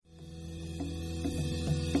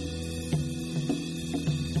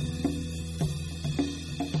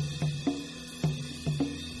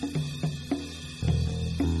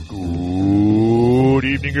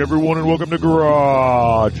evening, everyone, and welcome to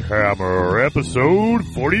Garage Hammer, episode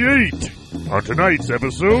 48. On tonight's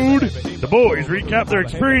episode, the boys recap their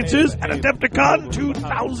experiences at Adepticon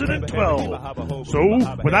 2012. So,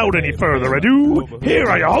 without any further ado, here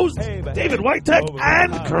are your hosts, David Whitek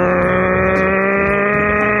and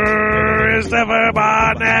Christopher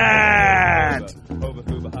Barnett.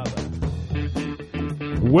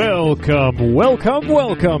 Welcome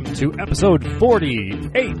to episode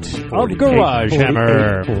 48 of Garage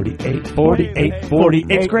Hammer. 48.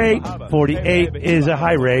 It's great. 48 is a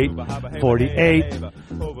high rate. 48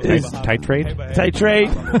 is titrate.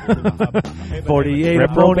 48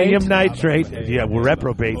 ammonium nitrate. Yeah, we're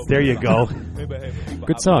reprobates. There you go.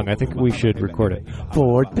 Good song. I think we should record it.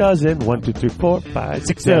 4 dozen. 1, 2, 3, 4, 5,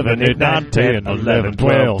 6, 7, 8, 9, 10, 11,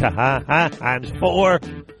 12 times 4.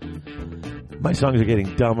 My songs are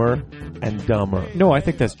getting dumber and dumber. No, I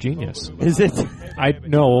think that's genius. Is it? I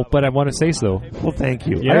know, but I want to say so. Well, thank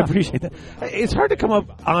you. Yeah. I appreciate that. It's hard to come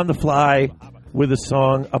up on the fly with a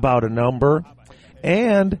song about a number,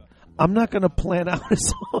 and I'm not going to plan out a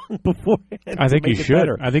song beforehand. I think you should.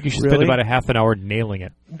 Better. I think you should Really? spend about a half an hour nailing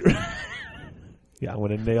it. Yeah, I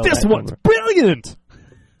want to nail This that one's number. brilliant!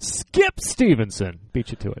 Skip Stevenson.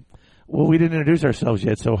 Beat you to it. Well, we didn't introduce ourselves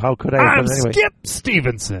yet, so how could I? I'm But anyway, Skip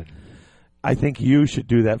Stevenson. I think you should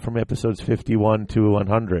do that from episodes 51 to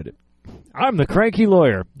 100. I'm the cranky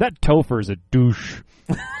lawyer. That Topher's a douche.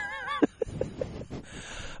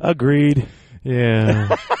 Agreed.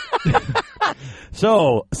 Yeah.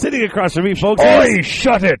 So, sitting across from me, folks. Oi,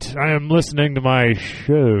 shut it! I am listening to my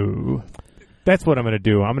show. That's what I'm going to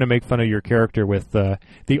do. I'm going to make fun of your character with the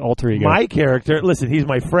alter ego. My character, listen, he's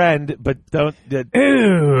my friend, but don't...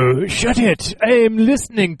 Oh, shut it! I am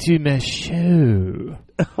listening to my show.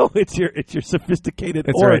 Oh, it's your sophisticated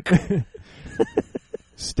That's orc. right.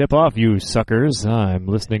 Step off, you suckers. I'm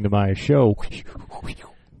listening to my show.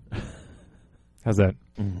 How's that?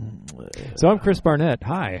 So I'm Chris Barnett.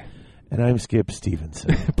 Hi. And I'm Skip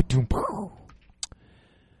Stevenson.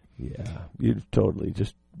 Yeah, you totally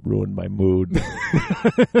just ruined my mood.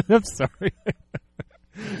 I'm sorry.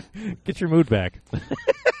 Get your mood back.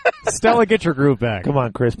 Stella, get your groove back. Come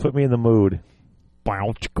on, Chris, put me in the mood.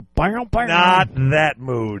 Not that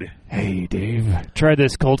mood. Hey, Dave. Try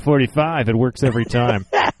this Colt 45. It works every time.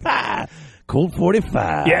 Colt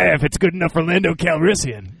 45. Yeah, if it's good enough for Lando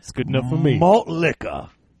Calrissian, it's good enough for me. Malt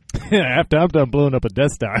liquor. After I'm done blowing up a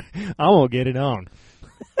Death Star, I won't get it on.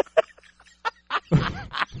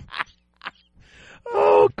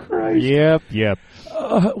 Oh, Christ. Yep.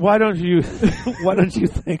 Why don't you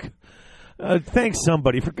think... thank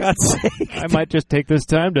somebody, for God's sake. I might just take this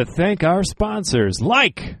time to thank our sponsors,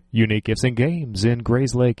 like Unique Gifts and Games in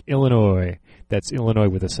Grayslake, Illinois. That's Illinois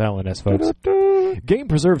with a silent S, folks. Game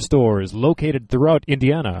Preserve stores located throughout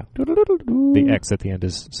Indiana. The X at the end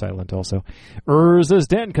is silent also. Urza's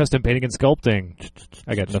Den Custom Painting and Sculpting.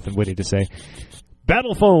 I got nothing witty to say.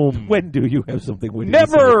 Battle Foam. When do you have something with you?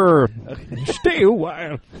 Never! Stay a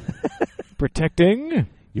while. Protecting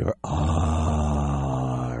your army.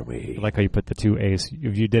 I like how you put the two A's.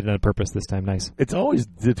 You did it on purpose this time. Nice. It's always,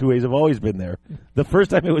 the two A's have always been there. The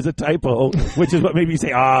first time it was a typo, which is what made me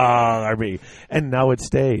say, army. And now it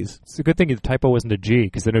stays. It's a good thing the typo wasn't a G,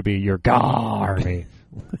 because then it would be your army.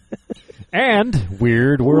 And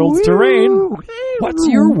Weird World's Terrain. What's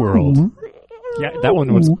your world? Yeah, that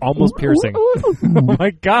one was almost piercing. Oh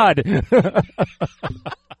my God.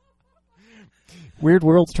 Weird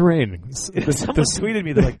World's Terrain. Someone tweeted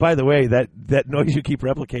me, they're like, by the way, that noise you keep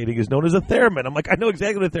replicating is known as a theremin. I'm like, I know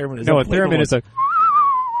exactly what a theremin is. No, a theremin is a...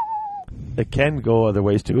 It can go other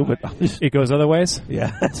ways, too, but... It goes other ways?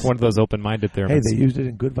 Yeah. It's one of those open-minded theremins. Hey, they used it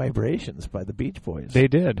in Good Vibrations by the Beach Boys. They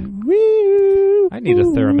did. I need a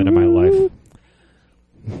theremin in my life.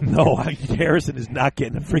 No, Harrison is not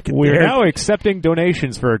getting a freaking We're now accepting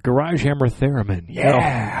donations for a Garage Hammer theremin.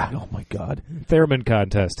 Yeah. Oh, my God. Theremin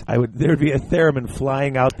contest. There would be a theremin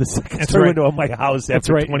flying out the second story window of my house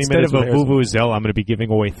after 20 Instead minutes. Instead of a Vuvuzela, I'm going to be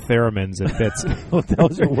giving away theramins and bits. Well,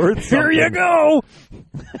 those are worth something. Here you go!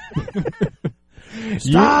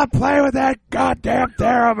 Stop playing with that goddamn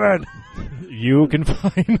theremin! You can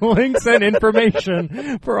find links and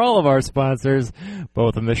information for all of our sponsors,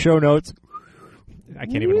 both in the show notes. I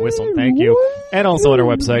can't even whistle, thank you. And also on our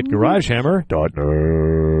website,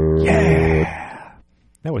 garagehammer.net. Yeah!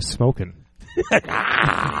 That was smoking.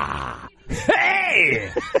 Hey!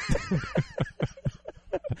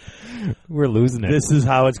 We're losing it. This is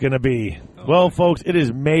how it's going to be. Well, folks, it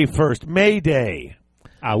is May 1st, May Day.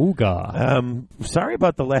 Auga. Sorry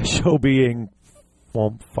about the last show being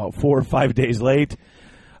 4 or 5 days late.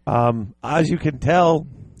 As you can tell,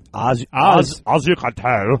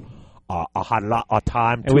 a lot of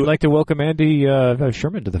time. And we'd like to welcome Andy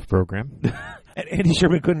Sherman to the program. And Andy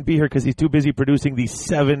Sherman couldn't be here because he's too busy producing these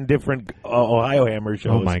 7 different Ohio Hammer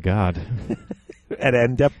shows. Oh, my God. At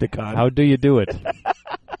Adepticon. How do you do it?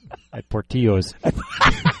 At Portillo's.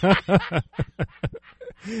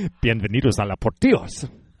 Bienvenidos a la Portillo's.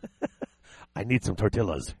 I need some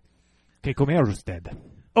tortillas. Que comer usted?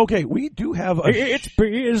 Okay, we do have a... It's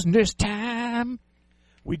business time.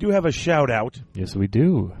 We do have a shout-out. Yes, we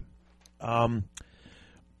do. While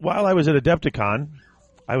I was at Adepticon,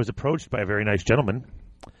 I was approached by a very nice gentleman,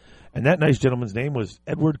 and that nice gentleman's name was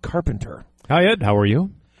Edward Carpenter. Hi, Ed. How are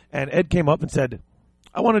you? And Ed came up and said,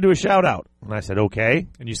 I want to do a shout-out. And I said, okay.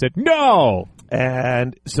 And you said, no!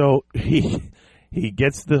 And so he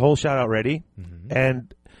gets the whole shout-out ready,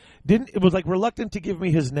 and it was like reluctant to give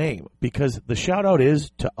me his name because the shout-out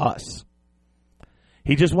is to us.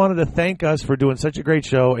 He just wanted to thank us for doing such a great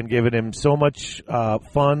show and giving him so much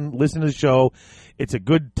fun listening to the show. It's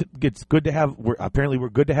good to have. Apparently, we're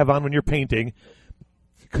good to have on when you're painting,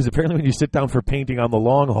 because apparently when you sit down for painting on the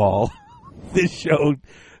long haul, this show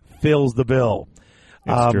fills the bill.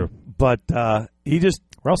 It's true. But we're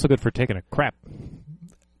also good for taking a crap.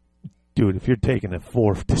 Dude, if you're taking a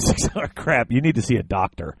 4 to 6 hour crap, you need to see a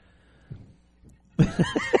doctor.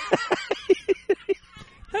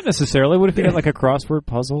 Not necessarily. What if you had like a crossword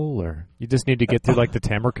puzzle, or you just need to get through like the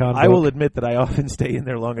Tamarcon book? I will admit that I often stay in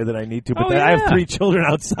there longer than I need to, but I have 3 children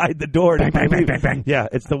outside the door. Bang, bang, bang, bang, bang. Yeah,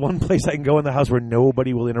 it's the one place I can go in the house where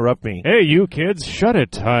nobody will interrupt me. Hey, you kids, shut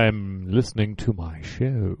it. I'm listening to my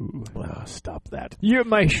show. Oh, stop that. You're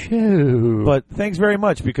my show. But thanks very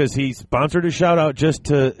much, because he sponsored a shout-out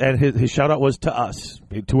and his shout-out was to us.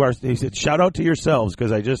 He said, shout out to yourselves,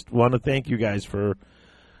 because I just want to thank you guys for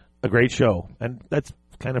a great show. And that's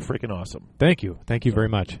kind of freaking awesome. Thank you very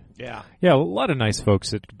much. Yeah, a lot of nice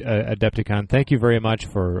folks at Adepticon. Thank you very much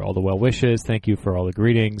for all the well wishes. Thank you for all the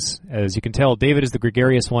greetings. As you can tell, David is the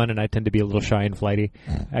gregarious one, and I tend to be a little shy and flighty.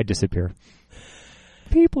 I disappear.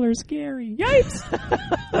 People are scary.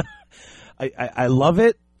 Yikes! I love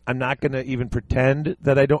it. I'm not going to even pretend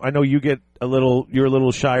that I don't. I know you're a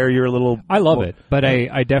little shyer. You're a little. I love it, but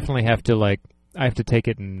I definitely have to I have to take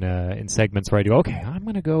it in segments where I do, okay, I'm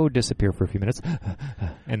going to go disappear for a few minutes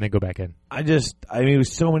and then go back in. There's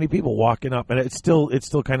so many people walking up, and it still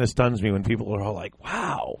kind of stuns me when people are all like,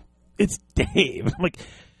 wow, it's Dave. I'm like,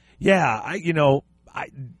 yeah,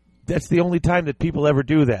 that's the only time that people ever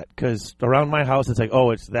do that, because around my house it's like,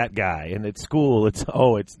 oh, it's that guy, and at school it's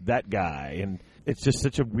that guy, and it's just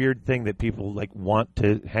such a weird thing that people want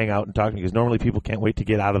to hang out and talk to me, because normally people can't wait to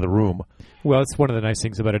get out of the room. Well, it's one of the nice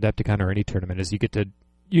things about Adepticon or any tournament is you get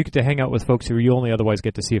to hang out with folks who you only otherwise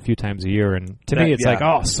get to see a few times a year, and to me it's like,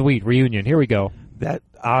 oh, sweet reunion, here we go. That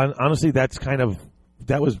honestly, that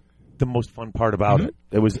was the most fun part about it.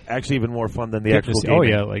 It was actually even more fun than the actual game. Oh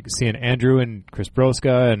yeah, like seeing Andrew and Chris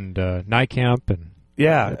Broska and Nykamp and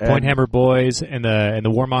Point Hammer Boys and the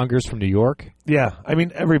Warmongers from New York. Yeah, I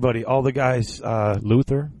mean everybody, all the guys.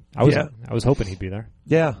 Luther. I was hoping he'd be there.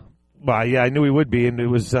 Yeah, well, yeah, I knew he would be, and it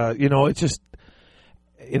was it's just.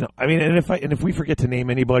 I mean, and if we forget to name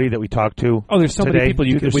anybody that we talked to, there's so today, many people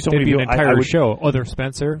there's would so many people, an entire show. Oh, there's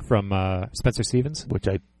Spencer from Spencer Stevens, which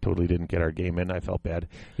I totally didn't get our game in. I felt bad.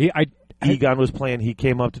 Egon was playing. He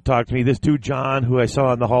came up to talk to me. This dude John, who I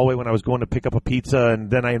saw in the hallway when I was going to pick up a pizza, and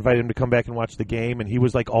then I invited him to come back and watch the game, and he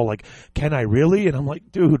was all like, "Can I really?" And I'm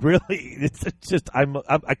like, "Dude, really? It's just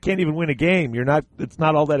I can't even win a game. It's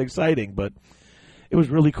not all that exciting." But it was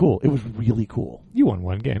really cool. It was really cool. You won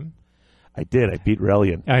one game. I did. I beat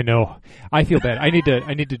Relian. I know. I feel bad. I need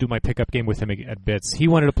to do my pickup game with him at Bits. He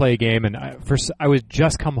wanted to play a game, and I was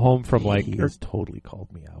just come home from He has totally called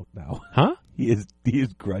me out now. Huh? He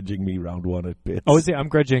is grudging me round 1 at Bits. Oh, is he? I'm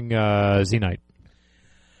grudging Z-Knight.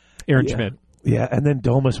 Aaron Schmidt. Yeah, and then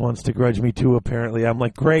Domus wants to grudge me too. Apparently, I'm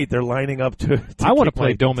like, great. They're lining up to I want to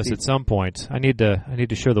play Domus at some point. I need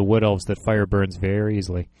to show the Wood Elves that fire burns very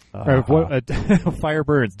easily. Fire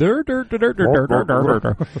burns.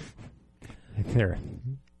 There.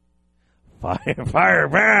 Fire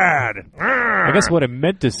bad. I guess what I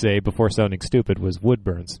meant to say before sounding stupid was wood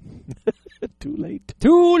burns. Too late.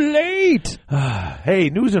 Too late.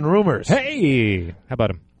 Hey, news and rumors. Hey, how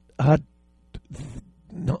about him?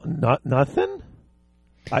 Nothing.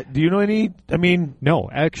 Do you know any? I mean, no.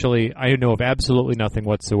 Actually, I know of absolutely nothing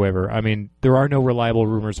whatsoever. I mean, there are no reliable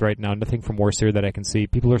rumors right now. Nothing from Warseer that I can see.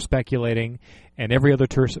 People are speculating, and every other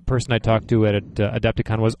person I talked to at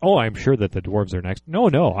Adepticon was, "Oh, I'm sure that the dwarves are next." No,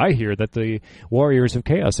 I hear that the Warriors of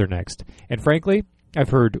Chaos are next. And frankly, I've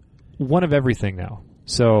heard one of everything now,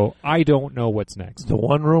 so I don't know what's next. The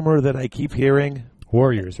one rumor that I keep hearing,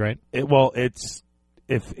 Warriors, right? It's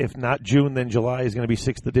if not June, then July is going to be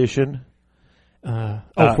 6th edition.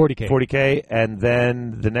 40K. 40K, and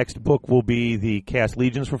then the next book will be the Chaos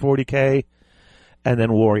Legions for 40K, and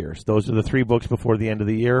then Warriors. Those are the 3 books before the end of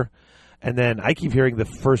the year. And then I keep hearing the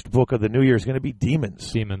first book of the new year is going to be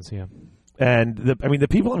Demons. Demons, yeah. And the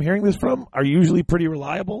people I'm hearing this from are usually pretty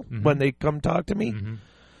reliable when they come talk to me.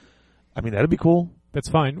 I mean, that'd be cool. That's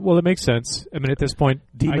fine. Well, it makes sense. I mean, at this point,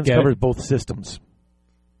 Demons covers both systems.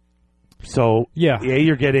 So yeah,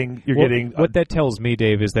 you're getting. What that tells me,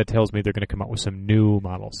 Dave, is that tells me they're going to come out with some new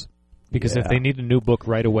models. Because if they need a new book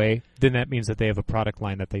right away, then that means that they have a product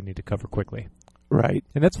line that they need to cover quickly. Right.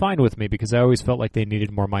 And that's fine with me because I always felt like they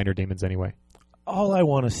needed more minor demons anyway. All I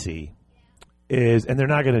want to see is, and they're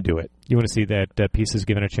not going to do it. You want to see that Pieces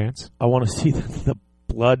given a chance? I want to see the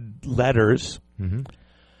blood letters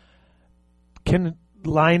can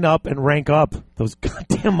line up and rank up those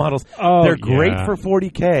goddamn models. Oh, they're great for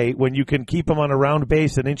 40K when you can keep them on a round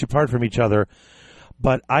base an inch apart from each other.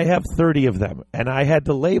 But I have 30 of them, and I had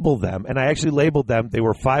to label them, and I actually labeled them. They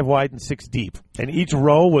were 5 wide and 6 deep, and each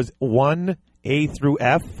row was 1A through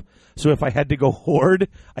F. So if I had to go horde,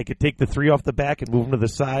 I could take the 3 off the back and move them to the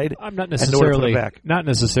side. I'm not and order to the back. not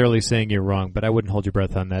necessarily saying you're wrong, but I wouldn't hold your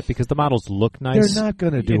breath on that because the models look nice. They're not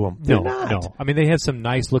going to do them. They're not. No. I mean, they have some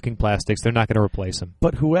nice looking plastics. They're not going to replace them.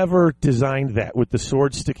 But whoever designed that with the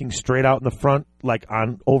sword sticking straight out in the front, like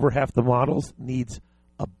on over half the models, needs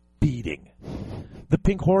a beating. The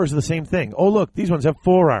pink horrors are the same thing. Oh, look, these ones have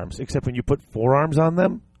 4 arms, except when you put 4 arms on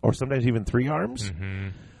them, or sometimes even 3 arms,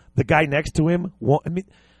 the guy next to him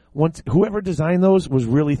once whoever designed those was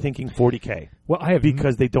really thinking 40K. Well, I have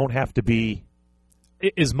because they don't have to be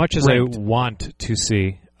as much as ranked. I want to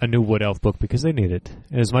see a new Wood Elf book because they need it,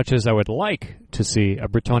 and as much as I would like to see a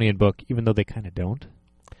Bretonnian book, even though they kind of don't.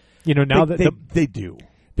 You know, now they do,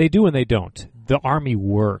 they do, and they don't. The army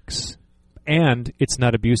works, and it's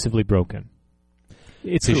not abusively broken.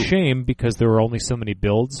 It's True. a shame because there are only so many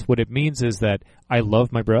builds. What it means is that I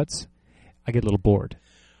love my Bretts. I get a little bored.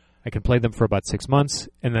 I can play them for about 6 months,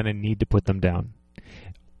 and then I need to put them down.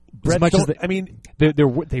 As much as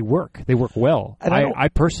they work. They work well. I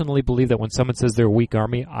personally believe that when someone says they're a weak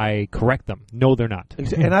army, I correct them. No, they're not.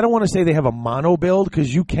 And I don't want to say they have a mono build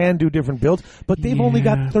because you can do different builds, but they've only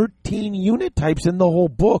got 13 unit types in the whole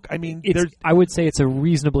book. I mean, I would say it's a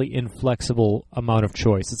reasonably inflexible amount of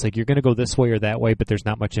choice. It's like you're going to go this way or that way, but there's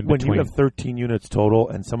not much in between. When you have 13 units total,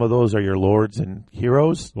 and some of those are your lords and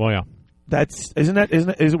heroes. Well, yeah. Is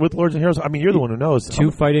it with lords and heroes? I mean, you're the one who knows.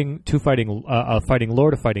 Fighting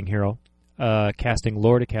lord, a fighting hero, casting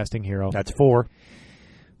lord, a casting hero. That's 4.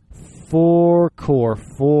 4 core,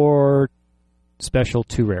 4 special,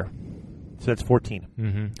 2 rare. So that's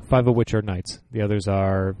 14. 5 of which are knights. The others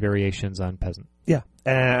are variations on peasant. Yeah,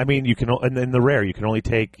 I mean, you can, and then the rare you can only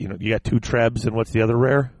take. You got 2 trebs, and what's the other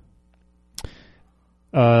rare?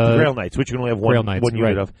 The Grail Knights, which you can only have one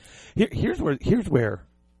unit of. Here's where.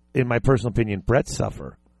 In my personal opinion, Bretts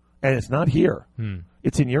suffer. And it's not here.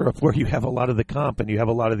 It's in Europe where you have a lot of the comp and you have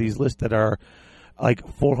a lot of these lists that are like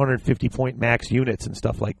 450-point max units and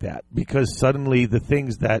stuff like that. Because suddenly the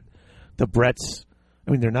things that the Bretts,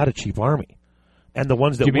 I mean, they're not a cheap army. And the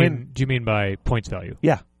ones that win... Do you mean by points value?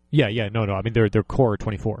 Yeah. Yeah. No. I mean, they're core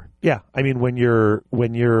 24. Yeah. I mean, when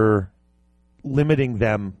you're limiting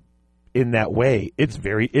them in that way,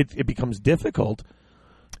 it becomes difficult.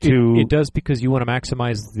 It does because you want to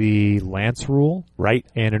maximize the Lance rule. Right.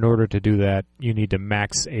 And in order to do that, you need to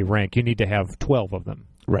max a rank. You need to have 12 of them.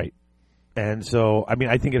 Right. And so, I mean,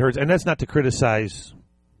 I think it hurts. And that's not to criticize,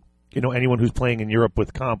 anyone who's playing in Europe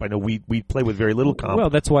with comp. I know we play with very little comp. Well,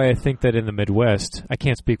 that's why I think that in the Midwest, I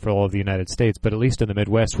can't speak for all of the United States, but at least in the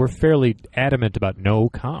Midwest, we're fairly adamant about no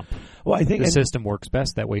comp. Well, I think the system works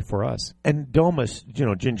best that way for us. And Domus,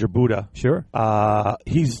 Ginger Buddha. Sure.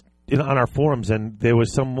 He's... on our forums, and there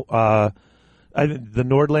was some the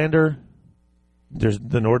Nordlander. There's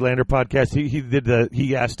the Nordlander podcast.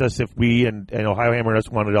 He asked us if we and Ohio Hammer and us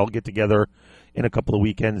wanted to all get together in a couple of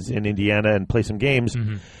weekends in Indiana and play some games.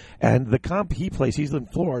 And the comp he plays, he's in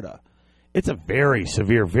Florida. It's a very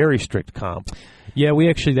severe, very strict comp. Yeah,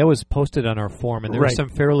 that was posted on our forum, and there was some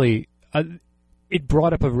fairly. It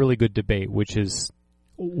brought up a really good debate, which is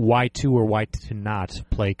why to or why to not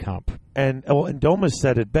play comp. And Domus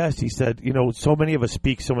said it best. He said, so many of us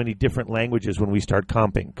speak so many different languages when we start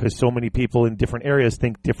comping because so many people in different areas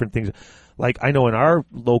think different things. Like I know in our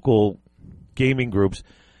local gaming groups,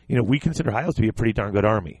 we consider High Elves to be a pretty darn good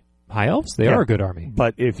army. High Elves? They are a good army.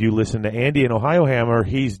 But if you listen to Andy and Ohio Hammer,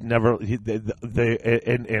 he's never...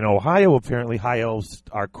 in Ohio, apparently, High Elves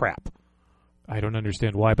are crap. I don't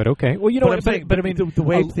understand why, but okay. Well, you know, But I'm saying, I mean, the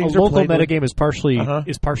way a things are local played metagame is partially Uh-huh.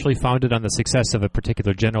 is partially founded on the success of a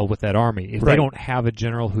particular general with that army. If Right. they don't have a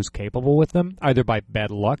general who's capable with them, either by bad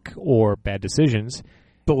luck or bad decisions,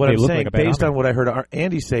 But what they I'm look saying, like a bad based army. on what I heard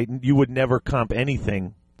Andy say, you would never comp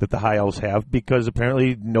anything that the High Elves have because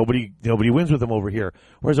apparently nobody wins with them over here.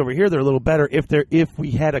 Whereas over here they're a little better. If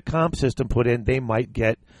we had a comp system put in, they might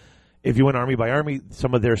get. If you went army by army,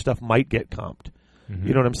 some of their stuff might get comped. Mm-hmm.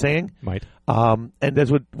 You know what I'm saying? might. And that's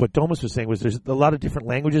what Domus was saying was there's a lot of different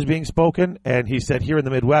languages being spoken, and he said here in the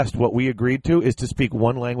Midwest, what we agreed to is to speak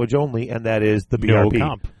one language only, and that is the BRB. No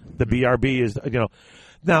comp. The BRB is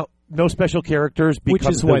now no special characters Which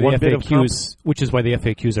becomes is why the one bit of comp.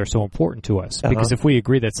 FAQs are so important to us. Uh-huh. Because if we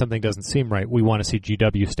agree that something doesn't seem right, we want to see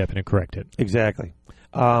GW step in and correct it. Exactly.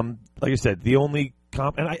 Like I said, the only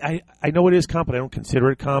comp, and I know it is comp, but I don't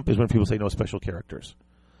consider it comp, is when people say no special characters.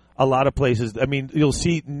 A lot of places, I mean, you'll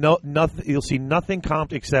see nothing. You'll see nothing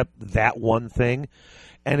comped except that one thing,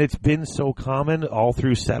 and it's been so common all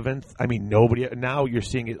through 7th. I mean, nobody now you're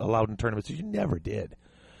seeing it allowed in tournaments. You never did.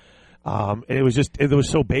 And it was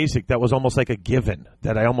so basic that was almost like a given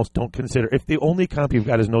that I almost don't consider. If the only comp you've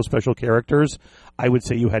got is no special characters, I would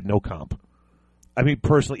say you had no comp. I mean,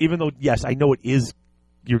 personally, even though yes, I know it is.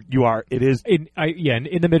 It is. In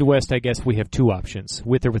the Midwest, I guess we have two options,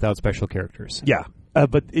 with or without special characters. Yeah,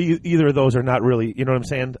 but either of those are not really. You know what I'm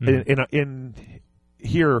saying? Mm. In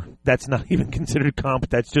here, that's not even considered comp.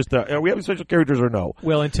 That's just are we having special characters or no?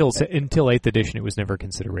 Well, until 8th edition, it was never a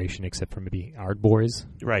consideration, except for maybe Ard Boys.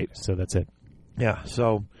 Right. So that's it. Yeah.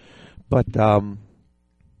 So, but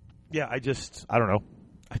yeah, I don't know.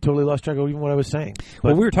 I totally lost track of even what I was saying. But,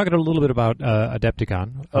 Well, we were talking a little bit about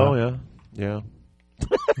Adepticon. Yeah.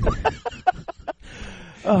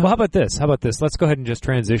 Well, how about this? Let's go ahead and just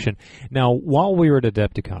transition. Now, while we were at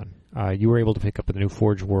Adepticon, you were able to pick up the new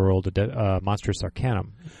Forge World Monstrous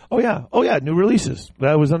Arcanum. Oh yeah. New releases.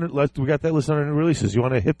 That was we got that list under new releases. You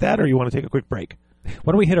want to hit that, or you want to take a quick break?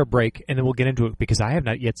 Why don't we hit our break, and then we'll get into it, because I have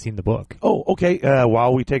not yet seen the book. Oh, okay.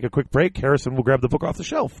 While we take a quick break, Harrison will grab the book off the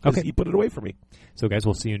shelf. 'Cause Okay. he put it away for me. So, guys,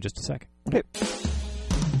 we'll see you in just a second. Okay.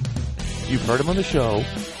 You've heard him on the show.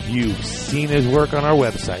 You've seen his work on our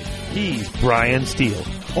website. He's Brian Steele,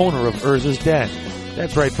 owner of Urza's Den.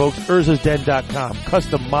 That's right, folks. Urza'sDen.com.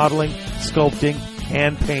 Custom modeling, sculpting,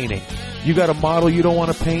 and painting. You got a model you don't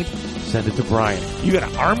want to paint? Send it to Brian. You got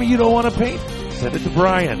an army you don't want to paint? Send it to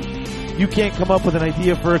Brian. You can't come up with an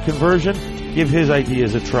idea for a conversion? Give his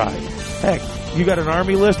ideas a try. Heck, you got an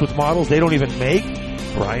army list with models they don't even make?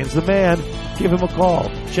 Brian's the man. Give him a call.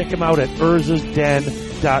 Check him out at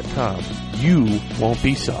Urza'sDen.com. You won't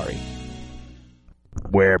be sorry.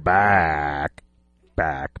 We're back.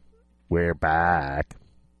 We're back.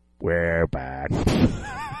 We're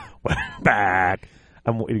back.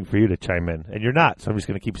 I'm waiting for you to chime in, and you're not, so I'm just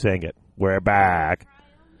going to keep saying it. We're back.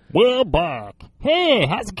 We're back. Hey,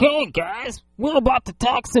 how's it going, guys? We're about to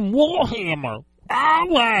talk some Warhammer. All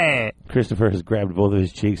right. Christopher has grabbed both of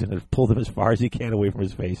his cheeks and has pulled them as far as he can away from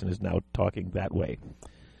his face and is now talking that way.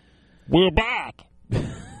 We're back.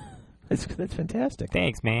 That's fantastic.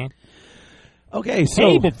 Thanks, man. Okay, so...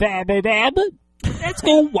 Hey, the Fabbit Abbott. Let's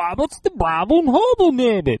go Wobbles the Bravo and Hobble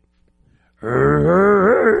Nibbit.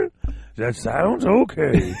 That sounds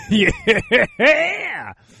okay.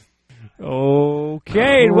 Yeah!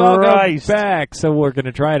 Okay, welcome Christ. back. So we're going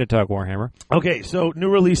to try to talk Warhammer. Okay, so new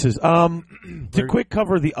releases. To quick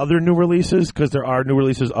cover the other new releases, because there are new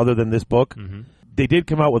releases other than this book. Mm-hmm. They did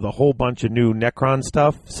come out with a whole bunch of new Necron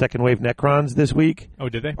stuff, second wave Necrons this week. Oh,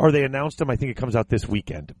 did they? Or they announced them. I think it comes out this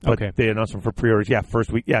weekend. But Okay. they announced them for pre-orders. Yeah,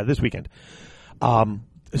 first week. Yeah, this weekend.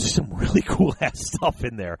 There's some really cool ass stuff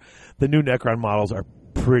in there. The new Necron models are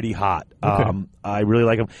pretty hot. Okay. I really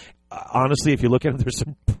like them. Honestly, if you look at them, there's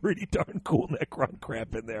some pretty darn cool Necron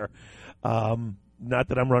crap in there. Not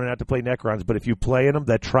that I'm running out to play Necrons, but if you play in them,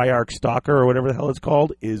 that Triarch Stalker or whatever the hell it's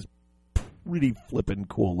called is pretty flippin'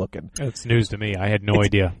 cool looking. That's news to me. I had no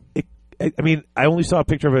idea. I mean, I only saw a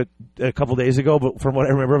picture of it a couple days ago, but from what I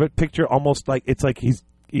remember of it, picture almost like it's like he's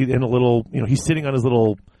in a little, he's sitting on his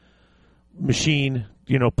little machine,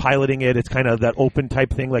 piloting it. It's kind of that open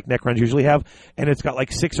type thing like Necrons usually have, and it's got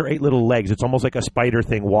like 6 or 8 little legs. It's almost like a spider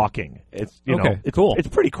thing walking. It's it's cool. It's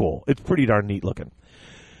pretty cool. It's pretty darn neat looking.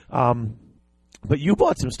 But you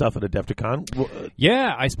bought some stuff at Adepticon.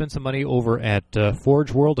 Yeah, I spent some money over at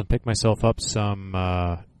Forge World and picked myself up some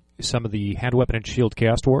of the hand weapon and shield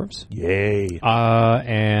chaos dwarves. Yay!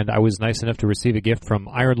 And I was nice enough to receive a gift from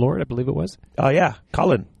Iron Lord, I believe it was. Oh yeah,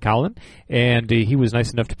 Colin, and he was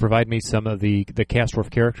nice enough to provide me some of the chaos dwarf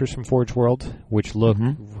characters from Forge World, which look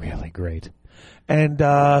really great. And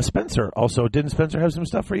Spencer also. Didn't Spencer have some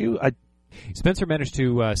stuff for you? Spencer managed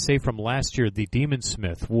to save from last year the Demon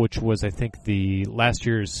Smith, which was, I think, the last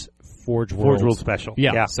year's Forge World special.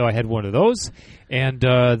 Yeah, so I had one of those. And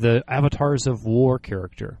the Avatars of War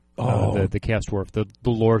character. The Chaos Dwarf, the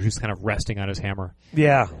Lord who's kind of resting on his hammer.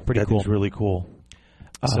 Yeah, Pretty cool. That's really cool.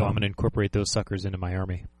 So I'm going to incorporate those suckers into my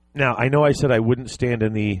army. Now, I know I said I wouldn't stand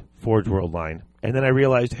in the Forge World line, and then I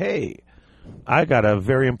realized, hey, I got a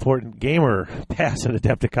very important gamer pass at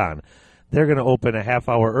Adepticon. They're going to open a half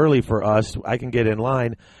hour early for us. I can get in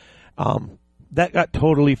line. That got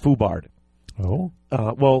totally foobarred. Oh?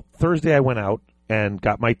 Well, Thursday I went out and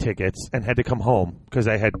got my tickets and had to come home because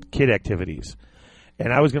I had kid activities.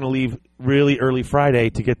 And I was going to leave really early Friday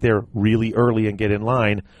to get there really early and get in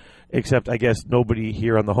line, except I guess nobody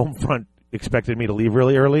here on the home front expected me to leave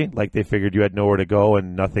really early. Like they figured you had nowhere to go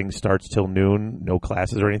and nothing starts till noon, no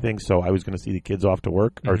classes or anything. So I was going to see the kids off to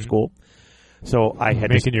work or school. So I had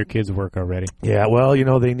making your kids work already. Yeah, well,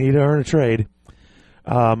 they need to earn a trade.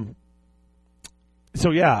 So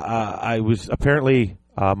yeah, I was apparently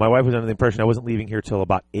my wife was under the impression I wasn't leaving here till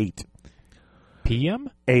about 8 p.m.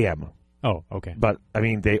 a.m. Oh, okay. But I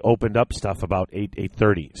mean, they opened up stuff about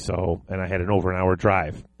 8:30. So, and I had an over an hour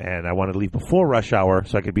drive, and I wanted to leave before rush hour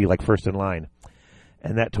so I could be like first in line.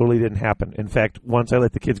 And that totally didn't happen. In fact, once I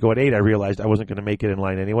let the kids go at 8, I realized I wasn't going to make it in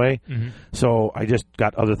line anyway. Mm-hmm. So I just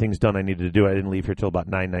got other things done I needed to do. I didn't leave here till about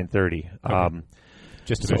 9:30. Okay.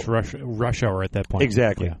 Just to miss rush hour at that point.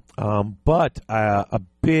 Exactly. Yeah. But a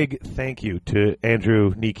big thank you to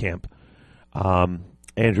Andrew Niekamp.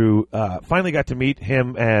 Andrew finally got to meet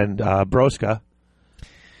him and Broska.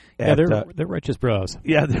 Yeah, they're righteous bros.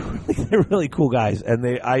 Yeah, they're really cool guys, and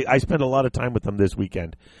I spent a lot of time with them this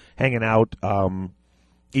weekend, hanging out,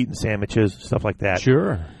 eating sandwiches, stuff like that.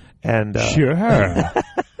 Sure, and sure.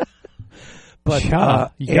 But yeah.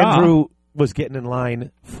 Andrew was getting in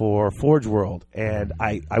line for Forge World, and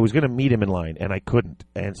I was going to meet him in line, and I couldn't,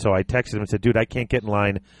 and so I texted him and said, "Dude, I can't get in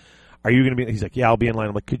line. Are you going to be?" He's like, "Yeah, I'll be in line."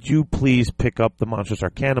 I'm like, "Could you please pick up the Monstrous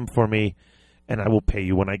Arcanum for me, and I will pay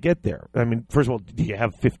you when I get there?" I mean, first of all, do you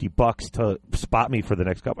have $50 to spot me for the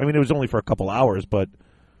next couple? I mean, it was only for a couple hours, but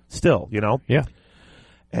still, Yeah.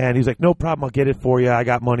 And he's like, "No problem, I'll get it for you. I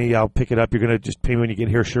got money. I'll pick it up. You're going to just pay me when you get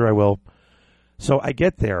here." "Sure, I will." So I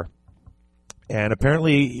get there, and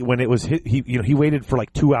apparently when it was he waited for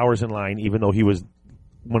like 2 hours in line, even though he was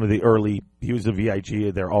one of the early. He was a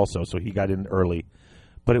VIG there also, so he got in early.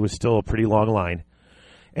 But it was still a pretty long line.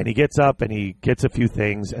 And he gets up and he gets a few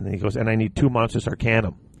things, and then he goes, "And I need 2 Monstrous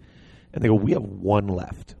Arcanum." And they go, "We have 1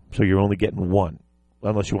 left, so you're only getting 1,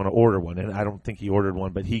 unless you want to order one." And I don't think he ordered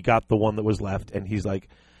one, but he got the one that was left, and he's like,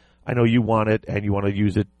 "I know you want it, and you want to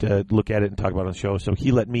use it to look at it and talk about it on the show," so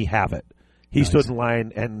he let me have it. He stood in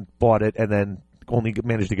line and bought it, and then only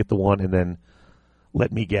managed to get the 1, and then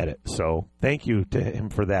let me get it. So thank you to him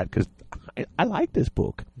for that, because I like this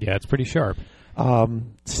book. Yeah, it's pretty sharp.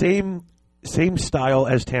 Same style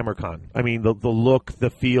as TamorCon. I mean, the look, the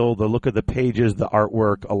feel, the look of the pages, the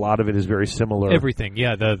artwork, a lot of it is very similar. Everything,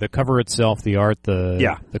 yeah. The cover itself, the art,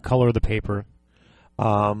 the color of the paper.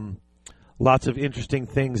 Lots of interesting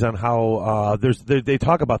things on how they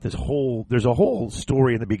talk about this whole. There's a whole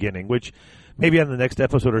story in the beginning, which maybe on the next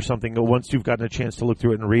episode or something, once you've gotten a chance to look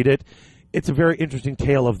through it and read it, it's a very interesting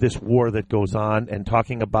tale of this war that goes on, and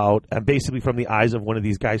talking about, and basically from the eyes of one of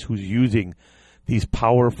these guys who's using these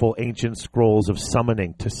powerful ancient scrolls of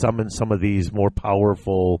summoning to summon some of these more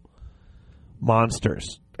powerful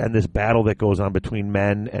monsters, and this battle that goes on between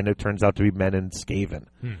men, and it turns out to be men and Skaven.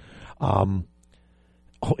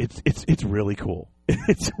 It's really cool.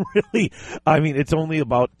 It's really, I mean, it's only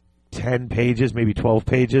about 10 pages, maybe 12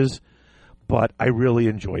 pages, but I really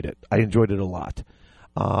enjoyed it. I enjoyed it a lot.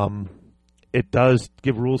 It does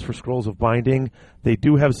give rules for Scrolls of Binding. They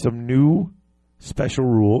do have some new special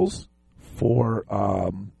rules for,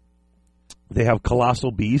 they have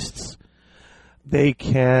Colossal Beasts.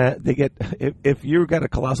 If you've got a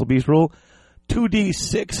Colossal Beast rule,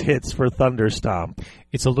 2d6 hits for Thunderstomp.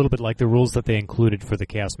 It's a little bit like the rules that they included for the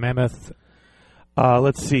Chaos Mammoth.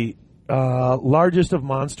 Let's see. Largest of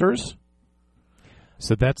monsters.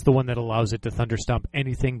 So that's the one that allows it to Thunderstomp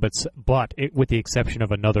anything but it, with the exception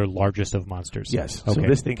of another largest of monsters. Yes. Okay. So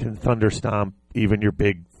this thing can Thunderstomp even your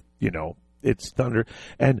big, it's thunder.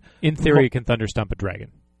 And in theory, it can Thunderstomp a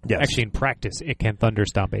dragon. Yes. Actually, in practice, it can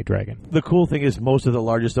Thunderstomp a dragon. The cool thing is most of the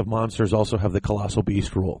largest of monsters also have the Colossal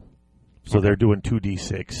Beast rule. So they're doing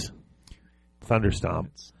 2d6 Thunderstomp.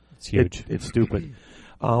 It's huge. It's stupid.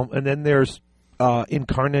 And then there's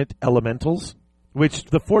Incarnate Elementals. which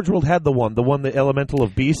the Forge World had the the Elemental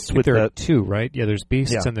of Beasts with there the are two, right? Yeah, there's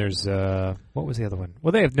beasts Yeah. and there's what was the other one?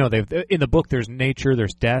 Well, they have in the book. There's nature,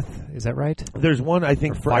 there's death. Is that right? There's one I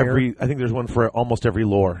think Or for fire. every. I think there's one for almost every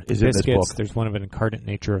lore is in this Biscuits. book. There's one of an incarnate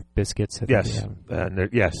nature of biscuits. I think, Yes, yeah. and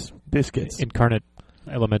yes, biscuits. Incarnate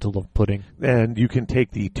elemental of pudding. And you can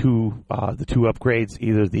take the two upgrades,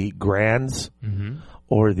 either the Grands Mm-hmm.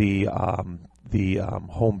 or the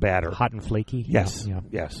Home Batter. Hot and flaky. Yes, Yeah.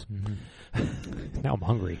 yes. Now I'm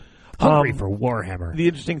hungry. Hungry for Warhammer. The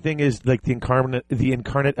interesting thing is, like the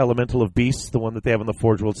incarnate elemental of beasts, the one that they have on the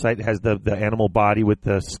Forge World site, has the animal body with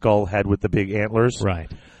the skull head with the big antlers. Right.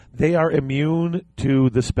 They are immune to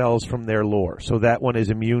the spells from their lore, so that one is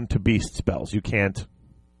immune to beast spells. You can't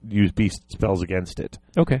use beast spells against it.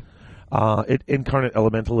 Okay. Incarnate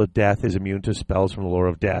elemental of death is immune to spells from the lore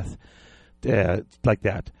of death, like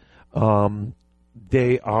that.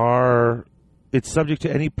 They are. It's subject to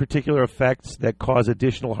any particular effects that cause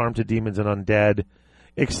additional harm to demons and undead,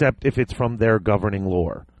 except if it's from their governing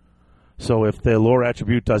lore. So if the lore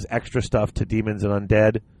attribute does extra stuff to demons and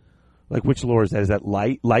undead, like which lore is that? Is that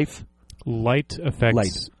life? Light affects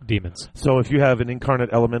Light. demons. So if you have an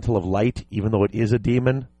incarnate elemental of light, even though it is a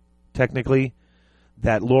demon, technically,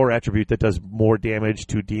 that lore attribute that does more damage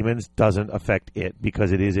to demons doesn't affect it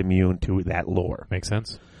because it is immune to that lore. Makes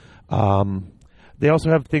sense. They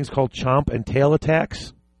also have things called chomp and tail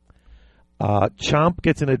attacks. Chomp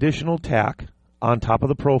gets an additional attack on top of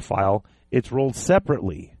the profile. It's rolled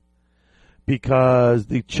separately because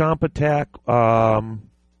the chomp attack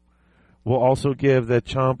will also give the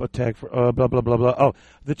chomp attack for blah, blah, blah, blah. Oh,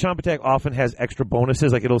 the chomp attack often has extra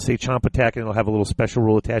bonuses. Like it'll say chomp attack and it'll have a little special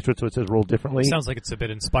rule attached to it, so it says roll differently. Sounds like it's a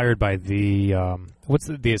bit inspired by the what's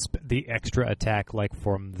the extra attack like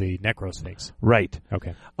from the Necrosphinx. Right.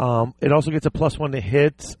 Okay. It also gets a +1 to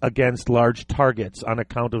hit against large targets on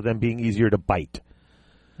account of them being easier to bite.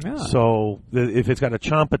 Ah. So if it's got a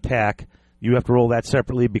chomp attack, you have to roll that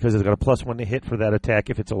separately because it's got a +1 to hit for that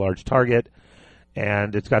attack if it's a large target.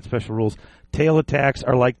 And it's got special rules. Tail attacks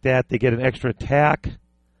are like that. They get an extra attack.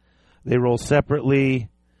 They roll separately.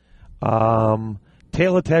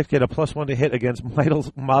 Tail attacks get a +1 to hit against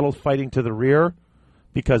models fighting to the rear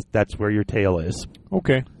because that's where your tail is.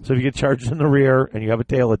 Okay. So if you get charged in the rear and you have a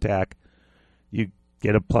tail attack, you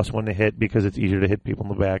get a +1 to hit because it's easier to hit people in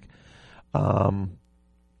the back.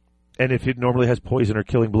 And if it normally has poison or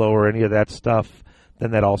killing blow or any of that stuff,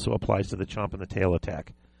 then that also applies to the chomp and the tail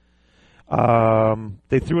attack.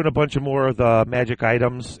 They threw in a bunch of more of the magic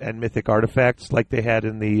items and mythic artifacts like they had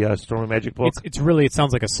in the Storm of Magic book. It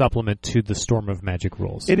sounds like a supplement to the Storm of Magic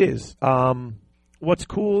rules. It is. What's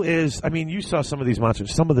cool is, I mean, you saw some of these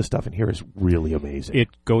monsters. Some of the stuff in here is really amazing. It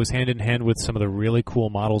goes hand in hand with some of the really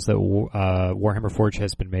cool models that Warhammer Forge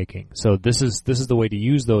has been making. So this is the way to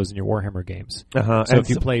use those in your Warhammer games. Uh-huh. So And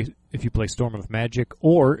if you play Storm of Magic,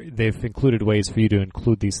 or they've included ways for you to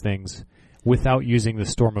include these things without using the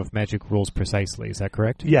Storm of Magic rules precisely. Is that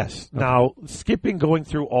correct? Yes. Okay. Now, going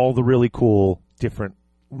through all the really cool different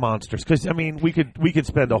monsters, because I mean, we could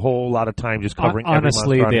spend a whole lot of time just covering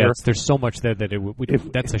Honestly, every monster on there's so much there that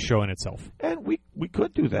that's a show in itself. here. And we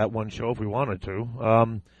could do that one show if we wanted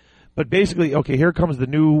to. But basically, okay, here comes the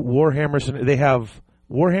new Warhammer. They have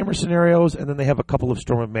Warhammer scenarios, and then they have a couple of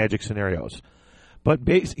Storm of Magic scenarios. But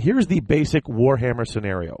here's the basic Warhammer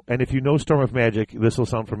scenario. And if you know Storm of Magic, this will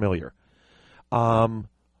sound familiar.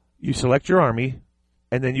 You select your army,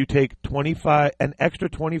 and then you take an extra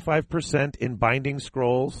 25% in binding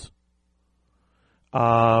scrolls,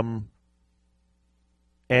 and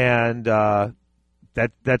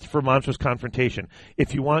that's for monstrous confrontation.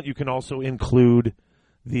 If you want, you can also include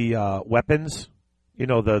the weapons,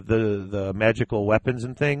 the magical weapons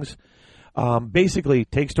and things. Basically,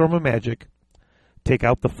 take Storm of Magic, take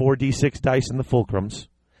out the 4d6 dice in the fulcrums,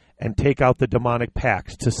 and take out the demonic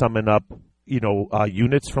packs to summon up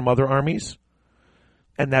units from other armies,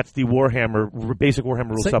 and that's the basic Warhammer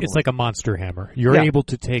rule supplement. It's like a monster hammer. You're able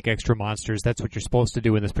to take extra monsters. That's what you're supposed to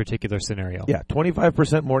do in this particular scenario. Yeah,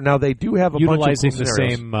 25% more. Now, they do have a Utilizing bunch of cool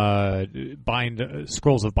the scenarios. same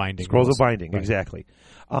scrolls of binding. Scrolls rules. of binding, Right. exactly.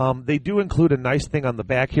 They do include a nice thing on the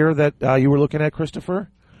back here that you were looking at, Christopher,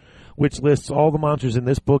 which lists all the monsters in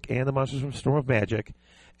this book and the monsters from Storm of Magic.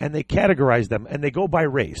 And they categorize them, and they go by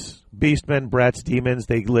race: beastmen, brats, demons.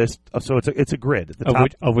 They list, so it's a grid. At the top,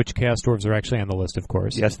 Of which Chaos Dwarves are actually on the list, of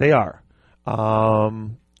course. yes, they are.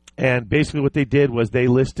 And basically, what they did was they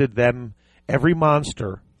listed them, every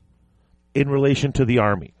monster, in relation to the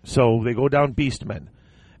army. So they go down beastmen,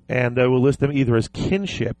 and they will list them either as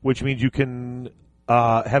kinship, which means you can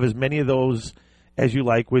have as many of those as you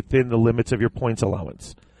like within the limits of your points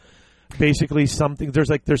allowance. basically something.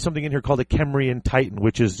 There's something in here called a Kemrian Titan,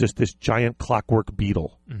 which is just this giant clockwork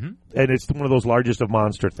beetle, and it's one of those largest of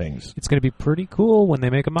monster things. It's going to be pretty cool when they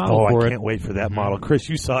make a model for I it. can't wait for that model, Chris.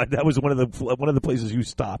 You saw it. That was one of the places you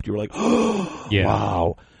stopped. You were like, oh, Yeah.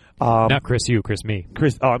 wow. Not Chris, you, Chris, me.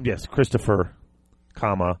 Yes, Christopher,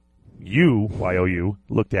 you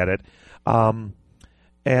looked at it,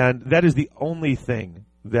 and that is the only thing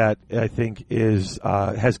that I think is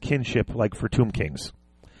has kinship, like for Tomb Kings.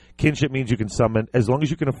 Kinship means you can summon, as long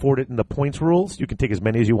as you can afford it in the points rules, you can take as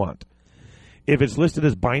many as you want. If it's listed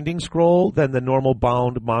as binding scroll, then the normal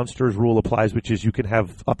bound monsters rule applies, which is you can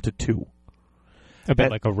have up to 2. A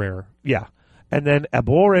bit like a rare. Yeah. And then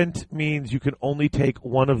abhorrent means you can only take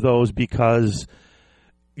one of those because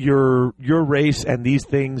your race and these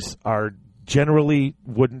things are generally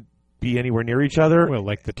wouldn't be anywhere near each other. Well,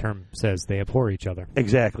 like the term says, they abhor each other.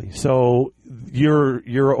 Exactly. So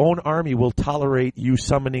your own army will tolerate you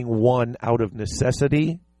summoning one out of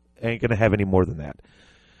necessity. Ain't going to have any more than that.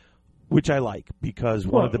 Which I like, because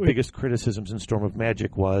one of the biggest criticisms in Storm of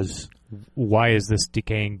Magic was, why is this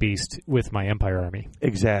decaying beast with my Empire army?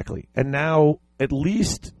 Exactly. And now, at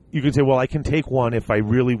least, you can say, well, I can take one if I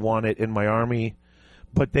really want it in my army,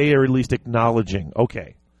 but they are at least acknowledging,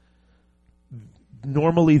 okay,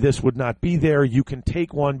 normally this would not be there. You can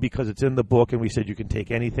take one because it's in the book, and we said you can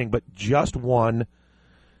take anything, but just one,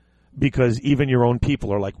 because even your own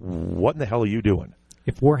people are like, what in the hell are you doing?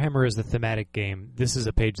 If Warhammer is the thematic game, this is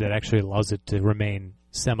a page that actually allows it to remain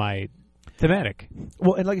semi-thematic.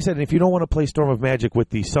 Well, and like I said, if you don't want to play Storm of Magic with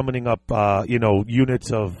the summoning up,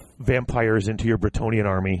 units of vampires into your Bretonnian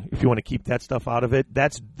army, if you want to keep that stuff out of it,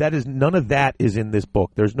 none of that is in this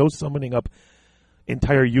book. There's no summoning up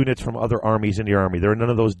entire units from other armies into your army. There are none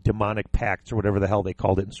of those demonic pacts or whatever the hell they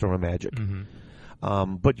called it in Storm of Magic.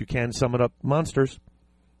 But you can summon up monsters,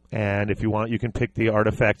 and if you want, you can pick the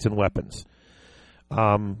artifacts and weapons.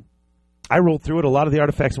 I rolled through it. A lot of the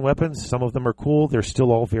artifacts and weapons, some of them are cool. They're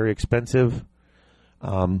still all very expensive.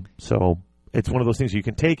 So it's one of those things you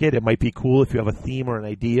can take it. It might be cool if you have a theme or an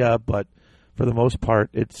idea, but for the most part,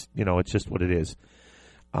 it's just what it is.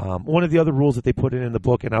 One of the other rules that they put in the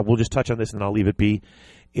book, and we'll just touch on this and I'll leave it be,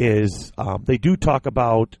 is they do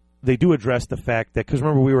address the fact that, because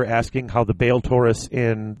remember we were asking how the Baal Taurus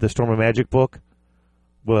in the Storm of Magic book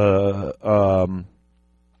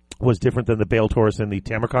was different than the Baal Taurus in the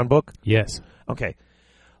Tamarkan book? Yes. Okay.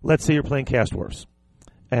 Let's say you're playing Cast Wars,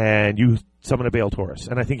 and you summon a Baal Taurus,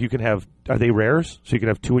 and I think you can have, are they rares? So you can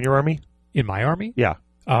have 2 in your army? In my army? Yeah.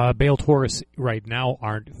 Baal Taurus right now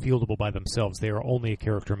aren't fieldable by themselves. They are only a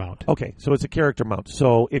character mount. Okay, so it's a character mount.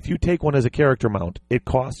 So if you take one as a character mount, it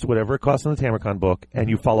costs whatever it costs in the Tamarkan book, and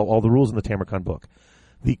you follow all the rules in the Tamarkan book.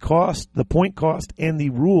 The point cost, and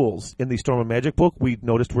the rules in the Storm of Magic book, we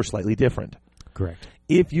noticed were slightly different. Correct.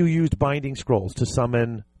 If you used binding scrolls to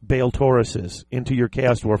summon Baal Tauruses into your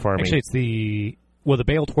Chaos Dwarf army... Actually, it's the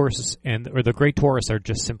Baal Taurus or the Great Taurus are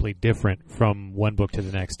just simply different from one book to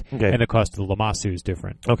the next. Okay. And the cost of the Lamassu is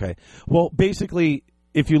different. Okay. Well, basically,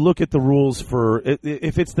 if you look at the rules for...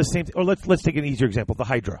 If it's the same... Or let's take an easier example, the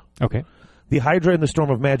Hydra. Okay. The Hydra in the Storm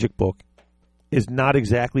of Magic book is not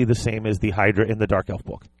exactly the same as the Hydra in the Dark Elf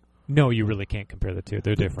book. No, you really can't compare the two.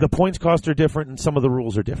 They're different. The points cost are different, and some of the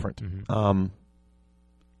rules are different.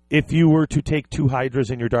 If you were to take 2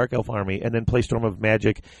 Hydras in your Dark Elf army and then play Storm of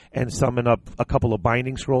Magic and summon up a couple of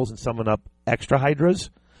Binding Scrolls and summon up extra Hydras,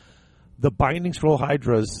 the Binding Scroll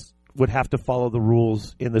Hydras would have to follow the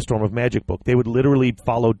rules in the Storm of Magic book. They would literally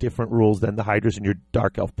follow different rules than the Hydras in your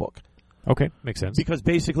Dark Elf book. Okay, makes sense. Because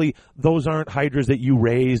basically, those aren't Hydras that you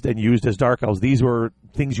raised and used as Dark Elves. These were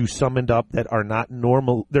things you summoned up that are not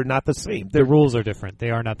normal. They're not the same. The rules are different.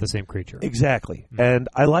 They are not the same creature. Exactly. And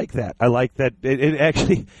I like that. I like that.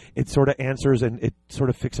 It sort of answers and it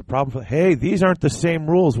sort of fixes a problem. Hey, these aren't the same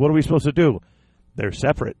rules. What are we supposed to do? They're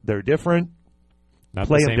separate. They're different. Not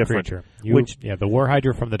Play the them same different. creature. The War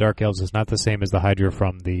Hydra from the Dark Elves is not the same as the Hydra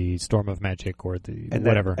from the Storm of Magic or the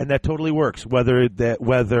whatever. And that totally works. Whether that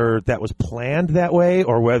was planned that way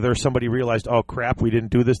or whether somebody realized, oh crap, we didn't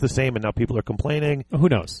do this the same, and now people are complaining. Who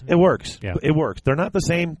knows? It works. Yeah. It works. They're not the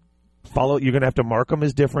same. You're going to have to mark them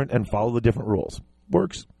as different and follow the different rules.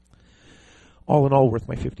 Works. All in all, worth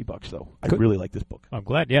my $50 though. I really like this book. I'm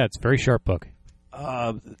glad. Yeah, it's a very sharp book.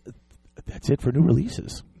 That's it for new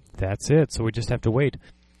releases. That's it. So we just have to wait.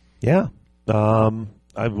 Yeah.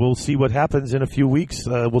 I will see what happens in a few weeks.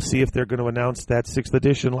 We'll see if they're going to announce that 6th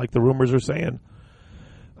edition like the rumors are saying.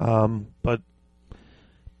 But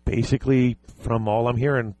basically, from all I'm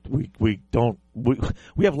hearing, we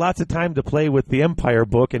have lots of time to play with the Empire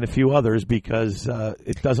book and a few others because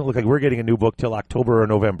it doesn't look like we're getting a new book till October or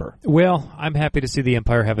November. Well, I'm happy to see the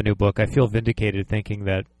Empire have a new book. I feel vindicated thinking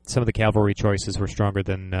that some of the cavalry choices were stronger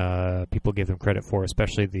than people gave them credit for,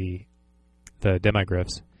 especially the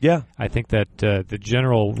demigryphs. Yeah, I think that the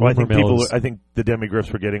general rumor mill I think the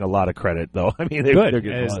demigryphs were getting a lot of credit, though. I mean, good, they're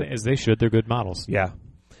getting as they should. They're good models. Yeah.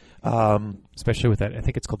 Especially with that, I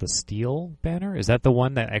think it's called the Steel Banner. Is that the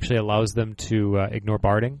one that actually allows them to ignore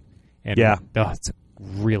barding? And yeah. It's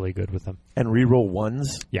really good with them. And reroll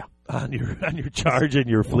ones. Yeah. On your charge and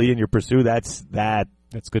your flee and your pursue. That's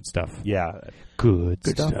good stuff. Yeah. Good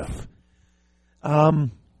stuff.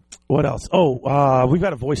 What else? Oh, we've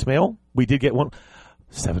got a voicemail. We did get one.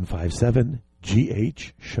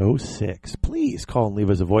 757-GH-SHOW-6. Please call and leave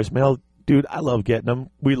us a voicemail. Dude, I love getting them.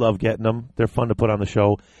 We love getting them. They're fun to put on the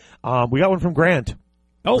show. We got one from Grant.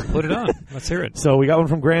 Oh, put it on. Let's hear it. So we got one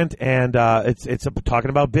from Grant, and it's talking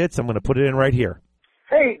about bits. I'm going to put it in right here.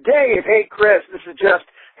 Hey, Dave. Hey, Chris. This is just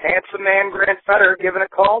handsome man Grant Fetter giving a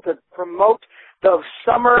call to promote the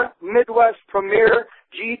summer Midwest premiere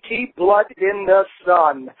GT Blood in the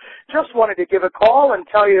Sun. Just wanted to give a call and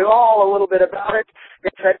tell you all a little bit about it.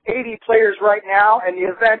 It's at 80 players right now, and the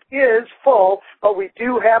event is full, but we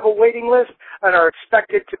do have a waiting list and are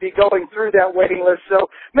expected to be going through that waiting list. So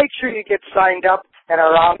make sure you get signed up and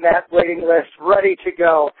are on that waiting list ready to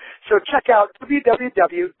go. So check out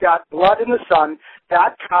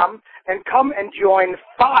www.bloodinthesun.com and come and join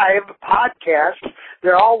 5 podcasts.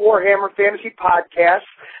 They're all Warhammer Fantasy podcasts,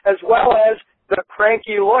 as well as The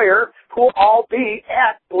Cranky Lawyer, who will all be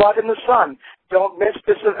at Blood in the Sun. Don't miss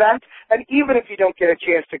this event, and even if you don't get a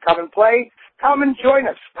chance to come and play, come and join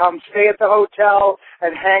us. Come stay at the hotel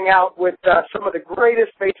and hang out with some of the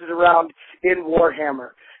greatest faces around in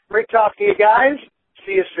Warhammer. Great talking to you guys.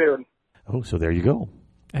 See you soon. Oh, so there you go.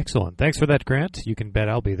 Excellent. Thanks for that, Grant. You can bet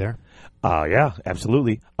I'll be there. Yeah,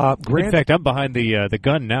 absolutely. Grant, in fact, I'm behind the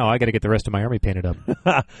gun now. I got to get the rest of my army painted up.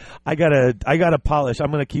 I gotta polish. I'm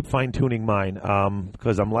gonna keep fine tuning mine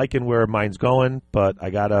because I'm liking where mine's going, but I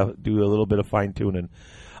gotta do a little bit of fine tuning.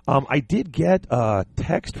 I did get a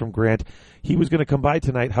text from Grant. He was going to come by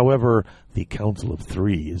tonight. However, the Council of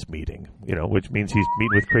Three is meeting, which means he's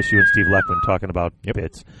meeting with Chris, you, and Steve Leckman talking about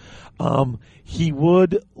bits. He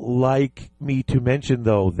would like me to mention,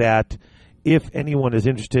 though, that if anyone is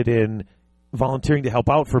interested in volunteering to help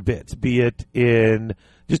out for bits, be it in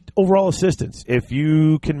just overall assistance, if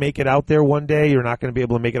you can make it out there one day, you're not going to be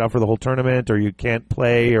able to make it out for the whole tournament, or you can't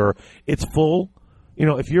play, or it's full.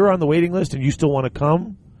 If you're on the waiting list and you still want to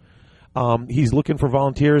come, he's looking for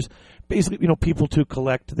volunteers. Basically, people to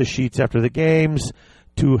collect the sheets after the games,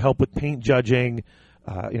 to help with paint judging,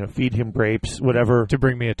 feed him grapes, whatever. To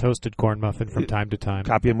bring me a toasted corn muffin from time to time.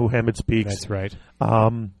 Copy of Muhammad Speaks. That's right.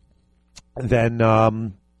 Then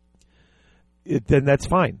that's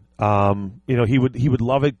fine. He would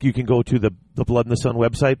love it. You can go to the Blood in the Sun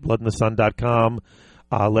website, bloodinthesun.com.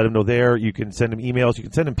 Let him know there. You can send him emails. You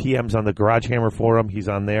can send him PMs on the Garage Hammer forum. He's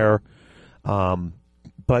on there.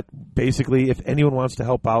 But basically, if anyone wants to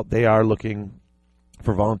help out, they are looking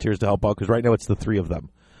for volunteers to help out, because right now it's the 3 of them,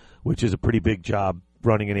 which is a pretty big job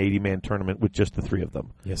running an 80-man tournament with just the 3 of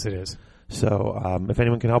them. Yes, it is. So if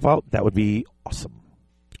anyone can help out, that would be awesome.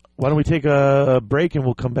 Why don't we take a break and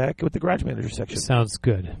we'll come back with the Garage Manager section. Sounds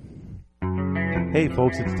good. Hey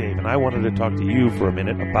folks, it's Dave, and I wanted to talk to you for a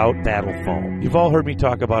minute about Battle Foam. You've all heard me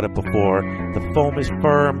talk about it before. The foam is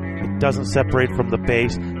firm, it doesn't separate from the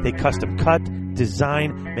base. They custom cut,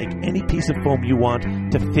 design, make any piece of foam you want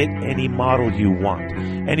to fit any model you want.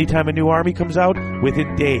 Anytime a new army comes out,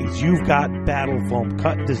 within days, you've got Battle Foam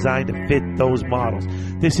cut, designed to fit those models.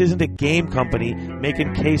 This isn't a game company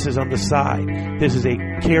making cases on the side. This is a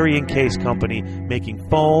carrying case company making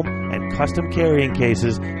foam and custom carrying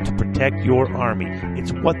cases to protect your army.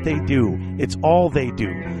 It's what they do. It's all they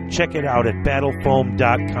do. Check it out at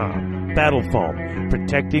battlefoam.com. Battle Foam,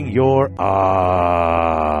 protecting your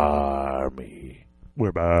army.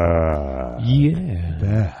 We're back. Yeah.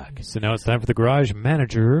 Back. So now it's time for the Garage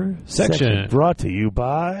Manager section. Brought to you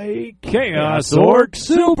by Chaos Orc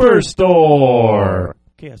Superstore.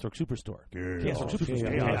 Chaos Orc Superstore. Chaos Orc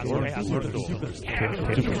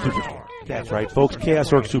Superstore. That's right, folks.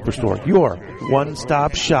 Chaos Orc Superstore, your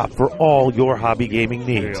one-stop shop for all your hobby gaming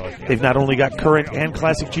needs. They've not only got current and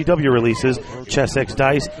classic GW releases, Chessex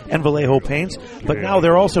dice, and Vallejo paints, but now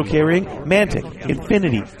they're also carrying Mantic,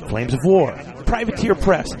 Infinity, Flames of War, Privateer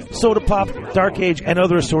Press, Soda Pop, Dark Age, and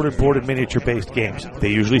other assorted board and miniature-based games. They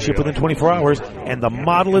usually ship within 24 hours, and the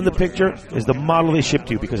model in the picture is the model they ship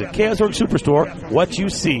to, because at Chaos Orc Superstore, what you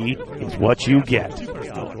see is what you get.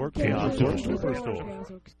 Chaos Orc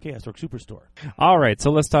Superstore. Chaos Orc Superstore. All right,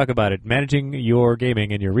 so let's talk about it. Managing your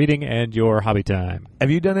gaming and your reading and your hobby time.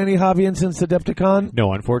 Have you done any hobbying since Adepticon?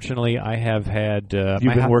 No, unfortunately, I have had... You've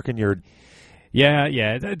been working your...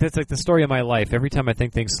 Yeah, that's like the story of my life. Every time I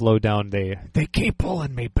think things slow down, they keep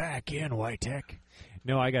pulling me back in, Whitek.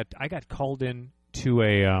 No, I got called in to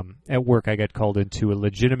a... at work, I got called into a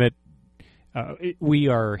legitimate... we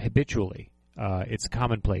are habitually... it's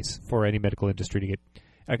commonplace for any medical industry to get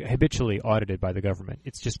habitually audited by the government.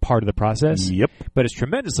 It's just part of the process. Yep. But it's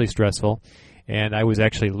tremendously stressful. And I was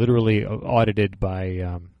actually literally audited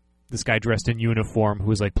by this guy dressed in uniform who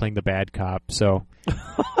was like playing the bad cop. So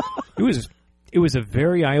it was a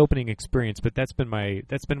very eye-opening experience. But that's been my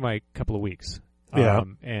couple of weeks. Yeah.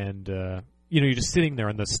 You're just sitting there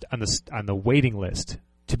on the waiting list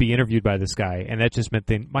to be interviewed by this guy, and that just meant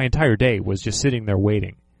my entire day was just sitting there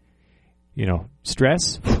waiting.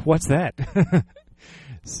 Stress? What's that?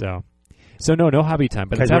 So no hobby time.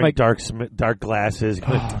 By the time dark glasses.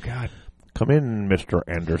 Oh God! Come in, Mr.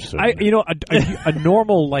 Anderson. A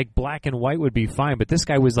normal like black and white would be fine, but this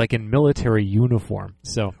guy was like in military uniform.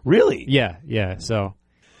 So really, yeah. So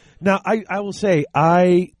now I will say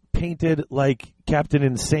I painted like Captain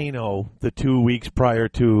Insano the 2 weeks prior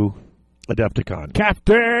to Adepticon.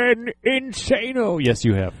 Captain Insano. Yes,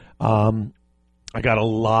 you have. I got a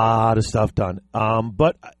lot of stuff done,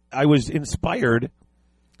 but I was inspired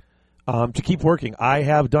to keep working. I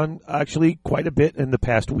have done actually quite a bit in the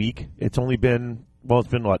past week. It's only been,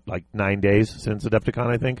 like 9 days since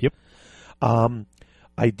Adepticon, I think. Yep.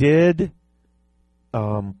 I did,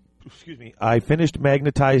 I finished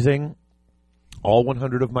magnetizing all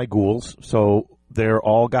 100 of my ghouls, so they're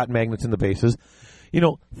all got magnets in the bases.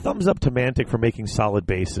 Thumbs up to Mantic for making solid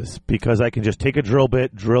bases, because I can just take a drill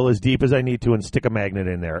bit, drill as deep as I need to, and stick a magnet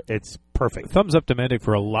in there. It's perfect. Thumbs up to Mantic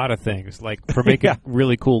for a lot of things, like for making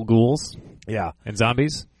really cool ghouls and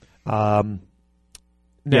zombies. Now,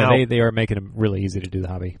 they are making them really easy to do the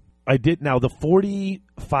hobby. I did. Now, the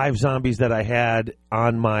 45 zombies that I had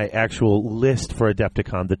on my actual list for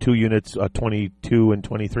Adepticon, the 2 units, 22 and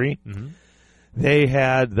 23, they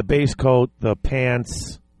had the base coat, the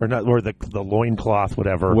pants... or the loincloth,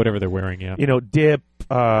 whatever they're wearing, yeah. Dip,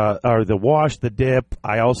 or the wash, the dip.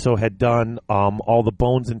 I also had done all the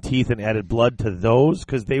bones and teeth and added blood to those,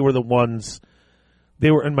 because they were the ones, they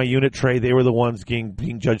were in my unit tray. They were the ones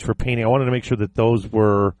being judged for painting. I wanted to make sure that those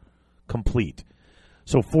were complete.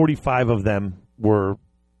 So 45 of them were,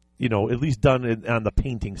 at least done on the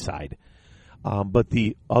painting side. But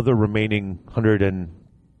the other remaining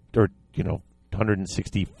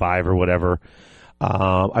 165 or whatever,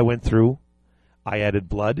 I went through, I added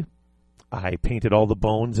blood, I painted all the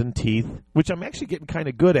bones and teeth, which I'm actually getting kind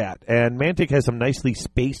of good at. And Mantic has some nicely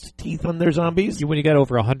spaced teeth on their zombies. When you got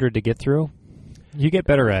over 100 to get through, you get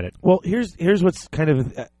better at it. Well, here's what's kind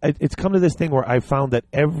of, it's come to this thing where I found that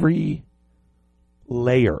every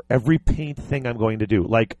layer, every paint thing I'm going to do,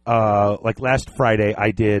 like last Friday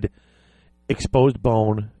I did exposed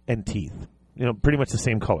bone and teeth, pretty much the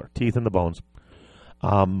same color, teeth and the bones.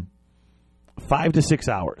 5 to 6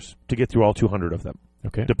 hours to get through all 200 of them.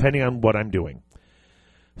 Okay. Depending on what I'm doing.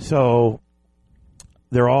 So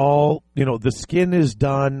they're all, the skin is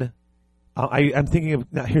done. I'm thinking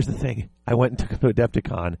of, now here's the thing. I went and took it to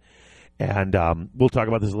Adepticon, and we'll talk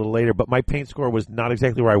about this a little later, but my paint score was not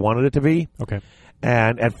exactly where I wanted it to be. Okay.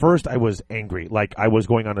 And at first I was angry. Like, I was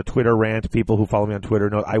going on a Twitter rant. People who follow me on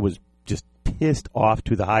Twitter know I was just pissed off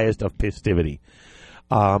to the highest of pistivity.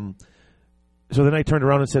 So then I turned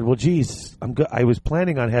around and said, well, geez, I was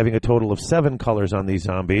planning on having a total of 7 colors on these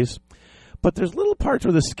zombies, but there's little parts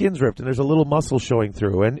where the skin's ripped and there's a little muscle showing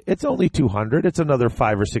through, and it's only 200. It's another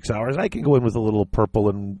 5 or 6 hours. I can go in with a little purple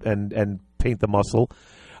and paint the muscle.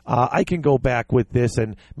 I can go back with this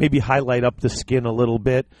and maybe highlight up the skin a little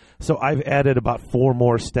bit. So I've added about 4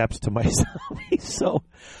 more steps to my zombies. So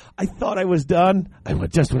I thought I was done. I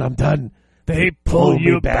went, just when I'm done, they pull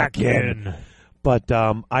you back in. But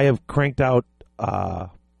I have cranked out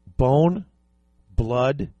bone,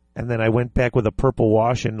 blood, and then I went back with a purple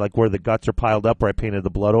wash, and like where the guts are piled up, where I painted the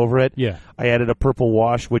blood over it. Yeah, I added a purple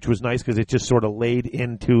wash, which was nice because it just sort of laid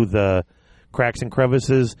into the cracks and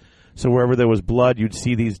crevices. So wherever there was blood, you'd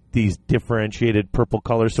see these differentiated purple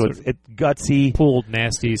colors. So it's gutsy, pooled,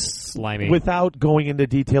 nasty, slimy. Without going into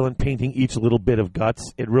detail and painting each little bit of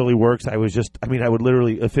guts, it really works. I would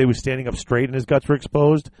literally, if he was standing up straight and his guts were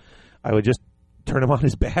exposed, I would just turn him on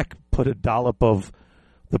his back, put a dollop of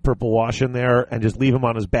the purple wash in there, and just leave him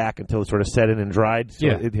on his back until it sort of set in and dried. So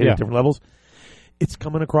it hit at different levels. It's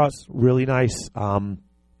coming across really nice.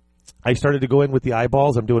 I started to go in with the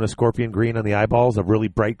eyeballs. I'm doing a scorpion green on the eyeballs, a really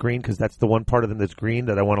bright green, because that's the one part of them that's green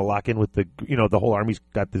that I want to lock in with the, the whole army's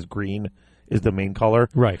got this green is the main color.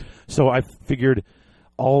 Right. So I figured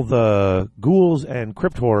all the ghouls and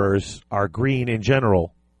crypt horrors are green in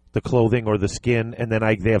general, the clothing or the skin, and then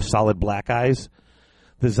they have solid black eyes.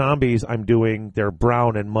 The zombies I'm doing, they're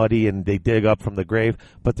brown and muddy and they dig up from the grave,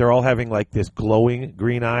 but they're all having like this glowing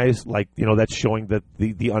green eyes, like, that's showing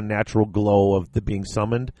the unnatural glow of the being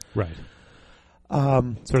summoned. Right.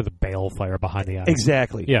 Sort of the balefire behind the eyes.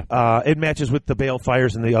 Exactly. Yeah. It matches with the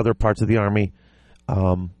balefires in the other parts of the army.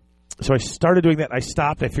 So I started doing that. I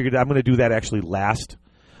stopped. I figured I'm going to do that actually last.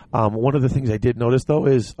 One of the things I did notice, though,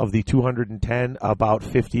 is of the 210, about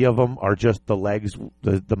 50 of them are just the legs,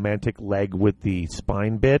 the mantic leg with the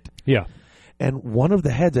spine bit. Yeah. And one of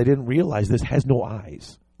the heads, I didn't realize this, has no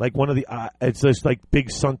eyes. Like one of the it's just like big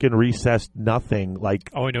sunken recessed nothing. Like,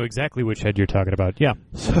 oh, I know exactly which head you're talking about. Yeah.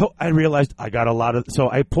 So I realized I got a lot of. So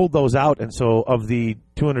I pulled those out, and so of the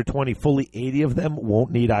 220, fully 80 of them won't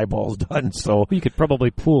need eyeballs done. So you could probably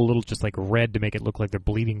pull a little just like red to make it look like they're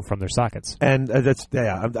bleeding from their sockets. And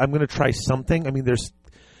I'm going to try something. I mean,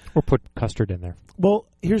 or put custard in there. Well,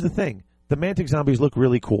 here's the thing. The Mantic zombies look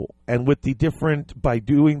really cool. And with by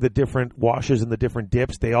doing the different washes and the different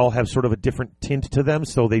dips, they all have sort of a different tint to them,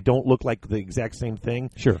 so they don't look like the exact same thing.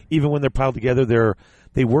 Sure. Even when they're piled together,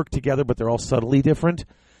 they work together, but they're all subtly different.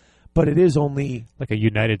 But it is only... like a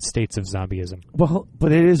United States of zombieism. Well,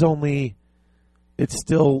 but it's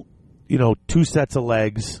still, 2 sets of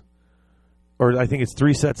legs, or I think it's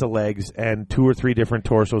 3 sets of legs and 2 or 3 different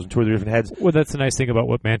torsos and 2 or 3 different heads. Well, that's the nice thing about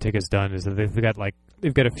what Mantic has done is that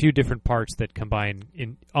they've got a few different parts that combine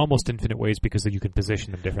in almost infinite ways because you can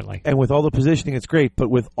position them differently. And with all the positioning, it's great.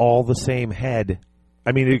 But with all the same head,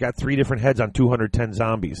 I mean, you got 3 different heads on 210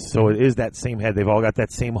 zombies, so it is that same head. They've all got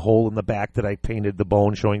that same hole in the back that I painted the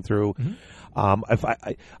bone showing through. Mm-hmm. If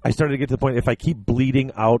I started to get to the point, if I keep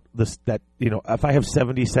bleeding out if I have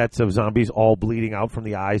 70 sets of zombies all bleeding out from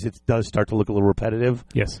the eyes, it does start to look a little repetitive.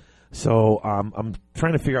 Yes. So I'm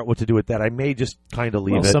trying to figure out what to do with that. I may just kind of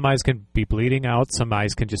leave it. Some eyes can be bleeding out. Some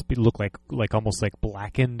eyes can just look like almost like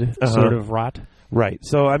blackened sort of rot. Right.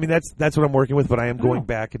 So I mean that's what I'm working with, but I am going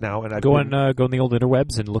back now and go on the old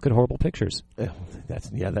interwebs and look at horrible pictures.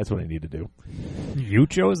 That's what I need to do. You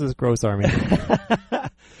chose this gross army.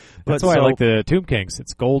 That's why I like the Tomb Kings.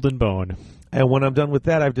 It's gold and bone. And when I'm done with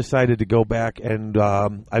that, I've decided to go back and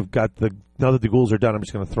I've got now that the ghouls are done, I'm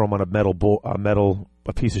just going to throw them on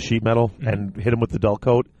a piece of sheet metal and hit them with the dull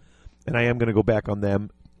coat. And I am going to go back on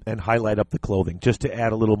them and highlight up the clothing just to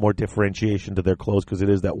add a little more differentiation to their clothes because it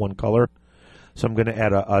is that one color. So I'm going to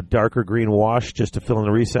add a darker green wash just to fill in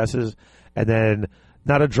the recesses, and then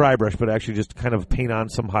not a dry brush, but actually just kind of paint on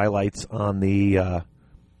some highlights on the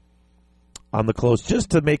clothes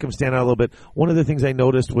just to make them stand out a little bit. One of the things I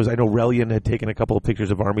noticed was I know Relian had taken a couple of pictures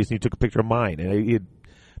of armies, and he took a picture of mine, and he had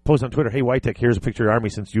posted on Twitter, "Hey, Whitetech, here's a picture of your army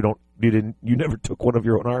since you never took one of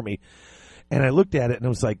your own army." And I looked at it, and it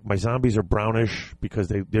was like my zombies are brownish because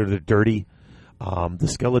they're dirty. The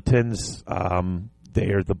skeletons,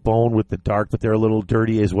 they're the bone with the dark, but they're a little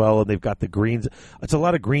dirty as well, and they've got the greens. It's a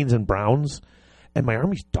lot of greens and browns, and my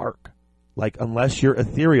army's dark. Like, unless you're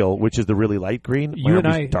ethereal, which is the really light green, my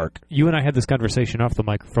army's dark. You and I had this conversation off the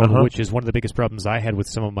microphone, which is one of the biggest problems I had with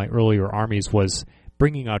some of my earlier armies was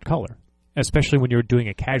bringing out color, especially when you're doing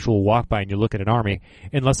a casual walk-by and you look at an army,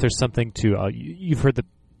 unless there's something to you've heard the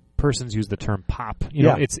persons use the term pop. You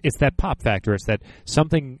know, it's that pop factor. It's that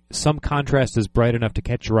some contrast is bright enough to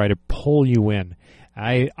catch your eye to pull you in.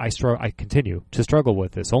 I continue to struggle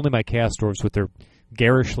with this. Only my Chaos Dwarves with their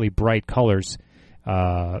garishly bright colors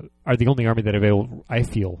are the only army that I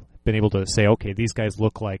feel been able to say, okay, these guys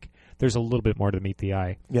look like there's a little bit more to meet the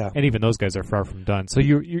eye. Yeah. And even those guys are far from done. So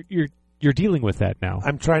you're dealing with that now.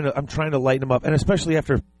 I'm trying to lighten them up, and especially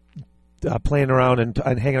after playing around and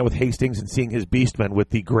hanging out with Hastings and seeing his Beastmen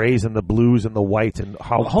with the grays and the blues and the whites and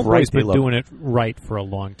how Homeboy's bright they been look. Doing it right for a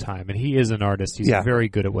long time, and he is an artist. He's very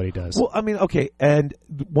good at what he does. Well, I mean, okay, and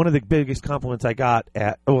one of the biggest compliments I got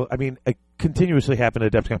it continuously happened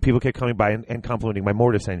at Adepticon. People kept coming by and complimenting my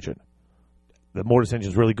Mortis engine. The Mortis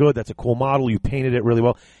engine is really good. That's a cool model. You painted it really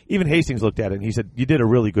well. Even Hastings looked at it and he said, "You did a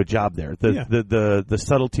really good job there." The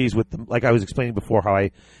subtleties with like I was explaining before, how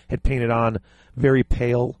I had painted on very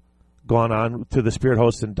pale, gone on to the Spirit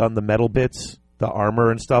Host and done the metal bits, the armor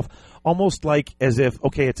and stuff, almost like as if,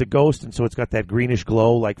 okay, it's a ghost, and so it's got that greenish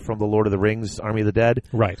glow like from the Lord of the Rings, Army of the Dead.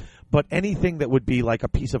 Right. But anything that would be like a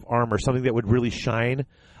piece of armor, something that would really shine,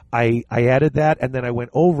 I added that, and then I went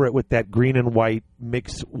over it with that green and white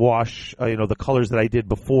mix wash, the colors that I did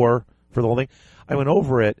before for the whole thing. I went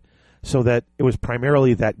over it so that it was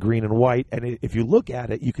primarily that green and white. And if you look at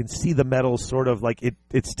it, you can see the metal sort of like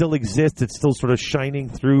it still exists. It's still sort of shining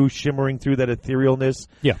through, shimmering through that etherealness.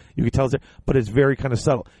 Yeah. You can tell it's there, but it's very kind of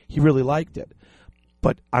subtle. He really liked it.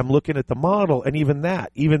 But I'm looking at the model, and even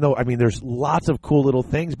that, even though, I mean, there's lots of cool little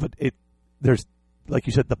things, but there's, like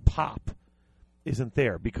you said, the pop isn't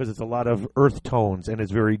there because it's a lot of earth tones and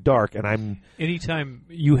it's very dark. And anytime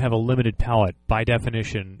you have a limited palette, by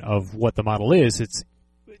definition of what the model is, it's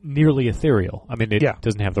nearly ethereal. I mean, it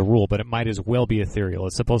doesn't have the rule, but it might as well be ethereal.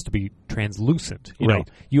 It's supposed to be translucent. You know,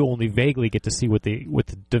 you only vaguely get to see what the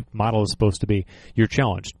model is supposed to be. You're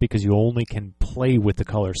challenged because you only can play with the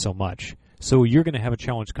color so much. So you're going to have a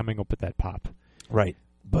challenge coming up with that pop. Right.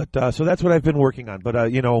 But so that's what I've been working on. But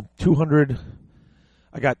 200.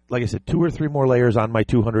 I got, like I said, 2 or 3 more layers on my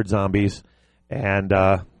 200 zombies, and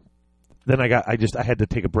then I had to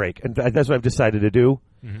take a break, and that's what I've decided to do.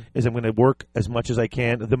 Is I'm going to work as much as I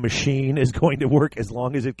can. The machine is going to work as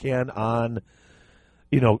long as it can on,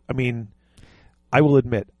 I mean, I will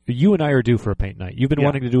admit. You and I are due for a paint night. You've been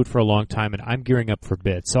wanting to do it for a long time, and I'm gearing up for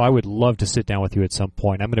bits. So I would love to sit down with you at some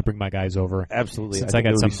point. I'm going to bring my guys over. Absolutely. Since I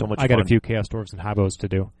got a few Chaos Dwarves and Habos to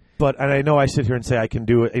do. And I know I sit here and say I can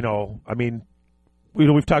do it. I mean,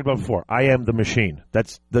 we've talked about it before. I am the machine.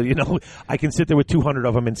 That's I can sit there with 200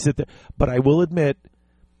 of them and sit there. But I will admit,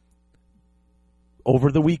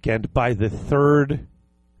 over the weekend, by the third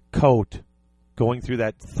coat, going through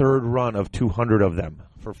that third run of 200 of them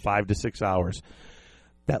for 5 to 6 hours,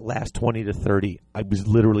 that last 20 to 30, I was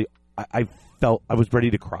literally, I felt I was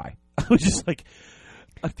ready to cry. I was just like,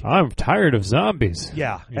 I'm tired of zombies.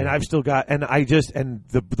 Yeah, and I've still got, and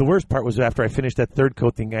the worst part was after I finished that third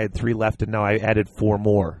coat thing, I had 3 left, and now I added 4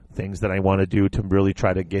 more things that I want to do to really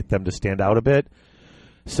try to get them to stand out a bit.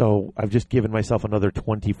 So I've just given myself another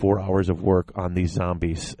 24 hours of work on these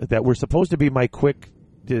zombies that were supposed to be my quick,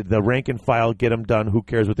 the rank and file, get them done, who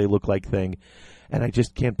cares what they look like thing. And I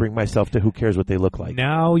just can't bring myself to who cares what they look like.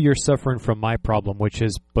 Now you're suffering from my problem, which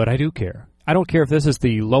is, but I do care. I don't care if this is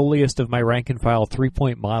the lowliest of my rank and file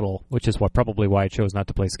 3-point model, which is probably why I chose not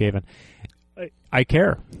to play Skaven. I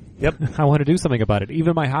care. Yep. I want to do something about it.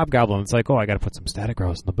 Even my Hobgoblin, it's like, I got to put some static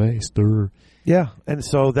rose in the base. Yeah, and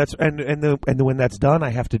so that's and when that's done, I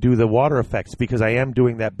have to do the water effects because I am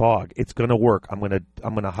doing that bog. It's going to work. I'm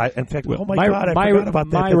gonna hide. In fact, God, I forgot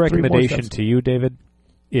about that. My recommendation to you, David,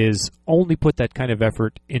 is only put that kind of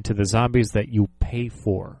effort into the zombies that you pay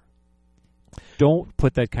for. Don't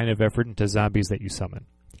put that kind of effort into zombies that you summon.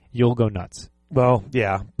 You'll go nuts. Well,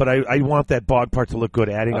 yeah, but I want that bog part to look good.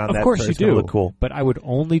 Adding on that, of course you do. Look cool. But I would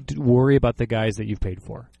only worry about the guys that you've paid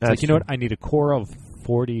for. It's like, you know what? I need a core of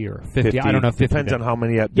 40 or 50. I don't know. 50 depends on how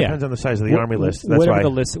many. Depends on the size of the army list. That's whatever why the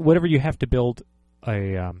list, whatever you have to build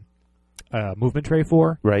a movement tray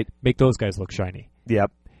for. Right. Make those guys look shiny. Yep.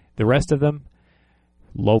 The rest of them,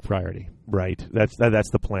 low priority. Right. That's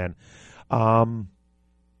the plan.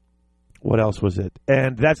 What else was it?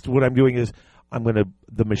 And that's what I'm doing is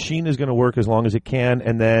the machine is going to work as long as it can,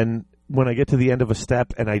 and then when I get to the end of a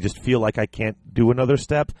step and I just feel like I can't do another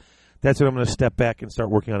step, that's when I'm going to step back and start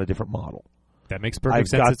working on a different model. That makes perfect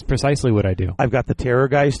sense. It's precisely what I do. I've got the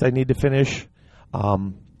Terrorgeist I need to finish.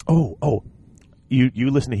 You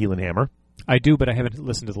listen to Heel and Hammer. I do, but I haven't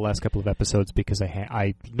listened to the last couple of episodes because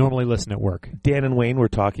I normally listen at work. Dan and Wayne were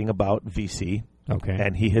talking about VC. Okay.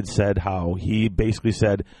 And he had said how he basically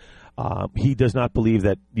said he does not believe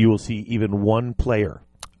that you will see even one player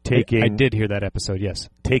taking... I did hear that episode, yes.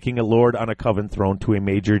 Taking a Lord on a Coven throne to a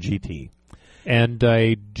major GT. And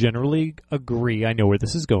I generally agree. I know where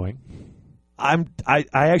this is going. I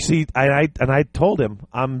told him,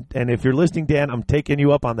 and if you're listening, Dan, I'm taking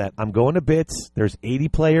you up on that. I'm going to bits. There's 80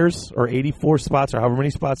 players or 84 spots or however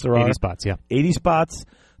many spots there are. 80 spots, yeah. 80 spots,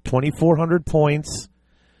 2,400 points,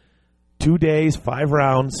 2 days, 5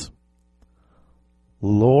 rounds.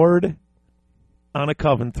 Lord on a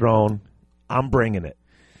Coven throne. I'm bringing it.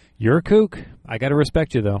 You're a kook. I got to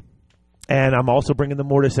respect you, though. And I'm also bringing the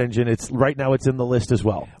Mortis engine. Right now it's in the list as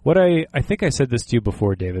well. What I think I said this to you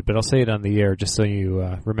before, David, but I'll say it on the air just so you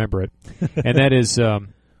remember it. And that is,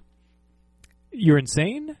 you're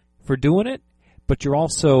insane for doing it, but you're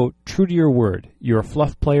also true to your word. You're a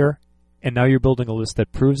fluff player, and now you're building a list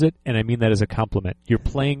that proves it, and I mean that as a compliment. You're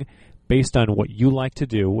playing based on what you like to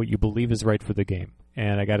do, what you believe is right for the game,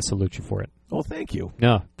 and I got to salute you for it. Oh, thank you.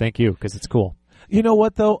 No, thank you, because it's cool. You know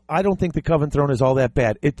what, though? I don't think the Coven throne is all that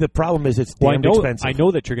bad. The problem is it's damn expensive. I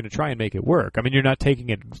know that you're going to try and make it work. I mean, you're not taking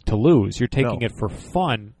it to lose. You're taking it for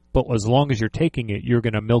fun, but as long as you're taking it, you're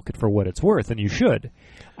going to milk it for what it's worth, and you should.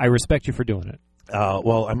 I respect you for doing it.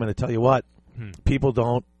 Well, I'm going to tell you what. People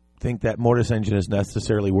don't think that Mortis engine is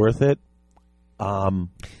necessarily worth it.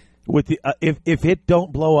 With the if it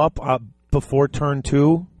don't blow up before turn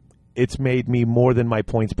 2, it's made me more than my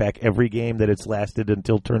points back every game that it's lasted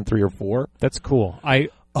until turn 3 or 4. That's cool.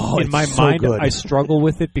 In my so mind, good. I struggle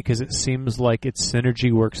with it because it seems like its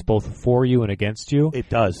synergy works both for you and against you. It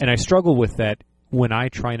does. And I struggle with that when I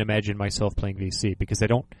try and imagine myself playing VC because I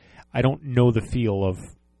don't know the feel of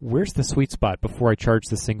where's the sweet spot before I charge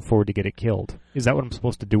this thing forward to get it killed. Is that what I'm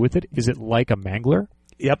supposed to do with it? Is it like a mangler?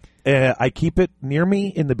 Yep. I keep it near me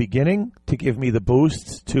in the beginning to give me the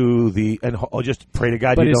boosts and I'll just pray to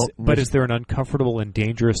God But is there an uncomfortable and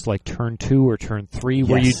dangerous like turn 2 or turn 3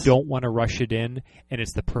 where you don't want to rush it in and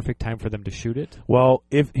it's the perfect time for them to shoot it? Well,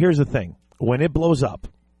 here's the thing. When it blows up,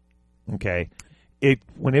 okay,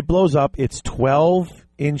 when it blows up, it's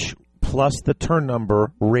 12-inch plus the turn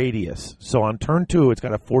number radius. So on turn 2, it's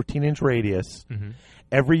got a 14-inch radius. Mm-hmm.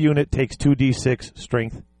 Every unit takes 2d6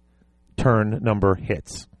 strength turn number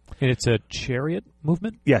hits. And it's a chariot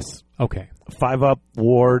movement? Yes. Okay. 5-up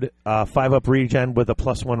ward, 5-up regen with a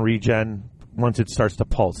 +1 regen once it starts to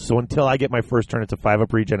pulse. So until I get my first turn, it's a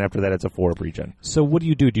 5-up regen. After that, it's a 4-up regen. So what do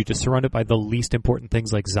you do? Do you just surround it by the least important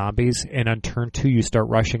things like zombies, and on turn 2 you start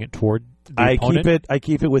rushing it toward the opponent? I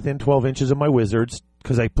keep it within 12 inches of my wizards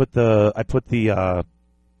because I put the I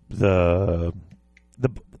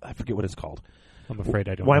forget what it's called. I'm afraid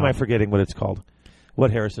I don't Why know. am I forgetting what it's called?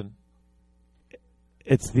 What, Harrison?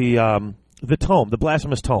 It's the tome, the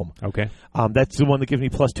blasphemous tome. Okay. That's the one that gives me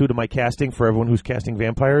 +2 to my casting for everyone who's casting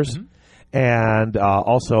vampires. Mm-hmm. And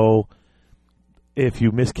also, if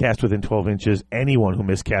you miscast within 12 inches, anyone who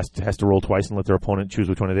miscasts has to roll twice and let their opponent choose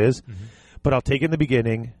which one it is. Mm-hmm. But I'll take it in the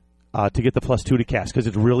beginning to get the +2 to cast because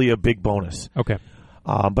it's really a big bonus. Okay.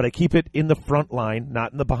 But I keep it in the front line,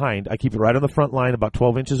 not in the behind. I keep it right on the front line, about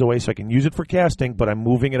 12 inches away, so I can use it for casting, but I'm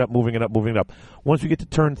moving it up. Once we get to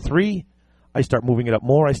turn 3, I start moving it up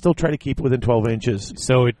more. I still try to keep it within 12 inches.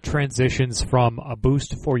 So it transitions from a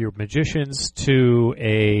boost for your magicians to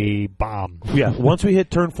a bomb. Yeah, once we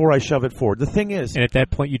hit turn 4, I shove it forward. The thing is... And at that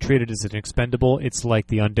point, you treat it as an expendable. It's like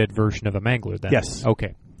the undead version of a mangler, then? Yes.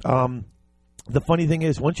 Okay. The funny thing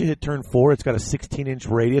is, once you hit turn 4, it's got a 16-inch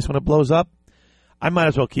radius when it blows up. I might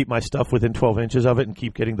as well keep my stuff within 12 inches of it and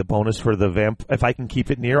keep getting the bonus for the vamp. If I can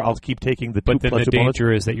keep it near, I'll keep taking the 2 But then plus the your bonus.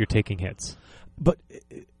 danger is that you're taking hits. But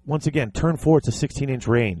once again, turn 4, it's a 16-inch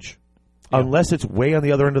range. Yeah. Unless it's way on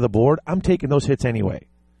the other end of the board, I'm taking those hits anyway.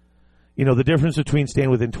 You know, the difference between staying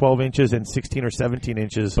within 12 inches and 16 or 17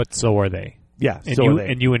 inches. But so are they. Yeah, And so you are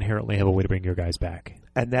they. and you inherently have a way to bring your guys back.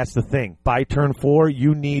 And that's the thing. By turn 4,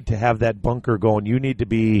 you need to have that bunker going. You need to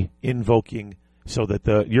be invoking so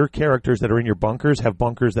that your characters that are in your bunkers have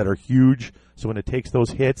bunkers that are huge. So when it takes those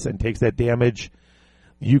hits and takes that damage,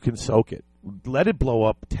 you can soak it. Let it blow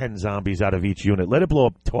up 10 zombies out of each unit. Let it blow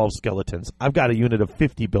up 12 skeletons. I've got a unit of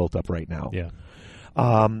 50 built up right now. Yeah.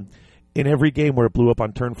 In every game where it blew up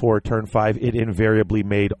on turn 4 or turn 5, it invariably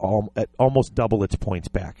made almost double its points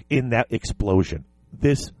back in that explosion.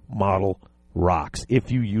 This model rocks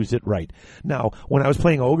if you use it right. Now, when I was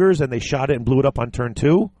playing Ogres and they shot it and blew it up on turn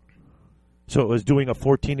 2, so it was doing a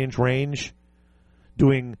 14-inch range,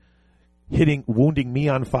 wounding me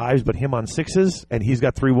on 5s, but him on 6s, and he's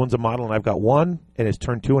got 3 wounds a model and I've got 1, and it's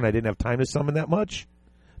turn 2, and I didn't have time to summon that much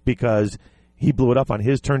because he blew it up on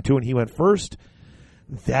his turn 2 and he went first.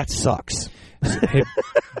 That sucks.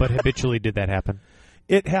 But habitually did that happen?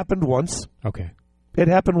 It happened once. Okay. It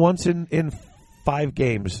happened once in 5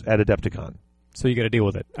 games at Adepticon. So you got to deal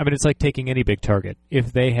with it. I mean, it's like taking any big target.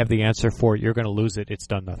 If they have the answer for it, you're going to lose it. It's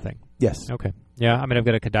done nothing. Yes. Okay. Yeah, I mean, I've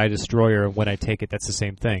got a Kadai Destroyer, and when I take it, that's the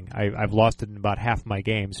same thing. I've lost it in about half my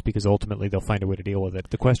games because ultimately they'll find a way to deal with it.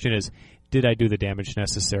 The question is, did I do the damage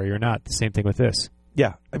necessary or not? The same thing with this.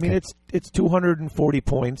 Yeah. I mean, it's 240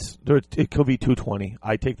 points. It could be 220.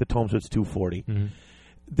 I take the tome, so it's 240.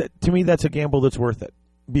 Mm-hmm. To me, that's a gamble that's worth it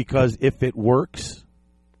because if it works...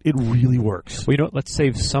 It really works. Well, let's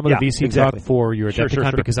save some of the VC exactly. talk for your Adepticon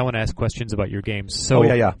Sure. because I want to ask questions about your games. So,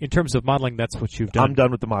 in terms of modeling, that's what you've done. I'm done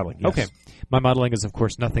with the modeling. Yes. Okay, my modeling is of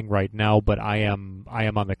course nothing right now, but I am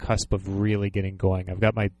on the cusp of really getting going. I've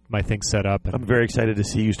got my thing set up. And I'm very excited to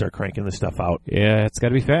see you start cranking this stuff out. Yeah, it's got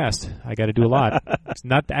to be fast. I got to do a lot. It's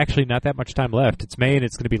not that much time left. It's May and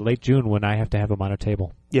it's going to be late June when I have to have them on a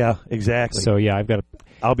table. Yeah, exactly. So yeah,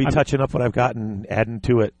 I'll be touching up what I've got and adding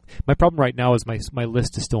to it. My problem right now is my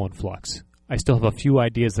list is still in flux. I still have a few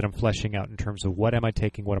ideas that I'm fleshing out in terms of what am I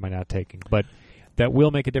taking, what am I not taking. But that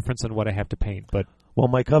will make a difference in what I have to paint. But well,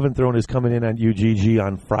 my Coven Throne is coming in on UGG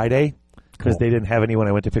on Friday because they didn't have any when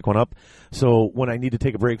I went to pick one up. So when I need to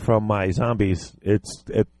take a break from my zombies,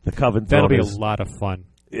 the Coven Throne. That'll be a lot of fun.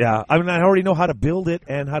 Yeah, I mean, I already know how to build it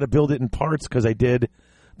and how to build it in parts because I did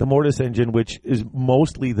the Mortis engine, which is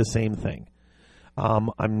mostly the same thing.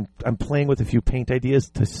 I'm playing with a few paint ideas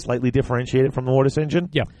to slightly differentiate it from the Mortis engine.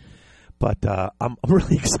 Yeah. But I'm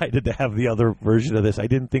really excited to have the other version of this. I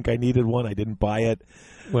didn't think I needed one. I didn't buy it.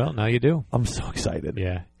 Well, now you do. I'm so excited.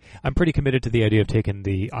 Yeah. I'm pretty committed to the idea of taking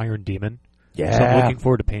the Iron Demon. Yeah. So I'm looking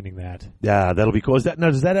forward to painting that. Yeah, that'll be cool. Is that now?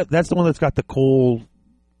 That's the one that's got the coal.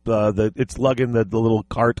 It's lugging the little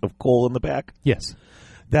cart of coal in the back. Yes.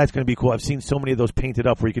 That's going to be cool. I've seen so many of those painted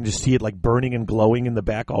up where you can just see it like burning and glowing in the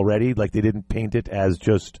back already. Like they didn't paint it as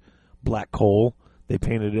just black coal. They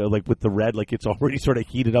painted it like with the red, like it's already sort of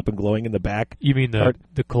heated up and glowing in the back. You mean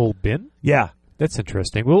the coal bin? Yeah. That's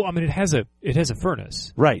interesting. Well, I mean, it has a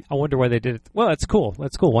furnace. Right. I wonder why they did it. Well, that's cool.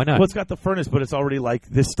 That's cool. Why not? Well, it's got the furnace, but it's already like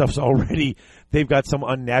this stuff's already. They've got some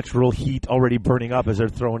unnatural heat already burning up as they're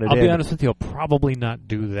throwing it in. I'll be honest with you. I'll probably not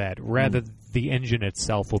do that. Rather, the engine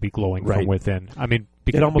itself will be glowing from within. I mean,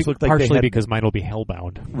 it almost looked like partially because mine will be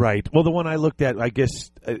hellbound. Right. Well, the one I looked at, I guess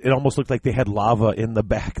it almost looked like they had lava in the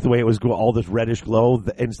back. The way it was all this reddish glow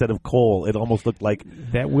instead of coal, it almost looked like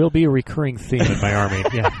that will be a recurring theme in my army.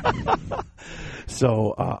 Yeah.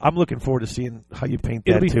 So I'm looking forward to seeing how you paint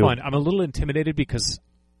that, It'll be too. fun. I'm a little intimidated because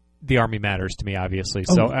the army matters to me, obviously.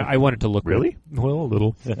 So I want it to look really good. Well, a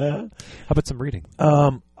little. How about some reading?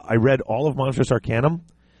 I read all of Monstrous Arcanum.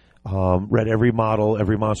 Read every model,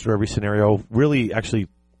 every monster, every scenario. Really, actually,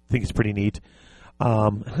 think it's pretty neat.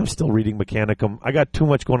 I'm still reading Mechanicum. I got too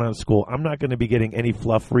much going on at school. I'm not going to be getting any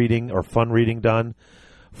fluff reading or fun reading done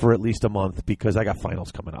for at least a month because I got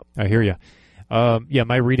finals coming up. I hear you. Yeah,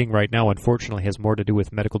 my reading right now, unfortunately, has more to do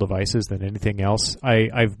with medical devices than anything else.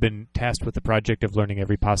 I've been tasked with the project of learning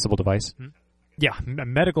every possible device. Yeah,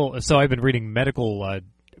 medical. So I've been reading medical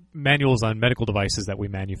manuals on medical devices that we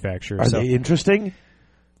manufacture. Are they interesting?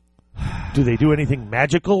 Do they do anything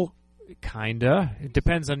magical? Kinda. It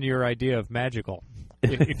depends on your idea of magical.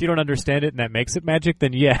 If you don't understand it and that makes it magic,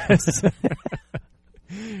 then yes.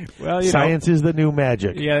 Well, science is the new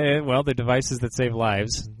magic. Yeah, well, the devices that save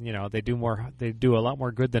lives, they do a lot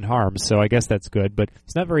more good than harm, so I guess that's good, but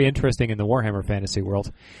it's not very interesting in the Warhammer Fantasy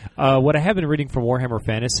world. What I have been reading from Warhammer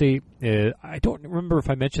Fantasy, I don't remember if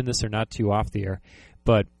I mentioned this or not to you off the air,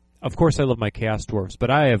 but of course I love my Chaos Dwarfs, but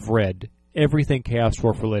I have read everything Chaos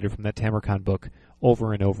Dwarf related from that Tamarcon book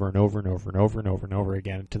over and over and over and over and over and over and over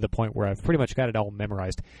again to the point where I've pretty much got it all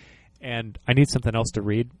memorized. And I need something else to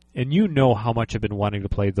read. And you know how much I've been wanting to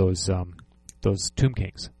play those Tomb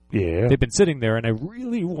Kings. Yeah. They've been sitting there, and I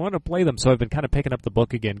really want to play them. So I've been kind of picking up the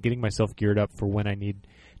book again, getting myself geared up for when I need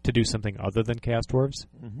to do something other than Chaos Dwarves.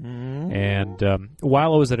 Mm-hmm. And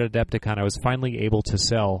while I was at Adepticon, I was finally able to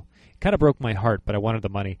sell. It kind of broke my heart, but I wanted the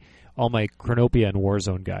money. All my Chronopia and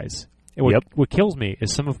Warzone guys. And what kills me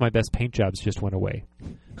is some of my best paint jobs just went away.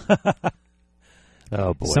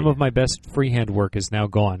 Oh, boy. Some of my best freehand work is now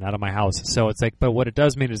gone out of my house. So it's like, but what it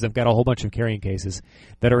does mean is I've got a whole bunch of carrying cases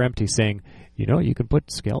that are empty saying, you can put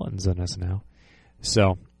skeletons in us now.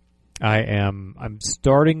 So I'm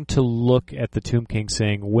starting to look at the Tomb King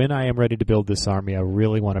saying, when I am ready to build this army, I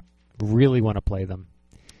really want to play them.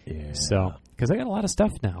 Yeah. So, because I got a lot of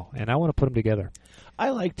stuff now, and I want to put them together.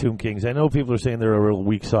 I like Tomb Kings. I know people are saying they're a real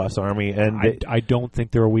weak sauce army, and I don't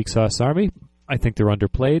think they're a weak sauce army. I think they're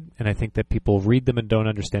underplayed, and I think that people read them and don't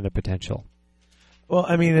understand their potential. Well,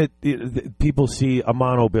 I mean, people see a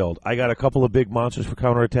mono build. I got a couple of big monsters for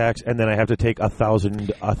counterattacks, and then I have to take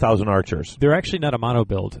 1,000 archers. They're actually not a mono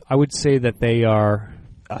build. I would say that they are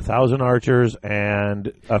 1,000 archers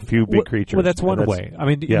and a few big creatures. Well, that's one way. I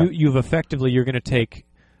mean, yeah. you've effectively, you're going to take,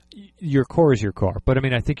 your core is your core. But, I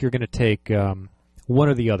mean, I think you're going to take one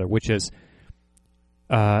or the other, which is,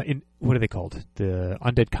 what are they called? The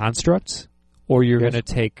undead constructs? Or you're going to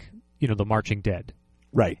take, the marching dead.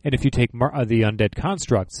 Right. And if you take the undead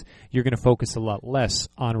constructs, you're going to focus a lot less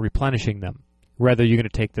on replenishing them. Rather, you're going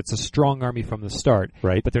to take that's a strong army from the start,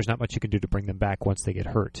 right? But there's not much you can do to bring them back once they get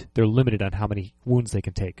hurt. They're limited on how many wounds they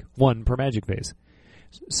can take. 1 per magic phase.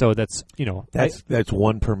 So that's, That's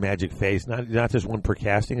 1 per magic phase. Not just 1 per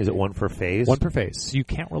casting. Is it 1 per phase? 1 per phase. So you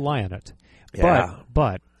can't rely on it. Yeah.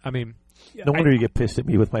 But I mean... No wonder you get pissed at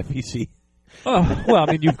me with my PC. Oh, well,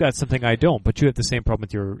 I mean, you've got something I don't, but you have the same problem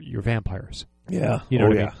with your vampires. Yeah. You know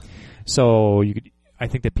what I yeah. mean? So I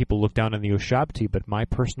think that people look down on the Ushabti, but my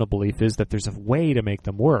personal belief is that there's a way to make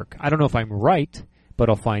them work. I don't know if I'm right, but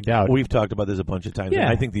I'll find out. We've talked about this a bunch of times. Yeah. And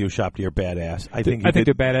I think the Ushabti are badass. I think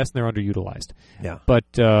they're badass and they're underutilized. Yeah. But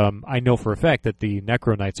I know for a fact that the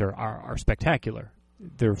Necro Knights are spectacular.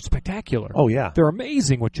 They're spectacular. Oh, yeah. They're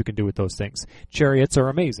amazing what you can do with those things. Chariots are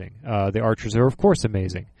amazing. The archers are, of course,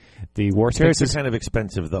 amazing. The war chariots are kind of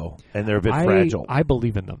expensive, though, and they're a bit fragile. I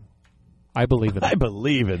believe in them. I believe in them. I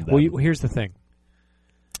believe in them. Well, here's the thing.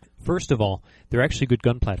 First of all, they're actually good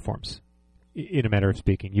gun platforms, in a matter of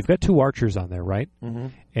speaking. You've got 2 archers on there, right? Mm-hmm.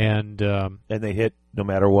 And they hit no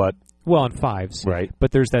matter what. well, on 5s. Right.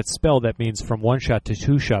 But there's that spell that means from 1 shot to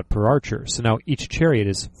 2 shot per archer. So now each chariot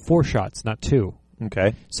is 4 shots, not 2.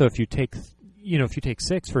 Okay. So if you take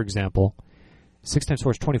 6, for example, 6 times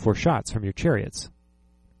 4 is 24 shots from your chariots.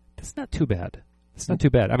 That's not too bad. It's not too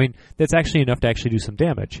bad. I mean, that's actually enough to actually do some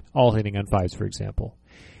damage, all hitting on 5s, for example.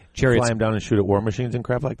 Chariots Fly them down and shoot at war machines and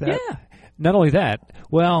crap like that? Yeah. Not only that,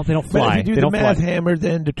 well, they don't fly. But if you do they the don't math fly. hammer,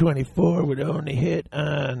 then the 24 would only hit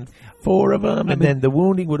on 4 of them, and then the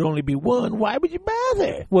wounding would only be 1. Why would you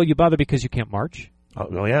bother? Well, you bother because you can't march. Oh,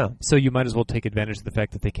 well, yeah. So you might as well take advantage of the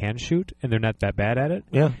fact that they can shoot, and they're not that bad at it.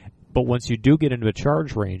 Yeah. But once you do get into a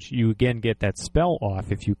charge range, you again get that spell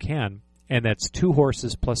off if you can, and that's 2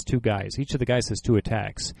 horses plus 2 guys. Each of the guys has 2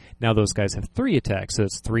 attacks. Now those guys have 3 attacks, so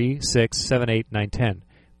it's 3, 6, 7, 8, 9, 10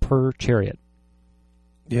 per chariot,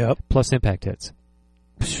 Yep. plus impact hits.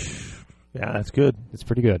 Yeah, that's good. It's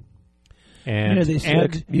pretty good. And, Yeah, they suck.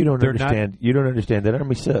 and You don't they're understand. You don't understand. That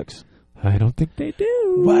army sucks. Not, I don't think they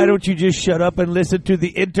do. Why don't you just shut up and listen to the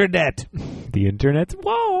internet? The internet's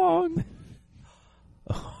wrong.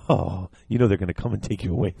 Oh, you know they're going to come and take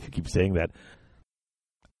you away if you keep saying that.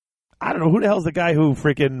 I don't know. Who the hell's the guy who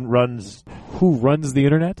freaking runs... Who runs the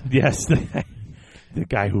internet? Yes, the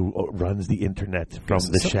guy who runs the internet from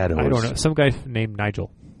the shadows. I don't know. Some guy named Nigel.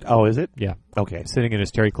 Oh, is it? Yeah. Okay. Sitting in his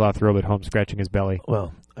terry cloth robe at home, scratching his belly.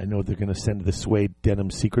 Well, I know they're going to send the suede denim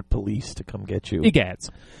secret police to come get you. Egads.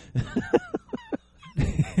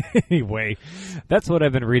 Anyway, that's what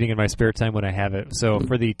I've been reading in my spare time when I have it. So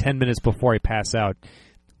for the 10 minutes before I pass out,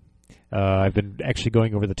 I've been actually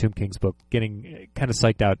going over the Tomb King's book, getting kind of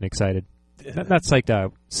psyched out and excited. Not psyched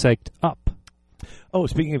out, psyched up. Oh,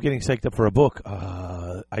 speaking of getting psyched up for a book,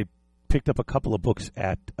 I picked up a couple of books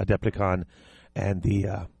at Adepticon and the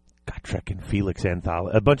Gotrek and Felix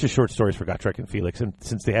anthology, a bunch of short stories for Gotrek and Felix. And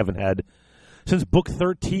since they haven't had, since book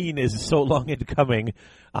 13 is so long in coming,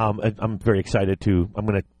 I'm very excited to. I'm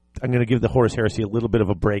gonna give the Horus Heresy a little bit of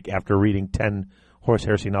a break after reading 10 Horus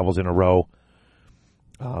Heresy novels in a row.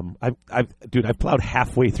 I've plowed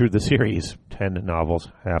halfway through the series, 10 novels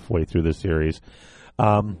halfway through the series.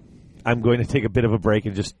 I'm going to take a bit of a break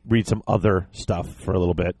and just read some other stuff for a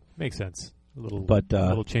little bit. Makes sense. A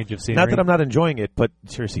little change of scenery. Not that I'm not enjoying it, but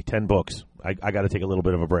seriously, 10 books. I got to take a little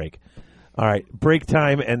bit of a break. All right, break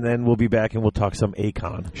time, and then we'll be back and we'll talk some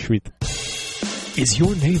Akon. Shriek. Is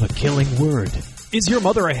your name a killing word? Is your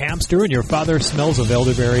mother a hamster and your father smells of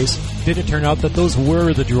elderberries? Did it turn out that those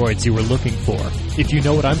were the droids you were looking for? If you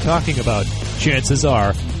know what I'm talking about, chances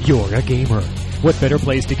are you're a gamer. What better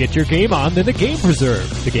place to get your game on than the Game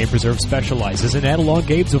Preserve? The Game Preserve specializes in analog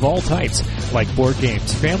games of all types, like board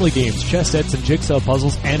games, family games, chess sets, and jigsaw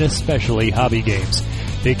puzzles, and especially hobby games.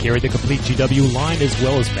 They carry the complete GW line as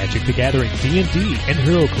well as Magic the Gathering, D&D, and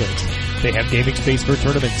HeroClix. They have gaming space for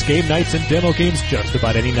tournaments, game nights, and demo games just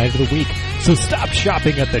about any night of the week. So stop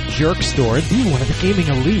shopping at the jerk store and be one of the gaming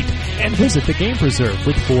elite. And visit the Game Preserve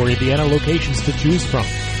with 4 Indiana locations to choose from.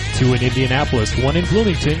 2 in Indianapolis, 1 in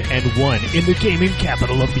Bloomington, and 1 in the gaming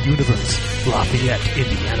capital of the universe, Lafayette,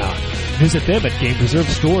 Indiana. Visit them at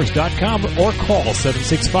GamePreserveStores.com or call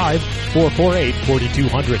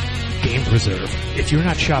 765-448-4200. Game Preserve. If you're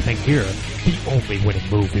not shopping here, the only winning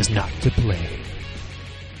move is not to play.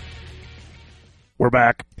 We're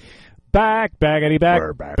back. Baggity back.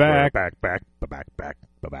 We're back. Back. We're back.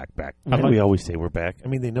 Why do we always say we're back? I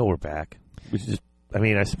mean, they know we're back. We should just. I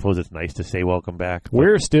mean, I suppose it's nice to say welcome back.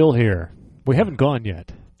 We're still here. We haven't gone yet.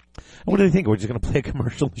 What do they think? We're just going to play a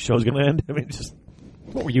commercial and the show's going to end? I mean, just...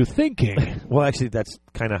 What were you thinking? Well, actually, that's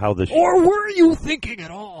kind of how the... Or were you thinking at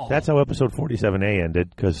all? That's how episode 47A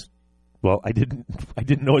ended, because, well, I didn't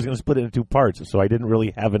know I was going to split it into 2 parts, so I didn't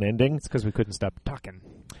really have an ending. It's because we couldn't stop talking.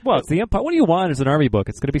 Well, it's the Empire. What do you want as an army book?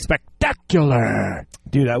 It's going to be spectacular.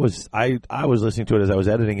 Dude, I was listening to it as I was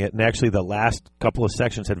editing it, and actually the last couple of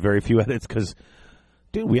sections had very few edits, because...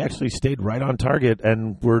 Dude, we actually stayed right on target,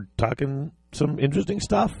 and we're talking some interesting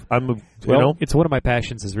stuff. It's one of my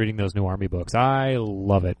passions is reading those new Army books. I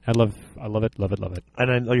love it. I love it.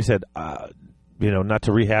 And like I said, not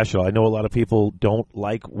to rehash it, I know a lot of people don't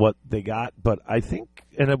like what they got, but I think,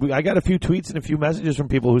 and I got a few tweets and a few messages from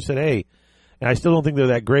people who said, hey, and I still don't think they're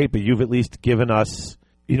that great, but you've at least given us,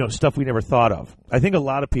 stuff we never thought of. I think a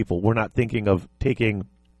lot of people were not thinking of taking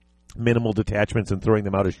minimal detachments and throwing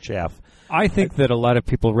them out as chaff. I think that a lot of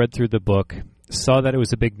people read through the book, saw that it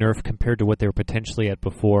was a big nerf compared to what they were potentially at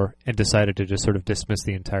before, and decided to just sort of dismiss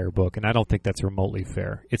the entire book. And I don't think that's remotely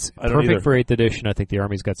fair. It's perfect for 8th edition. I think the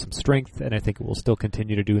Army's got some strength, and I think it will still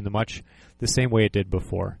continue to do in the much the same way it did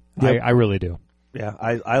before. Yep. I really do. Yeah,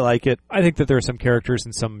 I like it. I think that there are some characters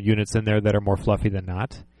and some units in there that are more fluffy than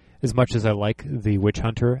not. As much as I like the Witch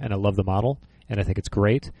Hunter and I love the model, and I think it's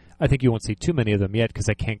great, I think you won't see too many of them yet because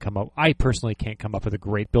I personally can't come up with a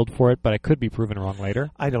great build for it, but I could be proven wrong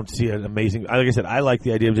later. I don't see an amazing... Like I said, I like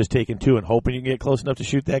the idea of just taking 2 and hoping you can get close enough to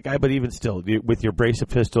shoot that guy, but even still, with your brace of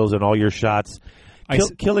pistols and all your shots,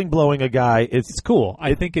 blowing a guy, it's cool.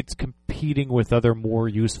 I think it's competing with other more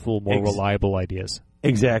useful, more reliable ideas.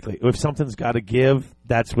 Exactly. If something's got to give,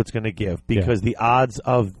 that's what's going to give. Because the odds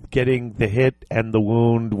of getting the hit and the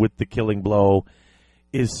wound with the killing blow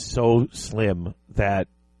is so slim that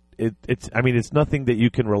it's nothing that you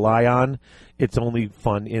can rely on. It's only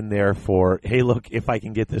fun in there for, hey, look, if I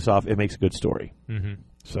can get this off, it makes a good story. Mm-hmm.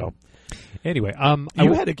 So, anyway,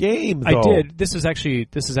 you had a game, though. I did. This is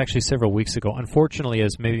actually several weeks ago. Unfortunately,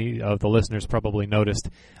 as many of the listeners probably noticed,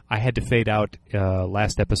 I had to fade out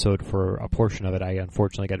last episode for a portion of it. I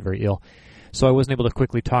unfortunately got very ill, so I wasn't able to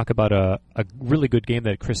quickly talk about a really good game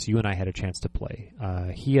that Chris, you and I had a chance to play.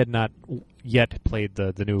 He had not yet played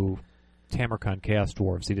the new Tamarkon Chaos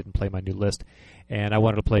Dwarves. He didn't play my new list, and I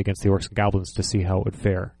wanted to play against the Orcs and Goblins to see how it would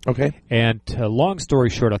fare. Okay. And long story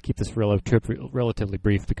short, I'll keep this relatively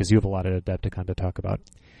brief because you have a lot of Adepticon to talk about.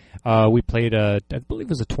 We played I believe it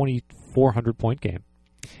was a 2,400-point game,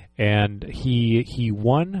 and he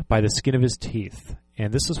won by the skin of his teeth.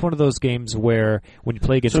 And this is one of those games where when you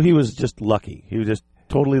play against... So he was just lucky. He was just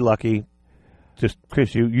totally lucky. Just,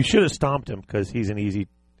 Chris, you should have stomped him because he's an easy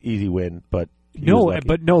win, but...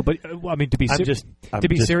 I mean, to be serious,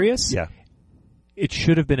 yeah, it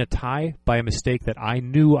should have been a tie by a mistake that I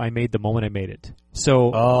knew I made the moment I made it.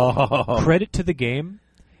 So credit to the game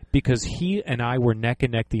because he and I were neck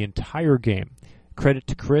and neck the entire game. Credit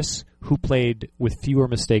to Chris who played with fewer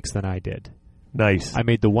mistakes than I did. Nice. I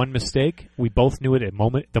made the one mistake. We both knew it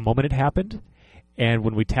the moment it happened, and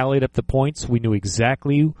when we tallied up the points, we knew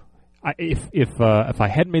exactly if I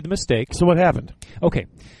hadn't made the mistake. So what happened? Okay.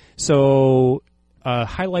 So,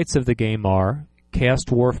 highlights of the game are Chaos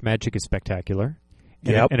Dwarf Magic is spectacular.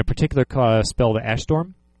 And a particular spell, the Ash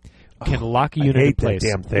Storm, can lock a unit in place. That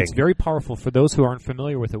damn thing. It's very powerful. For those who aren't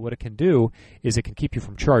familiar with it, what it can do is it can keep you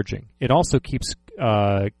from charging. It also keeps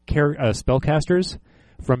spellcasters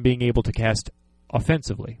from being able to cast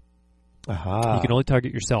offensively. Aha. You can only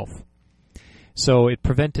target yourself. So it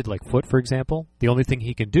prevented, like Foot, for example. The only thing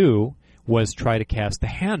he can do was try to cast the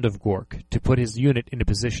Hand of Gork to put his unit in a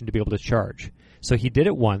position to be able to charge. So he did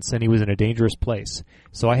it once, and he was in a dangerous place.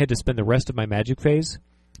 So I had to spend the rest of my magic phase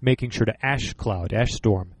making sure to Ash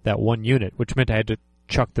Storm, that one unit, which meant I had to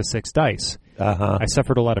chuck the 6 dice. I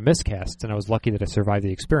suffered a lot of miscasts, and I was lucky that I survived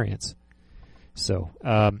the experience. So,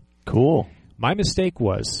 cool. My mistake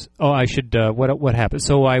was, what happened?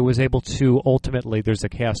 So I was able to, ultimately, there's a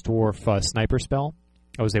Chaos Dwarf sniper spell.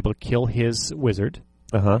 I was able to kill his wizard.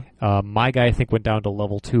 My guy, I think, went down to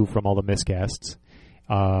level 2 from all the miscasts.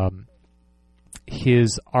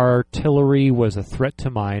 His artillery was a threat to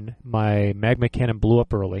mine. My magma cannon blew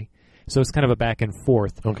up early, so it's kind of a back and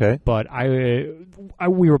forth. Okay. But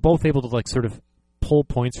we were both able to like sort of pull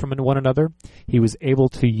points from one another. He was able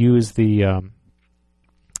to use the.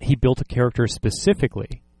 He built a character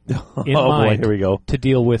specifically. In mind, boy, here we go. To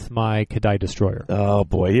deal with my Kadai Destroyer. Oh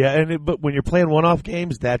boy, yeah, but when you're playing one-off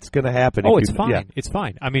games, that's going to happen. Oh, it's fine. Yeah. It's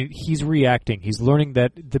fine. I mean, he's reacting. He's learning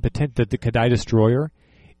that the Kadai Destroyer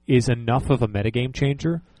is enough of a metagame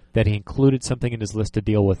changer that he included something in his list to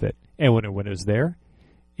deal with it. And when it was there,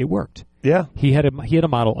 it worked. Yeah, he had a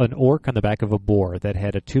model, an orc on the back of a boar that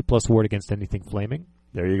had a 2+ ward against anything flaming.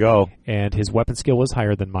 There you go. And his weapon skill was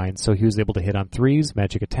higher than mine, so he was able to hit on 3s,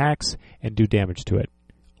 magic attacks, and do damage to it.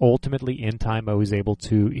 Ultimately, in time, he was able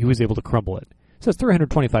to crumble it. So it's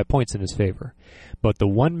 325 points in his favor. But the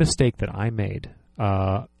one mistake that I made,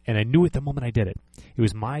 and I knew it the moment I did it, it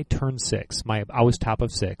was my turn 6. I was top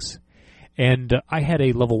of 6. And I had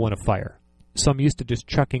a level 1 of fire. So I'm used to just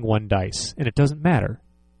chucking 1 dice, and it doesn't matter.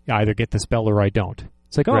 I either get the spell or I don't.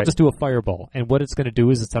 It's like, I'll just do a fireball. And what it's going to do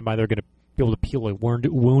is I'm either going to be able to peel a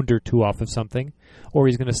wound or 2 off of something, or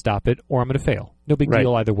he's going to stop it, or I'm going to fail. No big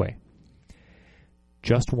deal either way.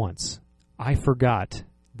 Just once, I forgot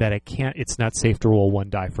that it's not safe to roll 1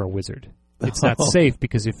 die for a wizard. It's not safe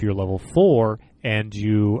because if you're level 4 and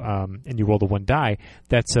you roll the 1 die,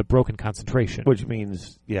 that's a broken concentration. Which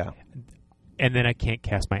means, yeah. And then I can't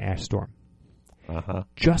cast my Ash Storm.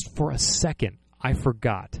 Just for a second, I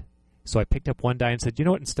forgot. So I picked up 1 die and said, you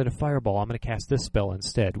know what, instead of Fireball, I'm going to cast this spell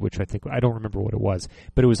instead, which I don't remember what it was,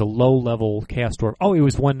 but it was a low-level Chaos Dwarf. Oh, it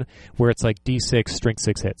was one where it's like D6, strength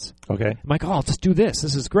 6 hits. Okay. I'm like, I'll just do this.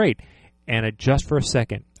 This is great. And just for a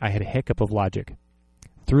second, I had a hiccup of logic.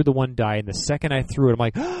 Threw the 1 die, and the second I threw it, I'm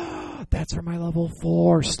like, that's for my level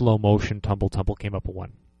 4. Slow motion, tumble came up a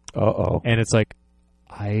 1. Uh-oh. And it's like,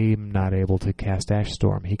 I'm not able to cast Ash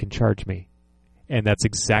Storm. He can charge me. And that's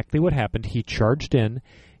exactly what happened. He charged in,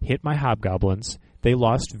 hit my hobgoblins. They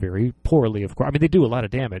lost very poorly, of course. I mean, they do a lot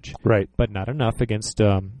of damage. Right. But not enough against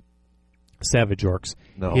Savage Orcs.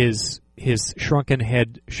 No. His shrunken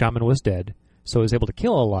head shaman was dead, so he was able to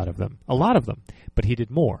kill a lot of them. But he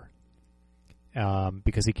did more.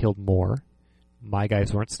 Because he killed more. My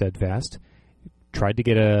guys weren't steadfast. Tried to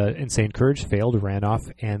get a Insane Courage, failed, ran off,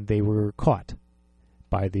 and they were caught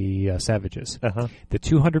by the Savages. Uh-huh. The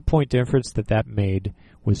 200-point difference that made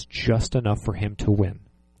was just enough for him to win.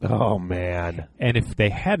 Oh, man. And if they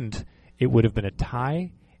hadn't, it would have been a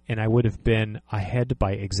tie, and I would have been ahead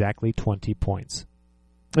by exactly 20 points.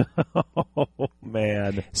 Oh,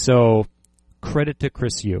 man. So, credit to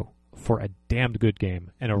Chris Yu for a damned good game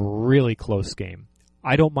and a really close game.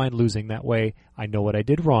 I don't mind losing that way. I know what I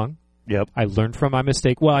did wrong. Yep. I learned from my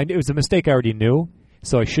mistake. Well, it was a mistake I already knew,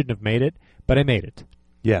 so I shouldn't have made it, but I made it.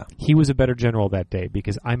 Yeah. He was a better general that day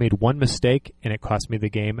because I made one mistake and it cost me the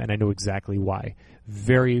game, and I knew exactly why.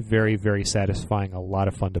 Very, very, very satisfying. A lot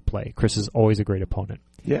of fun to play. Chris is always a great opponent.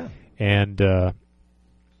 Yeah. And,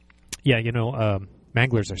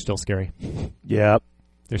 Manglers are still scary. Yep.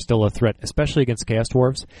 They're still a threat, especially against Chaos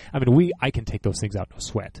Dwarves. I mean, I can take those things out no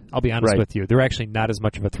sweat. I'll be honest with you. They're actually not as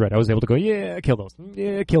much of a threat. I was able to go, yeah, kill those.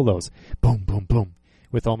 Yeah, kill those. Boom, boom, boom,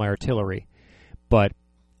 with all my artillery. But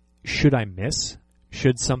should I miss?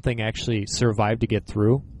 Should something actually survive to get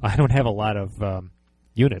through? I don't have a lot of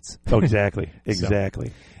units. Oh, exactly. Exactly.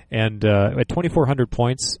 So, and at 2,400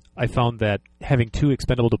 points, I found that having 2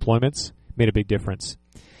 expendable deployments made a big difference.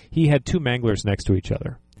 He had 2 Manglers next to each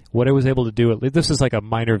other. What I was able to do, this is like a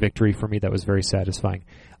minor victory for me that was very satisfying.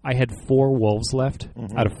 I had 4 wolves left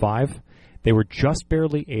out of 5. They were just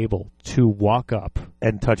barely able to walk up.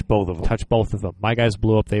 And touch both of them. My guys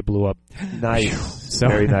blew up, they blew up. Nice. So,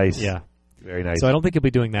 very nice. Yeah. Very nice. So I don't think he'll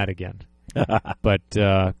be doing that again.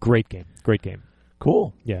 But great game. Great game.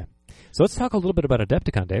 Cool. Yeah. So let's talk a little bit about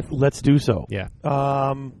Adepticon, Dave. Let's do so. Yeah.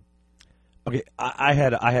 Okay, I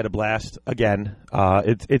had a blast again.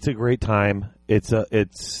 It's a great time. It's I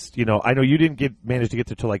know you didn't manage to get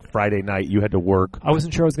there till like Friday night. You had to work. I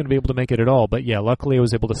wasn't sure I was going to be able to make it at all, but yeah, luckily I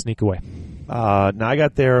was able to sneak away. Now I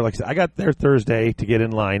got there. Like I said, I got there Thursday to get in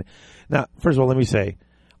line. Now, first of all, let me say,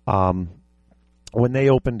 when they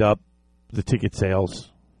opened up the ticket sales,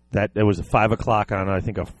 that it was 5 o'clock on I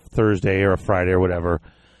think a Thursday or a Friday or whatever.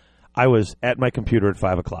 I was at my computer at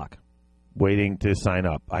 5 o'clock. Waiting to sign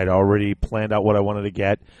up. I'd already planned out what I wanted to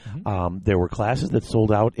get. There were classes that sold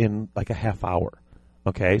out in like a half hour.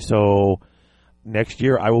 Okay, so next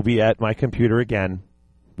year I will be at my computer again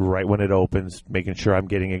right when it opens, making sure I'm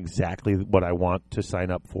getting exactly what I want to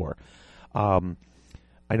sign up for.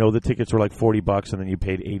 I know the tickets were like $40, and then you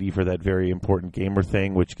paid $80 for that very important gamer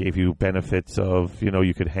thing, which gave you benefits of,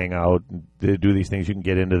 you could hang out, do these things. You can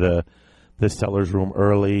get into the seller's room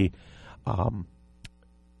early.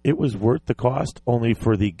 It was worth the cost only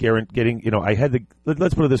for the getting, I had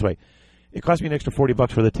let's put it this way. It cost me an extra $40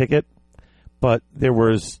 for the ticket, but there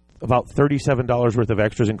was about $37 worth of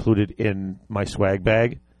extras included in my swag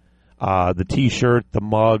bag. The T-shirt, the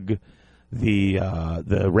mug,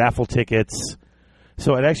 the raffle tickets.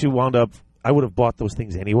 So it actually wound up, I would have bought those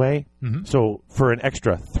things anyway. So for an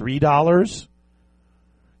extra $3,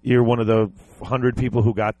 you're one of the 100 people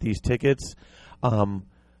who got these tickets.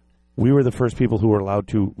 We were the first people who were allowed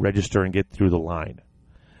to register and get through the line.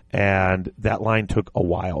 And that line took a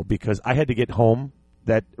while because I had to get home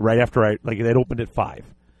that right after it opened at 5.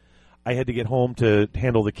 I had to get home to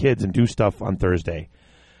handle the kids and do stuff on Thursday.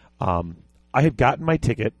 I had gotten my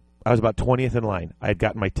ticket. I was about 20th in line. I had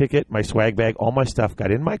gotten my ticket, my swag bag, all my stuff,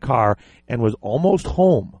 got in my car, and was almost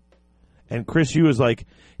home. And Chris Yu was like,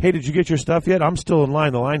 hey, did you get your stuff yet? I'm still in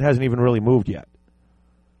line. The line hasn't even really moved yet.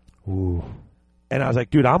 Ooh. And I was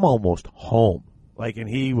like, dude, I'm almost home. And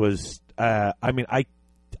he was, I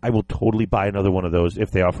will totally buy another one of those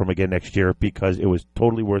if they offer them again next year because it was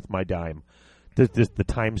totally worth my dime. The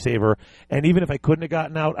time saver. And even if I couldn't have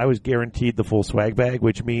gotten out, I was guaranteed the full swag bag,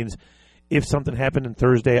 which means if something happened on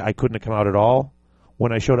Thursday, I couldn't have come out at all.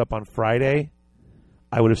 When I showed up on Friday,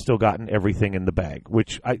 I would have still gotten everything in the bag,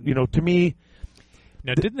 which, to me.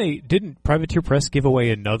 Now, didn't Privateer Press give away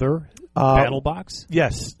another battle box?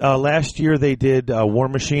 Yes. Last year they did War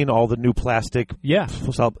Machine, all the new plastic. Yeah.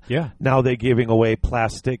 Yeah. Now they're giving away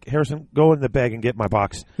plastic. Harrison, go in the bag and get my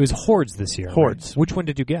box. It was Hordes this year. Hordes. Right? Which one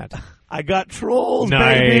did you get? I got Trolls,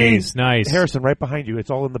 baby. Nice. Harrison, right behind you. It's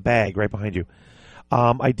all in the bag right behind you.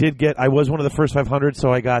 I was one of the first 500,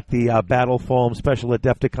 so I got the Battle Foam Special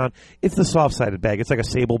Adepticon. It's the soft-sided bag. It's like a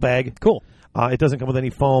sable bag. Cool. It doesn't come with any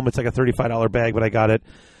foam. It's like a $35 bag, but I got it.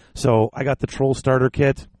 So I got the Troll Starter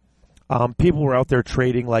Kit. People were out there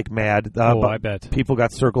trading like mad. I bet. People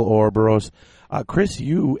got Circle Ouroboros. Chris,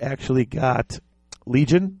 you actually got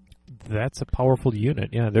Legion. That's a powerful unit.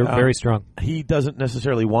 Yeah, they're very strong. He doesn't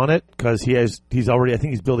necessarily want it because he's already, I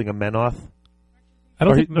think he's building a Menoth. I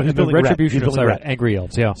don't Or think he- no, he's the building Ret. Retribution He's of building Siren, Ret. Angry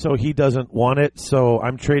Elves, yeah. So he doesn't want it, so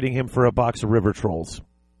I'm trading him for a box of River Trolls.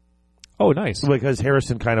 Oh, nice. Because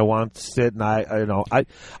Harrison kind of wants it, and I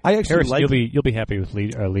actually Harrison, like you'll be happy with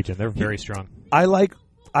Legion. They're very strong. I like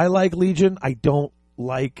Legion. I don't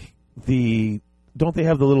like don't they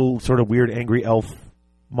have the little sort of weird angry elf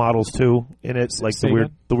models too in it, like Say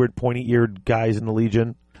the weird pointy eared guys in the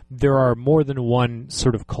Legion? There are more than one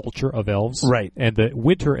sort of culture of elves, Right. And the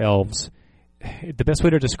winter elves. The best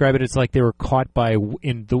way to describe it is like they were caught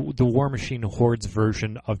in the War Machine Horde's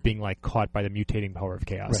version of being like caught by the mutating power of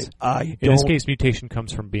chaos. Right. In this case, mutation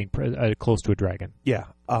comes from being close to a dragon. Yeah,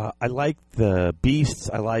 I like the beasts.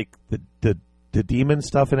 I like the demon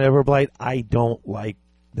stuff in Everblight. I don't like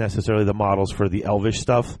necessarily the models for the elvish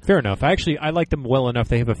stuff. Fair enough. I like them well enough.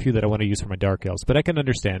 They have a few that I want to use for my dark elves, but I can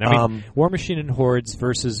understand. I mean, War Machine and Hordes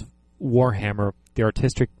versus Warhammer, the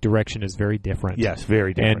artistic direction is very different. Yes,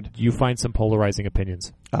 very different. And you find some polarizing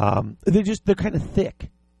opinions. They're kind of thick.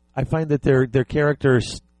 I find that their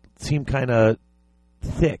characters seem kind of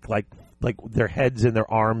thick, like their heads and their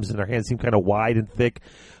arms and their hands seem kind of wide and thick,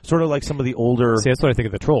 sort of like some of the older. See, that's what I think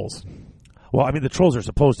of the trolls. Well, I mean, the trolls are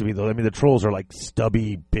supposed to be, though. I mean, the trolls are like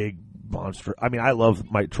stubby, big monster. I mean, I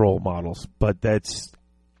love my troll models, but they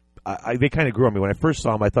kind of grew on me. When I first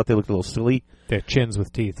saw them, I thought they looked a little silly. They have chins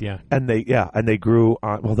with teeth, yeah. And they grew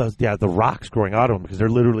on, the rocks growing out of them because they're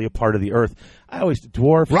literally a part of the earth.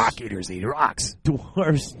 Dwarfs. Rock eaters eat rocks.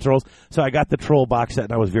 Dwarfs, trolls. So I got the troll box set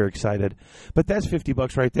and I was very excited. But that's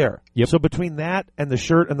 $50 right there. Yep. So between that and the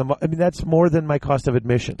shirt and that's more than my cost of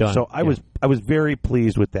admission. Done. So I was very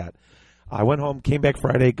pleased with that. I went home, came back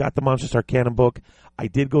Friday, got the Monsters Arcanum book. I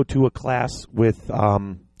did go to a class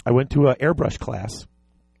I went to an airbrush class.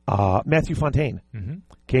 Matthew Fontaine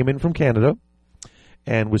came in from Canada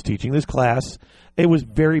and was teaching this class. It was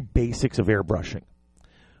very basics of airbrushing,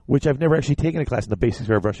 which I've never actually taken a class in the basics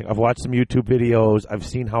of airbrushing. I've watched some YouTube videos. I've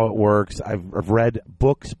seen how it works. I've read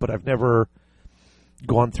books, but I've never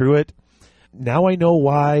gone through it. Now I know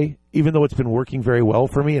why, even though it's been working very well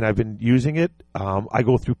for me and I've been using it, I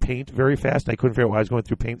go through paint very fast. And I couldn't figure out why I was going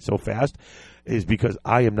through paint so fast, is because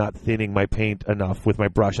I am not thinning my paint enough with my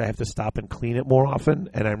brush. I have to stop and clean it more often,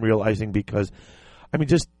 and I'm realizing because,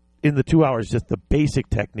 just in the 2 hours, just the basic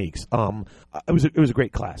techniques. It was a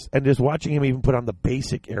great class, and just watching him even put on the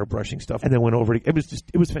basic airbrushing stuff, and then went over it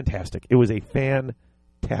was fantastic. It was a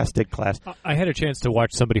fantastic class. I had a chance to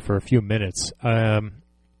watch somebody for a few minutes.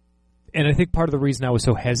 And I think part of the reason I was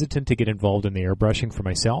so hesitant to get involved in the airbrushing for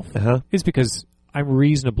myself is because I'm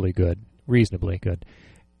reasonably good with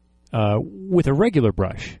a regular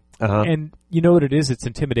brush. And you know what it is? It's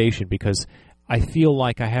intimidation because I feel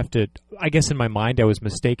like I have to, I guess in my mind I was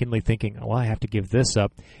mistakenly thinking, well, I have to give this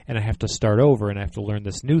up and I have to start over and I have to learn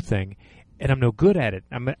this new thing. And I'm no good at it.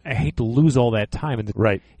 I hate to lose all that time. And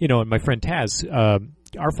right. And my friend Taz,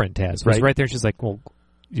 our friend Taz, was right there. She's like, well,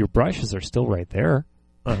 your brushes are still right there.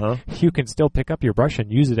 You can still pick up your brush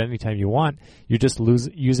and use it anytime you want. You're just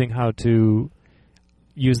using how to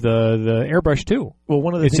use the airbrush too.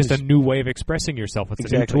 Well, it's just a new way of expressing yourself with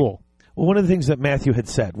a new tool. Well, one of the things that Matthew had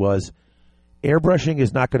said was airbrushing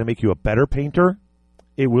is not going to make you a better painter.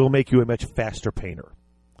 It will make you a much faster painter.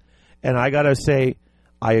 And I got to say,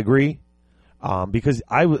 I agree. Because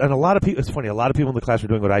and a lot of people, it's funny, a lot of people in the class were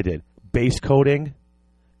doing what I did. Base coating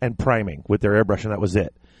and priming with their airbrush, and that was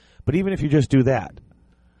it. But even if you just do that,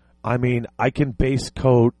 I can base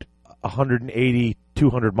coat 180,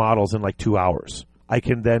 200 models in like 2 hours. I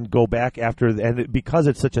can then go back because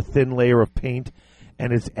it's such a thin layer of paint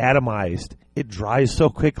and it's atomized, it dries so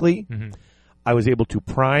quickly. I was able to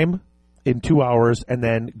prime in 2 hours and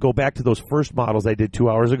then go back to those first models I did 2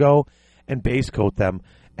 hours ago and base coat them.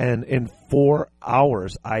 And in 4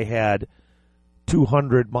 hours, I had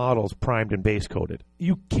 200 models primed and base coated.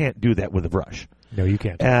 You can't do that with a brush. No, you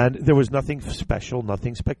can't. And there was nothing special,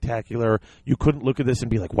 nothing spectacular. You couldn't look at this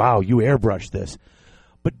and be like, wow, you airbrushed this.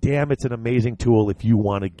 But damn, it's an amazing tool if you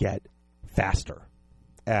want to get faster.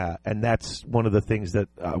 And that's one of the things that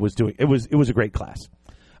I was doing. It was a great class.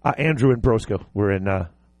 Andrew and Brosko were in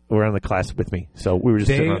the class with me. So we were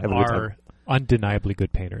just sitting around having a good time. Undeniably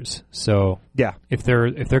good painters. So yeah, if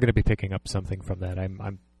they're going to be picking up something from that,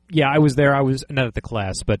 I'm Yeah, I was there. I was not at the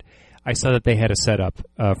class, but I saw that they had a setup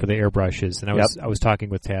for the airbrushes, and I was talking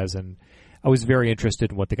with Taz, and I was very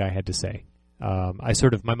interested in what the guy had to say.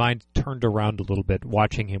 My mind turned around a little bit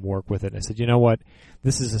watching him work with it. And I said, you know what?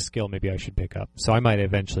 This is a skill maybe I should pick up. So I might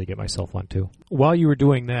eventually get myself one too. While you were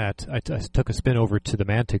doing that, I took a spin over to the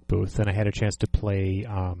Mantic booth, and I had a chance to play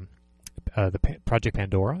Project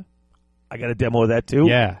Pandora. I got a demo of that too.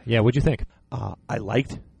 Yeah. What'd you think? I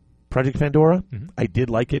liked Project Pandora. Mm-hmm. I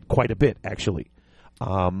did like it quite a bit, actually.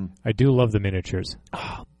 I do love the miniatures.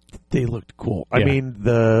 They looked cool. Yeah. I mean,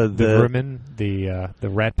 the vermin, the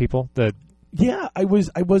rat people, Yeah, I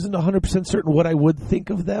wasn't 100% certain what I would think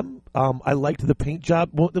of them. I liked the paint job.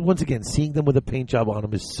 Once again, seeing them with a paint job on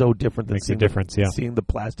them is so different than seeing the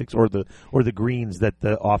plastics or the greens that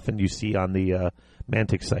often you see on the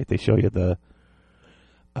Mantic site. They show you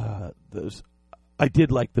those. I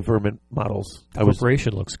did like the vermin models. The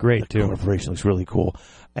corporation looks great too. The corporation looks really cool,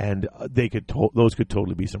 and those could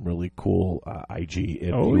totally be some really cool IG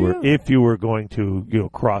if you were going to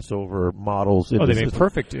cross over models. They make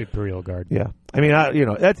perfect Imperial Guard. Yeah, I mean,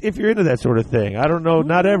 that's, if you're into that sort of thing, I don't know.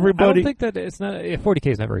 Not everybody. I don't think that it's not.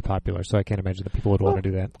 40K is not very popular, so I can't imagine that people would want to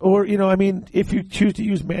do that. Or I mean, if you choose to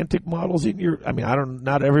use Mantic models in your,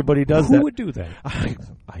 not everybody does that. Who would do that?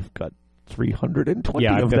 I've got 320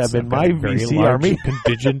 of them in my VC army.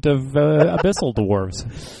 Contingent of abyssal dwarves.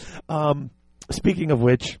 Speaking of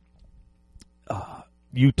which,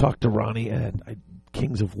 you talked to Ronnie and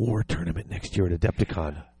Kings of War tournament next year at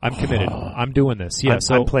Adepticon. I'm committed. I'm doing this. Yeah,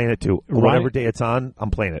 I'm playing it too. Whatever day it's on, I'm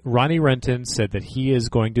playing it. Ronnie Renton said that he is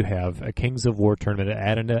going to have a Kings of War tournament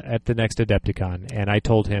at the next Adepticon, and I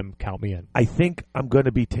told him, count me in. I think I'm going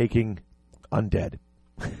to be taking Undead.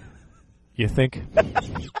 You think?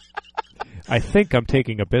 I think I'm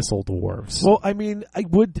taking abyssal dwarves. Well, I mean, I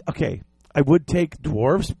would take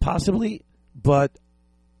dwarves possibly, but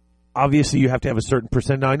obviously you have to have a certain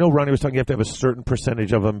percent. Now I know Ronnie was talking you have to have a certain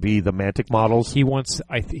percentage of them be the Mantic models. He wants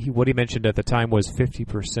what he mentioned at the time was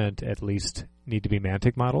 50% at least need to be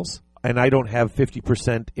Mantic models. And I don't have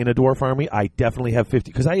 50% in a dwarf army. I definitely have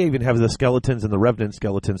 50 because I even have the skeletons and the Revenant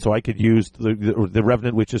skeletons, so I could use the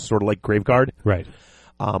Revenant, which is sort of like Graveguard. Right.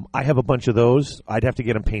 I have a bunch of those. I'd have to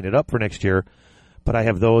get them painted up for next year, but I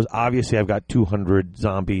have those. Obviously, I've got 200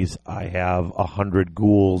 zombies. I have 100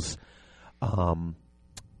 ghouls.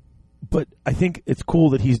 But I think it's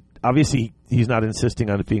cool that he's not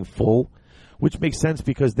insisting on it being full, which makes sense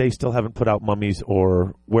because they still haven't put out mummies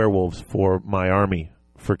or werewolves for my army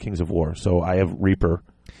for Kings of War. So I have Reaper,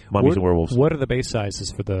 mummies, and werewolves. What are the base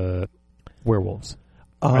sizes for the werewolves?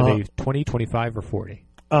 Are they 20, 25, or 40?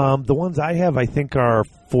 The ones I have, I think, are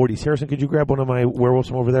 40s. Harrison, could you grab one of my werewolves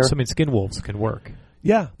from over there? So, I mean, skin wolves can work.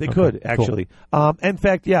 Yeah, they could, actually. Cool. In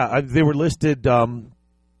fact, they were listed. You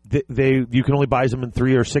can only buy them in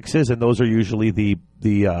 3 or 6s, and those are usually the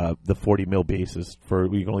 40 mil bases. You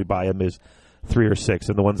can only buy them as 3 or 6,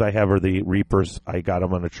 and the ones I have are the Reapers. I got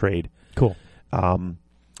them on a trade. Cool. And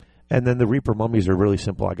then the Reaper mummies are really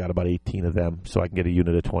simple. I got about 18 of them, so I can get a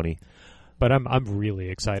unit of 20. But I'm really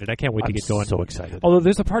excited. I can't wait to get going. I'm so excited. Although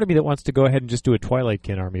there's a part of me that wants to go ahead and just do a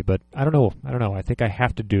Twilightkin army, but I don't know. I think I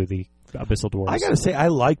have to do the Abyssal Dwarves. I got to say, I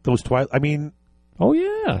like those Twilight. I mean... Oh,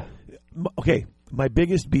 yeah. Okay, my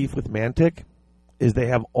biggest beef with Mantic is they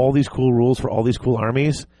have all these cool rules for all these cool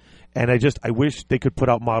armies, and I wish they could put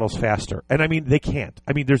out models faster. And, I mean, they can't.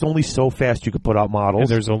 I mean, there's only so fast you could put out models. And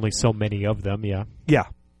there's only so many of them, yeah. Yeah.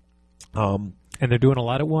 And they're doing a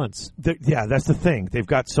lot at once. Yeah, that's the thing. They've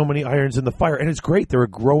got so many irons in the fire, and it's great. They're a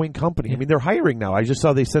growing company. Yeah. I mean, they're hiring now. I just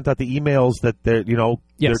saw they sent out the emails that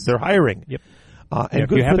they're hiring. Yep. And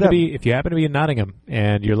good for them. If you happen to be in Nottingham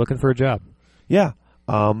and you're looking for a job, yeah,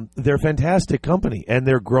 they're a fantastic company, and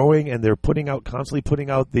they're growing, and they're constantly putting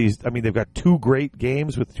out these. I mean, they've got 2 great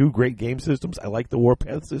games with 2 great game systems. I like the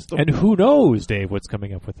Warpath system. And who knows, Dave, what's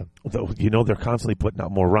coming up with them? Though, they're constantly putting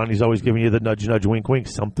out more. Ronnie's always giving you the nudge, nudge, wink, wink.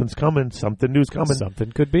 Something's coming. Something new's coming.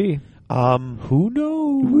 Something could be. Who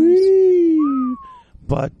knows?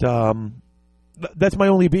 But that's my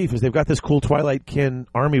only beef is they've got this cool Twilightkin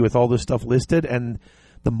army with all this stuff listed, and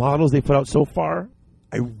the models they put out so far,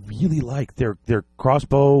 I really like their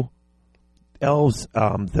crossbow elves,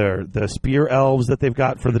 the spear elves that they've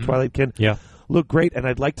got for the Twilightkin. Yeah, look great, and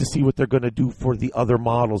I'd like to see what they're going to do for the other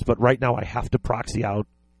models. But right now, I have to proxy out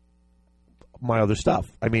my other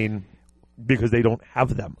stuff. I mean, because they don't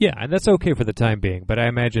have them. Yeah, and that's okay for the time being. But I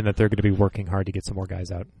imagine that they're going to be working hard to get some more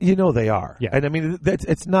guys out. They are. Yeah, and I mean,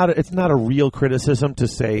 it's not a real criticism to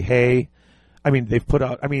say, hey, I mean, they've put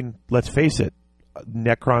out. I mean, let's face it.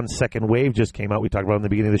 Necron's second wave just came out. We talked about it in the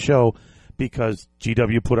beginning of the show because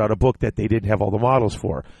GW put out a book that they didn't have all the models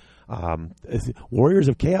for. Warriors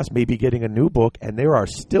of Chaos may be getting a new book, and there are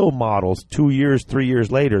still models 2 years, 3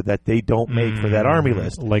 years later that they don't make for that army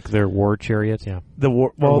list. Like their war chariot, yeah. They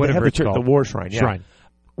have the War Shrine, yeah. Shrine.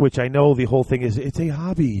 Which I know the whole thing is it's a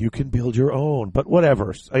hobby. You can build your own, but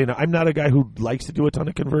whatever. I'm not a guy who likes to do a ton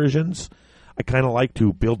of conversions. I kind of like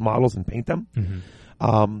to build models and paint them.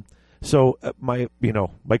 Mm-hmm. So my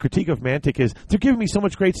critique of Mantic is they're giving me so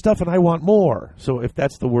much great stuff and I want more. So if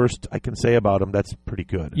that's the worst I can say about them, that's pretty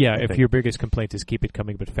good. Yeah, if your biggest complaint is keep it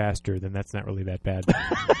coming but faster, then that's not really that bad.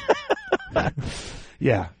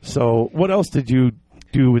 Yeah. So what else did you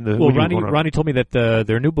do in the? Well, Ronnie told me that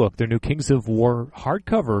their new book, their new Kings of War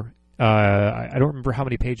hardcover. I don't remember how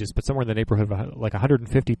many pages, but somewhere in the neighborhood of like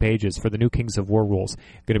 150 pages for the new Kings of War rules,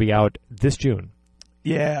 going to be out this June.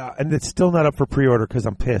 Yeah, and it's still not up for pre-order because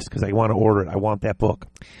I'm pissed because I want to order it. I want that book.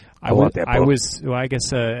 I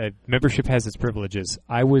guess membership has its privileges.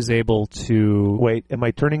 I was able to... Wait, am I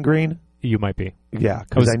turning green? You might be. Yeah,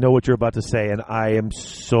 because I know what you're about to say, and I am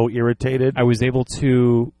so irritated. I was able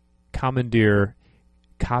to commandeer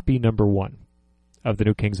copy number 1 of the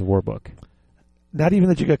new Kings of War book. Not even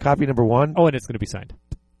that you got copy number 1? Oh, and it's going to be signed.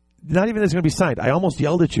 Not even that it's going to be signed. I almost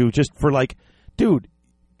yelled at you just for like, dude...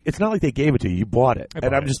 It's not like they gave it to you. You bought it.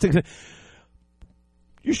 I'm just thinking,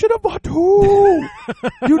 you should have bought 2.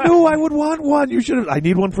 You knew I would want one. You should have. I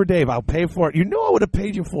need one for Dave. I'll pay for it. You knew I would have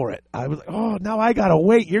paid you for it. I was like, oh, now I got to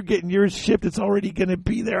wait. You're getting yours shipped. It's already going to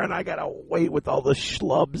be there, and I got to wait with all the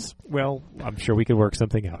schlubs. Well, I'm sure we could work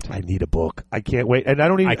something out. I need a book. I can't wait. And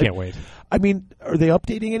I can't wait. I mean, are they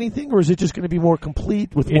updating anything, or is it just going to be more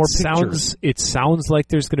complete with more pictures? It sounds like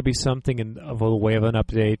there's going to be something of a way of an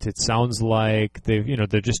update. It sounds like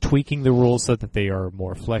they're just tweaking the rules so that they are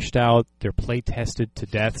more fleshed out. They're play tested to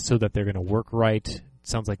death so that they're going to work right. It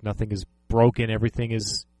sounds like nothing is broken. Everything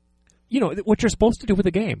is, what you're supposed to do with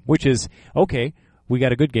a game, which is, okay, we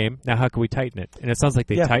got a good game. Now how can we tighten it? And it sounds like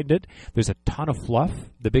they tightened it. There's a ton of fluff.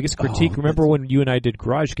 The biggest critique, remember when you and I did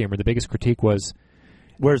Garage Gamer, the biggest critique was,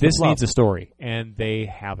 this needs a story, and they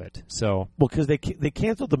have it. So, because they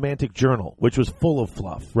canceled the Mantic Journal, which was full of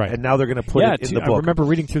fluff, right? And now they're going to put it in the book. I remember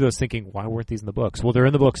reading through those, thinking, why weren't these in the books? Well, they're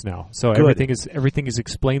in the books now, so everything is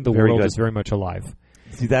explained. The world is very much alive.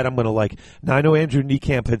 See, that I'm going to like. Now I know Andrew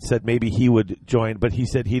Niekamp had said maybe he would join, but he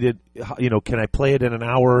said he did. Can I play it in an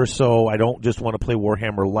hour or so? I don't just want to play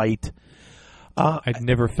Warhammer Light. I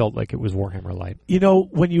never felt like it was Warhammer Light.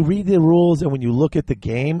 When you read the rules and when you look at the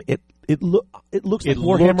game, it looks like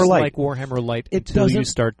Warhammer Light. Like Warhammer Light until you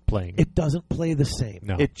start playing. It doesn't play the same.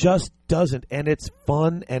 No. It just doesn't, and it's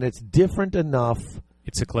fun and it's different enough.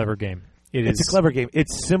 It's a clever game. It's a clever game.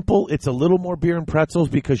 It's simple. It's a little more beer and pretzels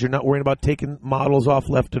because you're not worrying about taking models off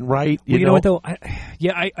left and right. You know what though?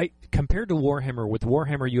 I compared to Warhammer, with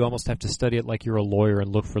Warhammer you almost have to study it like you're a lawyer and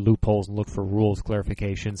look for loopholes and look for rules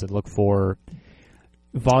clarifications and look for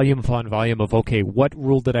volume upon volume of, okay, what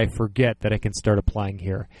rule did I forget that I can start applying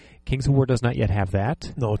here? Kings of War does not yet have that.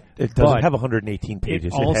 No, it doesn't have 118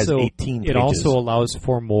 pages. It has 18 pages. It also allows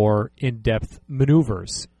for more in-depth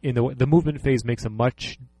maneuvers. The movement phase makes a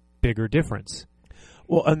much bigger difference.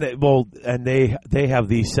 Well, and they have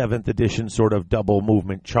the 7th edition sort of double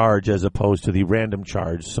movement charge as opposed to the random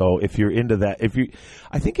charge. So if you're into that, if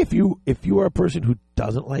you are a person who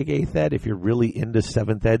doesn't like 8th Ed, if you're really into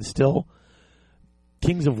 7th Ed still,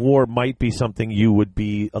 Kings of War might be something you would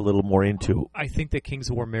be a little more into. I think that Kings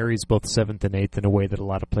of War marries both 7th and 8th in a way that a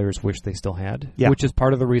lot of players wish they still had, yeah. Which is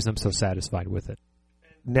part of the reason I'm so satisfied with it.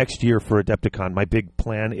 Next year for Adepticon, my big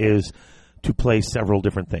plan is to play several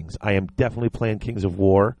different things. I am definitely playing Kings of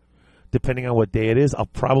War. Depending on what day it is, I'll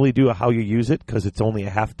probably do a How You Use It because it's only a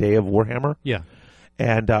half day of Warhammer. Yeah.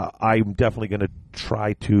 And I'm definitely going to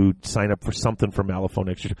try to sign up for something from Malifaux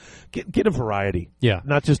next year. Get a variety. Yeah.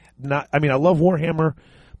 I love Warhammer,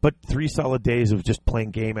 but 3 solid days of just playing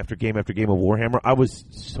game after game after game of Warhammer, I was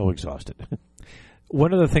so exhausted.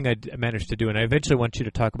 One other thing I managed to do, and I eventually want you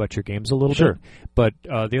to talk about your games a little bit, but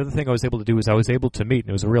the other thing I was able to do is I was able to meet, and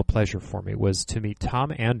it was a real pleasure for me, was to meet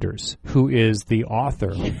Tom Anders, who is the author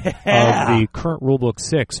of the current Rulebook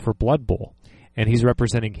 6 for Blood Bowl. And he's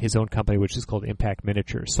representing his own company, which is called Impact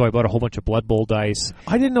Miniatures. So I bought a whole bunch of Blood Bowl dice.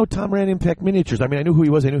 I didn't know Tom ran Impact Miniatures. I mean, I knew who he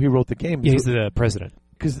was. I knew he wrote the game. Yeah, he's the president.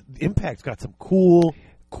 Because Impact's got some cool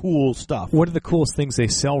stuff. One of the coolest things they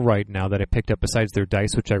sell right now that I picked up, besides their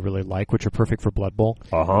dice, which I really like, which are perfect for Blood Bowl.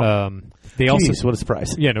 They also, what a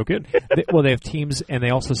surprise. Yeah, no good. They have teams, and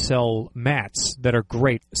they also sell mats that are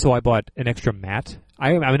great. So I bought an extra mat.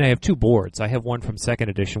 I have 2 boards. I have one from 2nd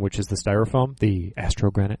edition, which is the Styrofoam, the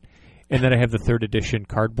Astro Granite. And then I have the 3rd edition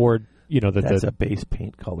cardboard. That's a base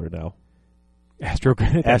paint color now. Astro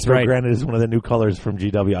Granite. That's Astro right. Granite is one of the new colors from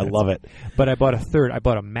GW. I love it. But I bought a third. I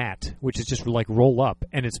bought a matte, which is just like roll up,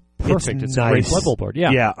 and it's perfect. It's a great nice. level board. Yeah.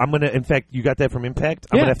 Yeah, I'm going to, in fact, you got that from Impact?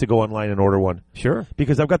 I'm going Yeah. to have to go online and order one. Sure.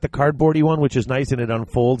 Because I've got the cardboardy one, which is nice and it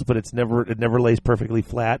unfolds, but it never lays perfectly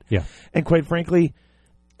flat. Yeah. And quite frankly,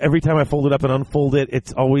 every time I fold it up and unfold it,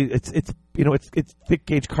 it's always it's thick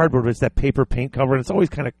gauge cardboard, but it's that paper paint cover, and it's always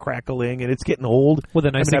kind of crackling, and it's getting old. Well, the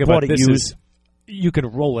nice I thing bought about it this used. is you can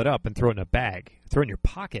roll it up and throw it in a bag, throw it in your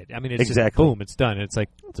pocket. I mean, it's Exactly. just boom, it's done. It's like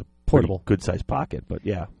It's a portable. good sized pocket, but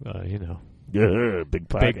yeah, big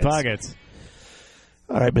pockets. Big pockets.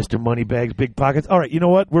 All right, Mr. Moneybags, big pockets. All right, you know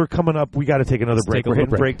what? We're coming up. We got to take another Let's break. take a We're little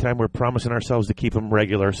hitting break. break time. We're promising ourselves to keep them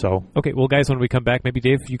regular. So Okay, well, guys, when we come back, maybe,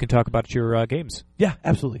 Dave, you can talk about your games. yeah,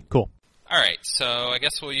 absolutely. Cool. All right, so I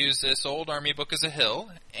guess we'll use this old army book as a hill,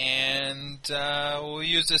 and we'll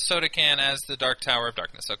use this soda can as the Dark Tower of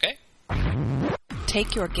Darkness, okay?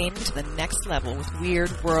 Take your gaming to the next level with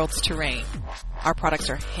Weird Worlds Terrain. Our products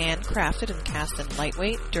are handcrafted and cast in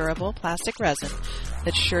lightweight, durable plastic resin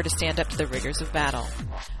that's sure to stand up to the rigors of battle.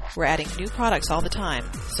 We're adding new products all the time,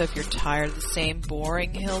 so if you're tired of the same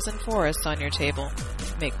boring hills and forests on your table,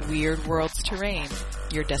 make Weird Worlds Terrain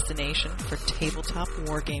your destination for tabletop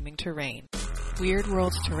wargaming terrain.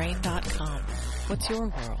 WeirdWorldsTerrain.com. What's your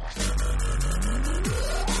world?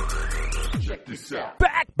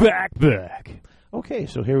 Back. Okay,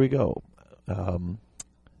 so here we go.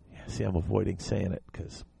 See, I'm avoiding saying it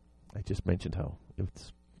because I just mentioned how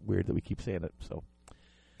it's weird that we keep saying it. So,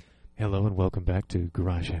 Hello and welcome back to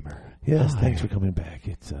Garage Hammer. yes, Hi. thanks for coming back.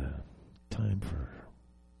 It's time for...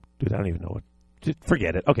 Dude, I don't even know what... Just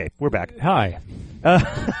forget it. Okay, we're back. Hi.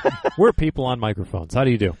 We're people on microphones. How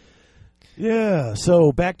do you do? Yeah,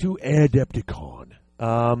 so back to Adepticon.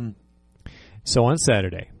 So on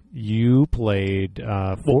Saturday, you played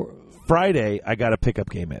Friday, I got a pickup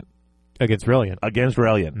game in against Reliant. against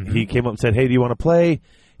Reliant. Mhm. He came up and said, hey, do you want to play?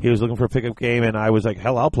 He was looking for a pickup game, and I was like,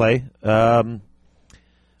 hell, I'll play.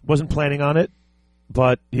 Wasn't planning on it,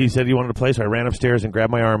 but he said he wanted to play, so I ran upstairs and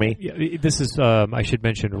grabbed my army. Yeah, this is, I should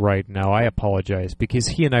mention right now, I apologize, because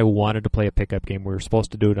he and I wanted to play a pickup game. We were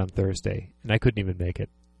supposed to do it on Thursday, and I couldn't even make it.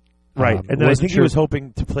 Right, and then I wasn't think he sure- was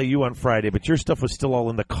hoping to play you on Friday, but your stuff was still all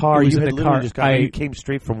in the car. It was You in had the literally car. just got, you came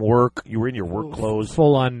straight from work. You were in your work clothes.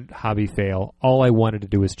 Full-on hobby fail. All I wanted to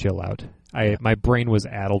do was chill out. My brain was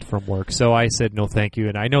addled from work, so I said no thank you,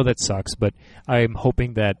 and I know that sucks, but I'm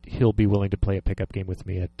hoping that he'll be willing to play a pickup game with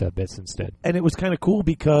me at Bits instead. And it was kind of cool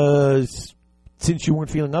because since you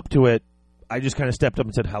weren't feeling up to it, I just kind of stepped up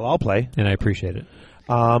and said, hell, I'll play. And I appreciate it.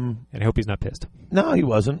 And I hope he's not pissed. No, he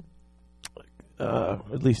wasn't.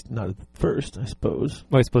 At least not at first, I suppose.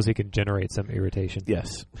 Well, I suppose he can generate some irritation.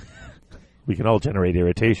 Yes. We can all generate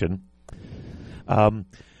irritation.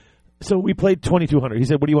 So we played 2,200. He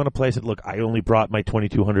said, what do you want to play? I said, look, I only brought my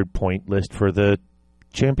 2,200 point list for the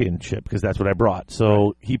championship because that's what I brought.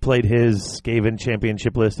 So he played his Skaven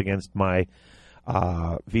championship list against my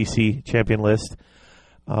VC champion list.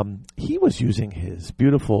 He was using his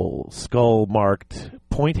beautiful skull-marked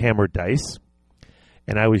point hammer dice,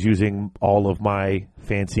 and I was using all of my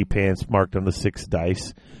fancy pants marked on the 6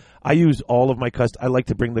 dice. I use all of my I like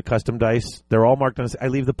to bring the custom dice. They're all marked on. I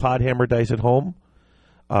leave the pod hammer dice at home,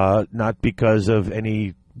 not because of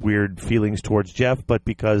any weird feelings towards Jeff, but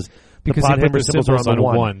because the Because pod he put hammer the symbols are on the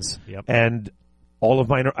one. ones. Yep. And all of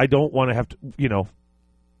mine I don't want to have to,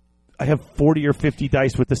 I have 40 or 50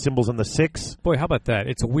 dice with the symbols on the 6. Boy, how about that?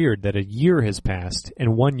 It's weird that a year has passed,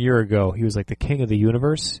 and 1 year ago he was like the king of the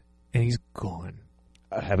universe, and he's gone.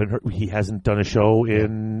 I haven't heard. He hasn't done a show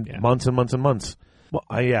in Yeah. months and months and months. Well,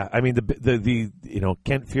 I mean, the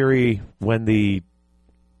Kent Fury, when the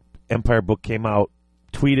Empire book came out,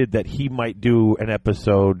 tweeted that he might do an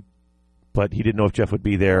episode, but he didn't know if Jeff would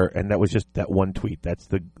be there, and that was just that one tweet. That's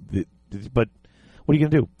but what are you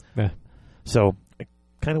gonna do? Yeah. So I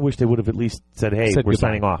kind of wish they would have at least said, "Hey, Said we're goodbye.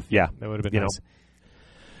 signing off." Yeah, That would have been You nice.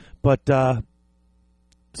 But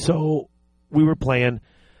so we were playing.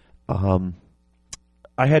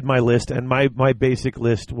 I had my list, and my basic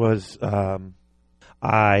list was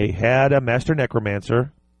I had a Master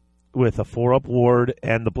Necromancer with a 4-up ward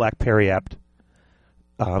and the Black Periapt,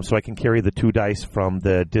 so I can carry the 2 dice from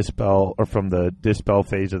the Dispel or from the Dispel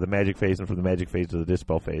phase or the Magic phase, and from the Magic phase to the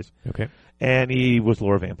Dispel phase. Okay. And he was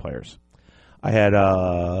Lore Vampires. I had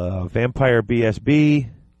a Vampire BSB.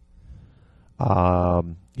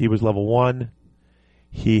 He was level 1.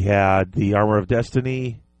 He had the Armor of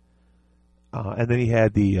Destiny. And then he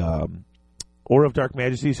had the Aura of Dark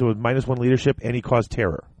Majesty, so with -1 leadership, and he caused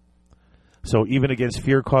terror. So even against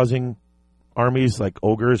fear-causing armies like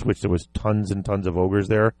ogres, which there was tons and tons of ogres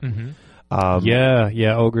there,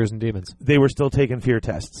 Ogres and demons. They were still taking fear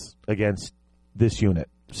tests against this unit.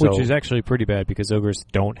 So, Which is actually pretty bad because ogres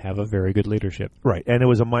don't have a very good leadership. right, and it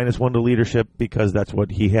was a -1 to leadership because that's what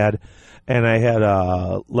he had. And I had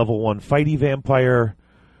a level 1 fighty vampire.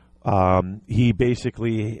 He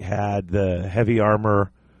basically had the heavy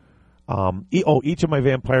armor. Each of my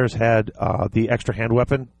vampires had the extra hand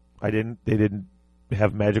weapon. They didn't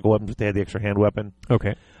have magical weapons, but they had the extra hand weapon.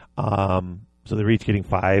 Okay. So they were each getting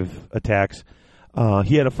 5 attacks.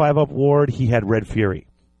 He had a 5-up ward. He had Red Fury.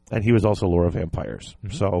 And he was also Lore of Vampires.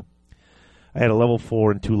 Mm-hmm. So I had a level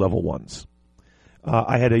 4 and 2 level 1s.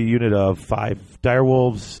 I had a unit of 5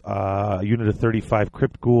 direwolves, a unit of 35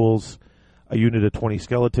 crypt ghouls, a unit of 20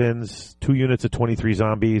 skeletons, 2 units of 23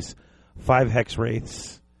 zombies, 5 hex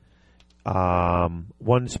wraiths,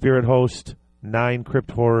 1 spirit host, 9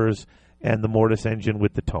 crypt horrors, and the Mortis engine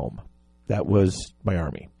with the tome. That was my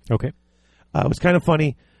army. Okay. It was kind of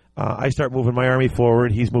funny. I start moving my army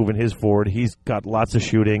forward. He's moving his forward. He's got lots of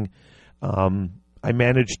shooting. I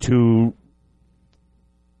managed to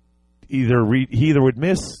he either would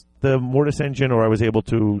miss the Mortis engine or I was able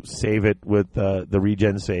to save it with the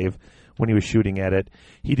regen save when he was shooting at it.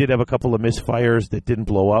 He did have a couple of misfires that didn't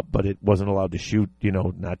blow up, but it wasn't allowed to shoot,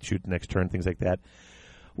 not shoot next turn, things like that.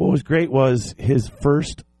 What was great was his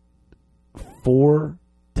first 4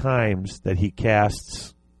 times that he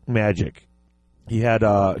casts magic. He had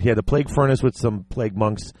a plague furnace with some plague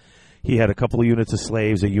monks. He had a couple of units of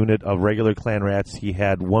slaves, a unit of regular clan rats. He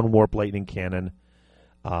had 1 warp lightning cannon.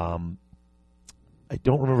 I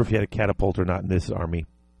don't remember if he had a catapult or not in this army.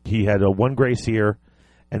 He had 1 gray seer,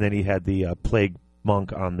 and then he had the plague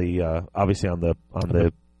monk on the obviously on the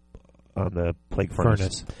plague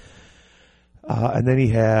furnace. And then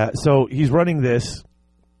he's running this,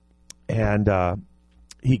 and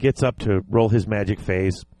he gets up to roll his magic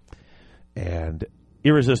phase. And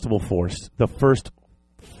Irresistible Force, the first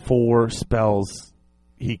 4 spells,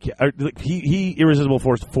 he Irresistible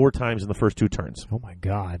Force 4 times in the first 2 turns. Oh my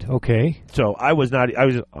God. Okay. So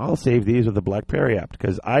I'll save these with the Black Prairie Apt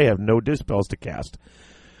because I have no dispels to cast.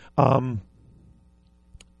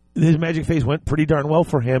 His magic phase went pretty darn well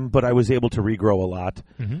for him, but I was able to regrow a lot.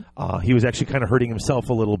 Mm-hmm. He was actually kind of hurting himself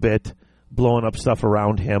a little bit, blowing up stuff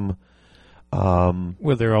around him.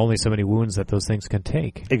 Well, there are only so many wounds that those things can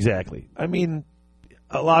take. Exactly. I mean,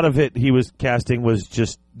 a lot of it he was casting was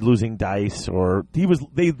just losing dice, or they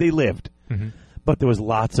lived, mm-hmm. but there was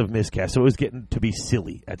lots of miscasts, so it was getting to be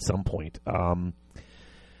silly at some point.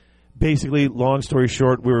 Basically, long story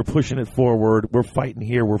short, we were pushing it forward. We're fighting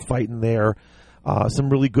here, we're fighting there. Some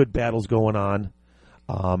really good battles going on.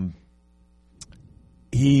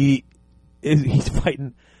 He's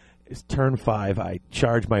fighting. It's turn 5. I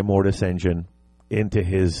charge my Mortis engine into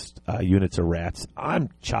his units of rats. I'm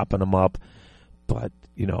chopping them up, but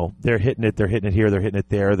they're hitting it. They're hitting it here. They're hitting it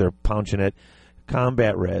there. They're punching it.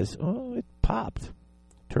 Combat res. Oh, it popped.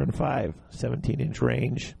 Turn 5. 17-inch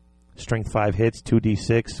range. Strength 5 hits.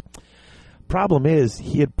 2d6. Problem is,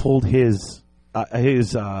 he had pulled his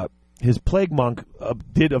plague monk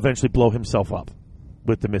did eventually blow himself up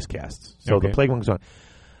with the miscasts. So okay. The plague monk's on.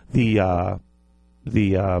 The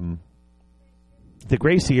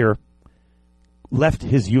Grey Seer left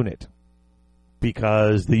his unit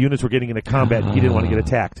because the units were getting into combat and he didn't want to get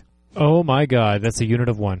attacked. Oh my God, that's a unit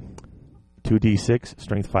of 1. 2d6,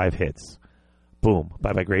 strength 5 hits. Boom.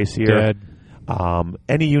 Bye-bye Grey Seer. Dead.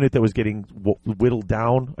 Any unit that was getting whittled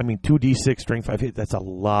down, 2d6, strength 5 hits, that's a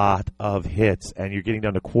lot of hits. And you're getting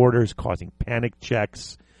down to quarters, causing panic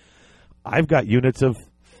checks. I've got units of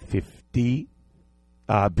 50,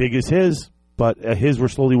 big as his, but his were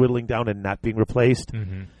slowly whittling down and not being replaced.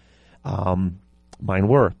 Mm-hmm. Mine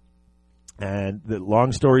were. And the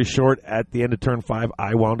long story short, at the end of turn 5,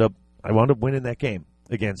 I wound up winning that game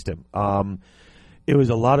against him. It was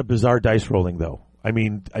a lot of bizarre dice rolling, though. I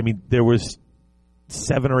mean, there was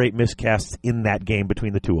 7 or 8 miscasts in that game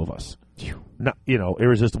between the two of us. Not,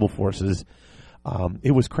 Irresistible Forces.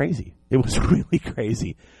 It was crazy. It was really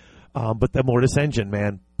crazy. But the Mortis engine,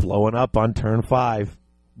 man, blowing up on turn 5,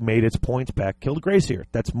 made its points back, killed a Grey Seer.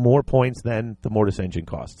 That's more points than the Mortis engine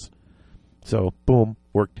costs. So, boom,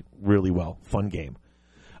 worked really well. Fun game.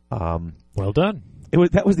 Well done.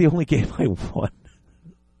 That was the only game I won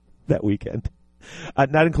that weekend.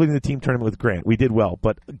 Not including the team tournament with Grant. We did well,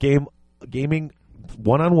 but gaming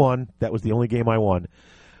one-on-one, that was the only game I won,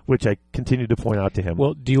 which I continued to point out to him.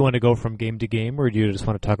 Well, do you want to go from game to game, or do you just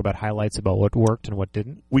want to talk about highlights about what worked and what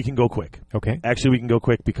didn't? We can go quick. Okay. Actually, we can go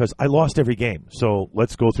quick because I lost every game, so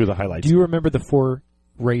let's go through the highlights. Do you remember the 4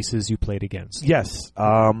 races you played against? Yes.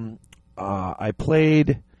 I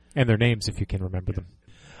played... And their names, if you can remember them.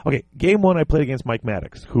 Okay, game 1 I played against Mike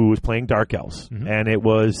Maddox, who was playing Dark Elves, and it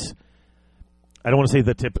was, I don't want to say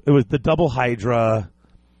the tip, it was the double Hydra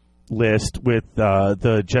list with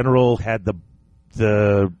the general had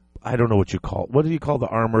the I don't know what you call it. What do you call the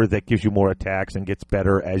armor that gives you more attacks and gets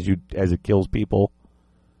better as it kills people?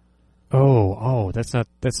 That's not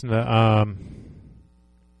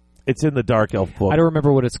It's in the Dark Elf book. I don't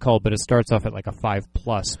remember what it's called, but it starts off at like a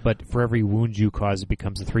 5+, but for every wound you cause, it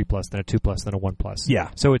becomes a 3+, then a 2+, then a 1+.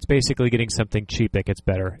 Yeah. So it's basically getting something cheap that gets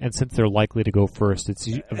better, and since they're likely to go first, it's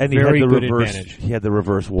a and very he had the good reverse, advantage. He had the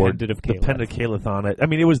reverse ward, Pendant of the Caliph. Pendant of Caliph on it. I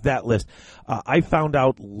mean, it was that list. I found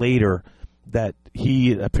out later that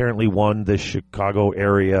he apparently won the Chicago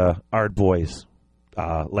area Ard Boys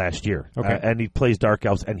last year. Okay. And he plays Dark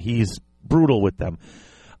Elves, and he's brutal with them.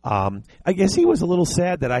 I guess he was a little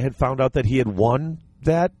sad that I had found out that he had won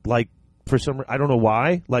that, like, for some, I don't know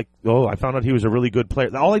why. Like, I found out he was a really good player.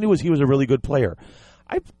 All I knew was he was a really good player.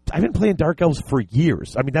 I've been playing Dark Elves for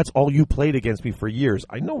years. I mean, that's all you played against me for years.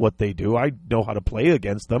 I know what they do. I know how to play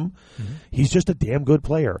against them. He's just a damn good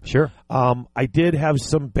player. Sure. I did have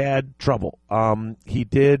some bad trouble. He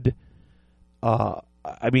did,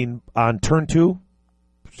 on turn 2,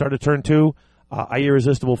 started turn 2, I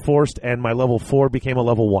Irresistible Forced, and my level 4 became a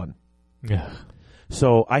level 1. Yeah.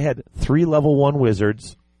 So I had 3 level 1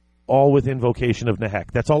 wizards, all with Invocation of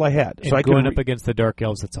Nehek. That's all I had. And so I going up against the Dark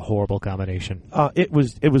Elves, it's a horrible combination. It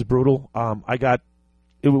was brutal.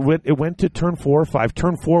 It went to turn 4 or 5.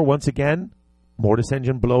 Turn 4 once again, Mortis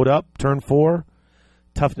Engine blowed up. Turn 4,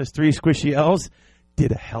 Toughness 3, Squishy Elves,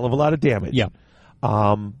 did a hell of a lot of damage. Yeah.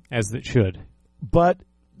 As it should. But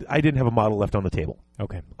I didn't have a model left on the table.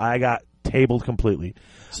 Okay. I got tabled completely.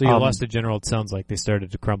 So you lost a general, it sounds like they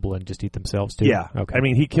started to crumble and just eat themselves too? Yeah. Okay. I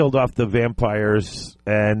mean, he killed off the vampires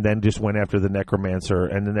and then just went after the Necromancer,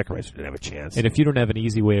 and the Necromancer didn't have a chance. And if you don't have an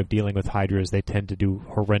easy way of dealing with Hydras, they tend to do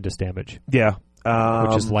horrendous damage. Yeah.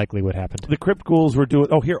 Which is likely what happened. The Crypt Ghouls were doing...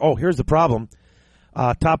 here's the problem.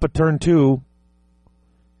 Top of turn 2,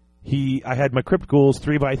 I had my Crypt Ghouls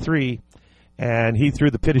 3x3, and he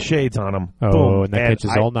threw the Pit of Shades on them. Oh, Boom. and that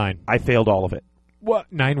catches all 9. I failed all of it.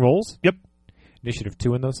 What? 9 rolls? Yep. Initiative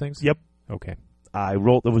 2 in those things? Yep. Okay. I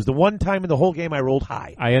rolled... It was the one time in the whole game I rolled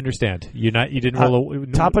high. I understand. You didn't roll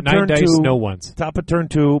top of 9 turn dice, 2, no ones. Top of turn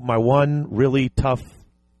 2, my one really tough...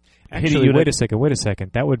 Actually, unit. wait a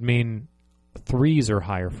second. That would mean 3s or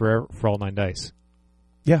higher for all 9 dice.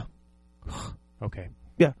 Yeah. Okay.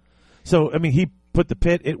 Yeah. So, I mean, he put the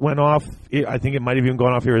pit, it went off. I think it might have even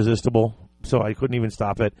gone off Irresistible, so I couldn't even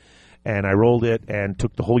stop it. And I rolled it and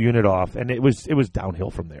took the whole unit off, and it was downhill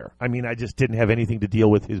from there. I mean, I just didn't have anything to deal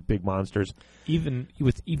with his big monsters. Even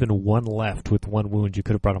with one left with 1 wound, you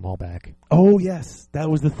could have brought them all back. Oh, yes. That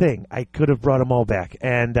was the thing. I could have brought them all back.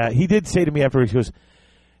 And he did say to me afterwards, he goes,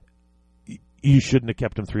 you shouldn't have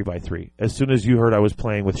kept them 3x3. As soon as you heard I was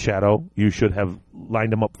playing with Shadow, you should have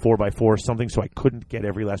lined them up 4x4 or something, so I couldn't get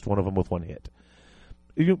every last one of them with 1 hit.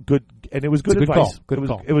 Good, and it was good advice. Good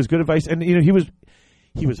call. It was good advice, and he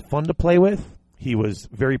was fun to play with. He was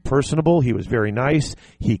very personable. He was very nice.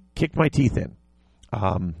 He kicked my teeth in.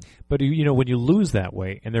 But, when you lose that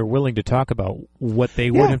way and they're willing to talk about what they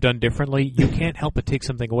would have done differently, you can't help but take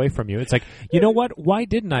something away from you. It's like, you know what? Why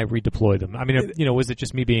didn't I redeploy them? I mean, was it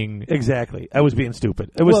just me being... Exactly. I was being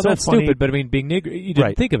stupid. It was that's funny. stupid, but I mean, being you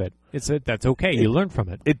didn't think of it. That's okay. You learn from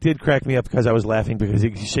it. It did crack me up because I was laughing because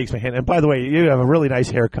he shakes my hand. And by the way, you have a really nice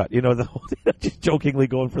haircut. The whole just jokingly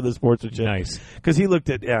going for the sportsmanship. Nice. Because he looked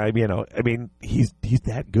at, he's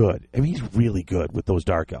that good. I mean, he's really good with those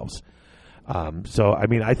Dark Elves. So, I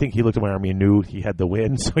mean, I think he looked at my army and knew he had the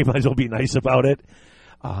win, so he might as well be nice about it.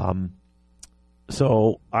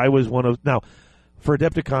 So I was one of... Now, for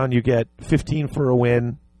Adepticon, you get 15 for a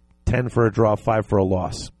win, 10 for a draw, 5 for a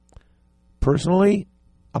loss. Personally,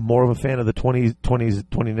 I'm more of a fan of the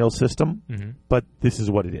 20-0 system, but this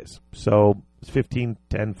is what it is. So, it's 15,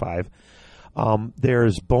 10, 5.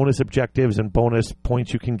 There's bonus objectives and bonus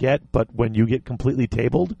points you can get, but when you get completely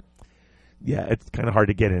tabled... Yeah, it's kind of hard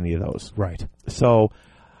to get any of those. Right. So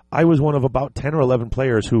I was one of about 10 or 11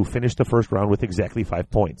 players who finished the first round with exactly 5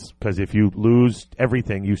 points. Because if you lose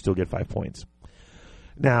everything, you still get 5 points.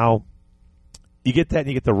 Now, you get that and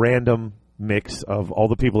you get the random mix of all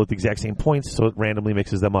the people at the exact same points, so it randomly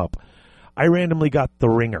mixes them up. I randomly got the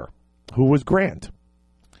Ringer, who was Grant.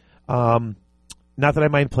 Not that I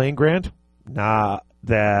mind playing Grant.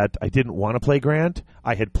 That I didn't want to play Grant.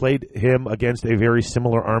 I had played him against a very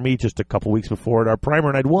similar army just a couple weeks before at our primer,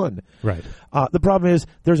 and I'd won. Right. The problem is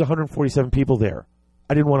there's 147 people there.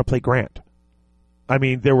 I didn't want to play Grant. I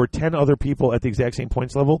mean, there were 10 other people at the exact same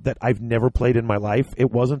points level that I've never played in my life. It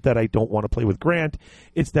wasn't that I don't want to play with Grant.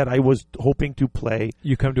 It's that I was hoping to play.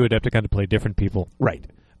 You come to Adepticon to play different people. Right.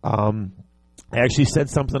 I actually said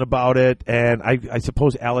something about it, and I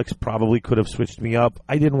suppose Alex probably could have switched me up.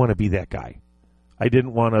 I didn't want to be that guy. I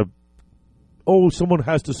didn't want to, someone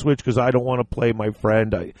has to switch because I don't want to play my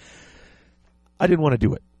friend. I didn't want to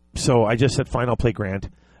do it. So I just said, fine, I'll play Grant.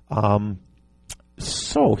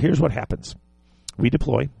 So here's what happens. We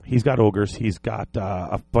deploy. He's got ogres. He's got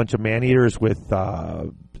a bunch of man-eaters with,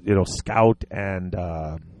 scout and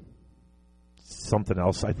something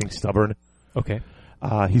else, I think stubborn. Okay.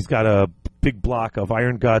 He's got a big block of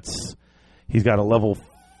iron guts. He's got a level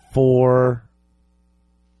 4,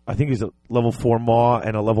 I think he's a level 4 maw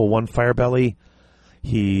and a level 1 firebelly.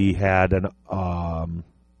 He had I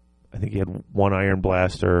think he had 1 iron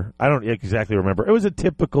blaster. I don't exactly remember. It was a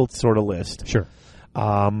typical sort of list. Sure.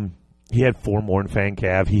 He had 4 Mournfang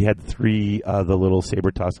Cav. He had 3 the little saber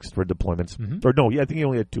tusks for deployments. Mhm. Or no, I think he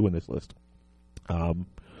only had 2 in this list.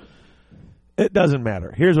 It doesn't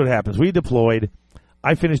matter. Here's what happens. We deployed.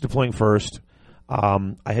 I finished deploying first.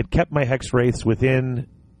 I had kept my Hex Wraiths within.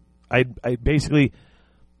 I basically,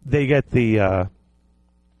 they get the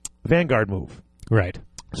Vanguard move. Right.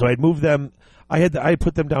 So I'd moved them. I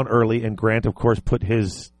put them down early, and Grant, of course, put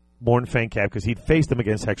his Mournfang Cav, because he'd faced them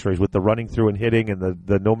against Hex Wraiths with the running through and hitting and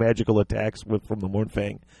the no magical attacks from the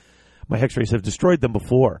Mournfang. My Hex Wraiths have destroyed them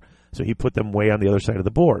before, so he put them way on the other side of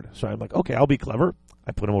the board. So I'm like, okay, I'll be clever.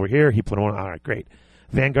 I put them over here. He put them on. All right, great.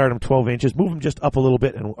 Vanguard them 12 inches. Move them just up a little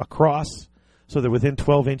bit and across, so they're within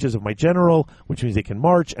 12 inches of my general, which means they can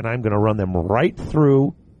march, and I'm going to run them right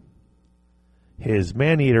through his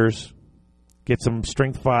man-eaters, get some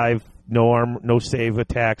strength 5, no arm, no save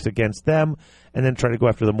attacks against them, and then try to go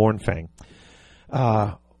after the Mournfang.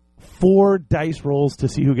 4 dice rolls to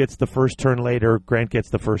see who gets the first turn later. Grant gets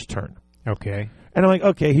the first turn. Okay. And I'm like,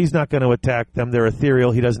 okay, he's not going to attack them. They're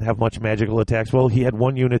ethereal. He doesn't have much magical attacks. Well, he had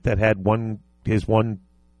 1 unit that had his one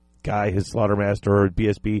guy, his Slaughtermaster or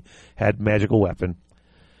BSB, had magical weapon.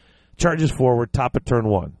 Charges forward, top of turn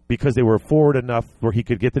 1, because they were forward enough where he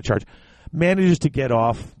could get the charge. Manages to get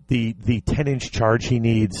off the 10-inch charge he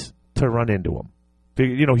needs to run into him.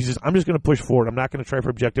 He's just, I'm just going to push forward. I'm not going to try for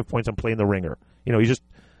objective points. I'm playing the ringer. He's just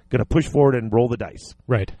going to push forward and roll the dice.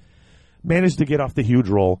 Right. Managed to get off the huge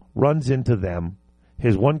roll, runs into them.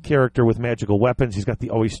 His one character with magical weapons, he's got the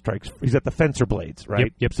always strikes. He's got the fencer blades,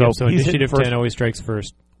 right? Yep. So he's initiative hitting 10 always strikes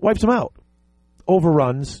first. wipes him out.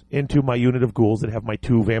 Overruns into my unit of ghouls that have my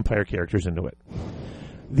 2 vampire characters into it.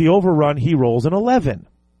 The overrun, he rolls an 11.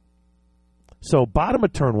 So bottom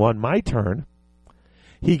of turn 1, my turn,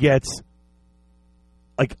 he gets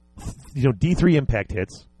D3 impact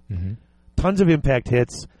hits, tons of impact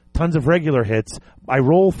hits, tons of regular hits. I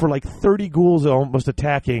roll for 30 ghouls almost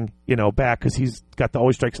attacking, back because he's got the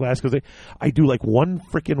always strikes last. Because I do 1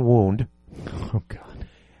 freaking wound. Oh God!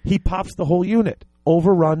 He pops the whole unit,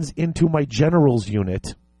 overruns into my general's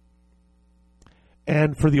unit,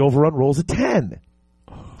 and for the overrun rolls a 10.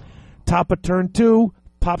 Top of turn 2,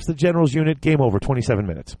 pops the general's unit. Game over. 27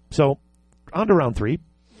 minutes. So on to round 3.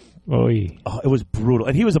 Oy. Oh, it was brutal.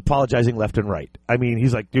 And he was apologizing left and right. I mean,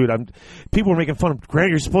 he's like, dude, people were making fun of him.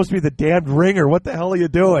 Grant, you're supposed to be the damned ringer. What the hell are you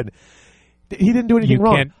doing? He didn't do anything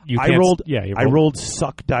wrong. I rolled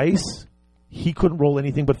suck dice. He couldn't roll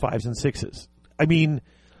anything but 5s and 6s. I mean,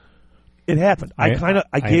 it happened. I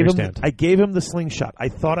gave him the slingshot. I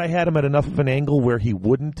thought I had him at enough of an angle where he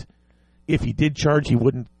wouldn't, if he did charge, he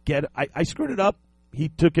wouldn't get it. I screwed it up. He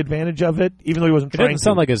took advantage of it, even though he wasn't trying to. It doesn't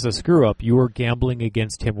sound like it's a screw-up. You were gambling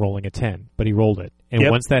against him rolling a 10, but he rolled it. And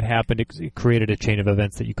once that happened, it created a chain of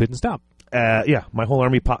events that you couldn't stop. Yeah, my whole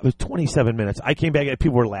army popped. It was 27 minutes. I came back, and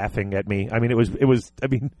people were laughing at me. I mean,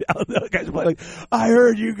 the guys were like, I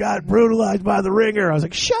heard you got brutalized by the ringer. I was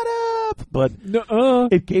like, shut up! But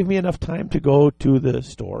it gave me enough time to go to the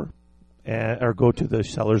store or go to the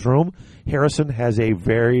seller's room. Harrison has a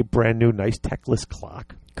very brand new, nice techless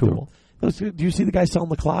clock. Cool. Do you see the guy selling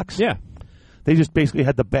the clocks? Yeah. They just basically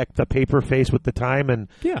had the paper face with the time, and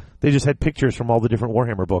they just had pictures from all the different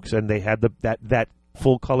Warhammer books, and they had that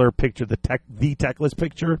full color picture, the techless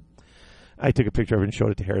picture. I took a picture of it and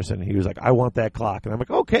showed it to Harrison, and he was like, I want that clock. And I'm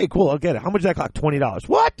like, okay, cool, I'll get it. How much is that clock? $20.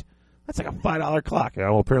 What? That's like a $5 clock. And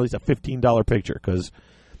apparently it's a $15 picture,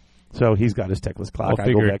 so he's got his techless clock.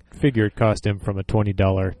 Well, figure it cost him from a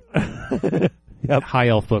 $20 high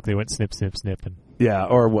elf book. They went snip, snip, snip, and yeah,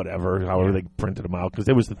 or whatever, however they printed them out, because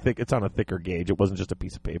it was it's on a thicker gauge. It wasn't just a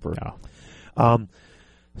piece of paper. No.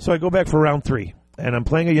 So I go back for round 3, and I'm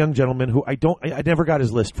playing a young gentleman who I never got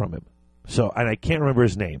his list from him. So, and I can't remember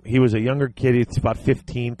his name. He was a younger kid. He's about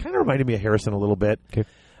 15. Kind of reminded me of Harrison a little bit. Okay.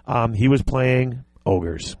 He was playing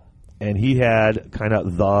ogres, and he had kind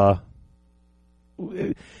of the.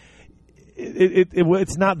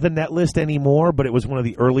 It's not the net list anymore, but it was one of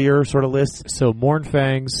the earlier sort of lists. So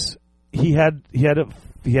Mournfangs. He had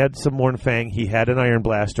some Mournfang. He had an Iron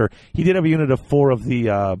Blaster. He did have a unit of 4 of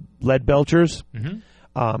the Lead Belchers.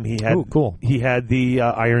 Mm-hmm. He had cool. He had the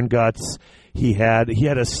Iron Guts. He had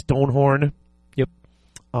a Stonehorn. Yep.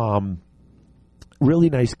 Really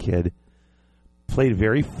nice kid. Played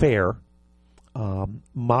very fair.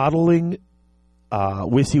 Modeling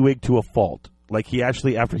WYSIWYG to a fault. Like he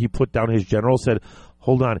actually, after he put down his general, said,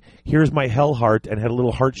 hold on, here's my Hellheart, and had a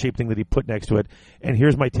little heart-shaped thing that he put next to it, and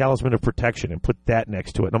here's my Talisman of Protection, and put that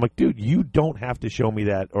next to it. And I'm like, dude, you don't have to show me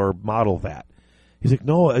that or model that. He's like,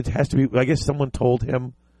 no, it has to be. I guess someone told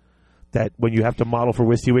him that when you have to model for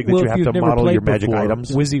WYSIWYG, that you have to model your magic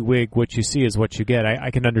items. WYSIWYG, what you see is what you get.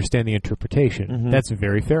 I can understand the interpretation. Mm-hmm. That's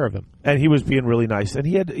very fair of him. And he was being really nice. And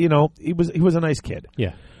he had, he was a nice kid.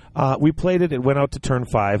 Yeah. We played it. It went out to turn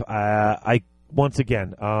 5. Once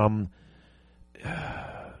again,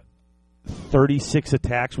 36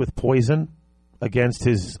 attacks with poison against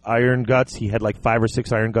his Iron Guts. He had like 5 or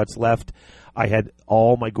 6 Iron Guts left. I had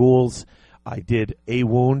all my ghouls. I did a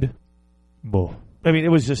wound. Whoa. I mean, it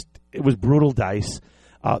was brutal dice.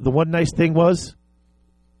 The one nice thing was,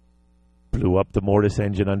 blew up the Mortis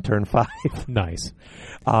engine on turn 5. Nice.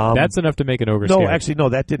 That's enough to make an ogre No, scary. actually, no,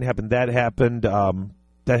 that didn't happen. That happened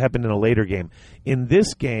in a later game. In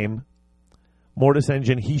this game, Mortis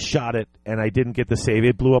engine, he shot it, and I didn't get the save.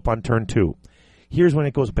 It blew up on turn 2. Here's when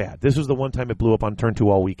it goes bad. This was the one time it blew up on turn 2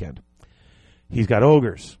 all weekend. He's got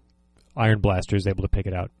ogres. Iron Blaster is able to pick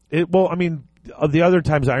it out. The other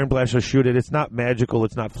times Iron Blaster shoot it, it's not magical,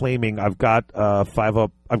 it's not flaming. I've got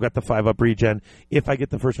 5-up. I've got the 5-up regen. If I get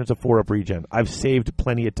the first one, it's a 4-up regen. I've saved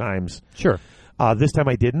plenty of times. Sure. This time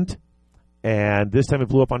I didn't, and this time it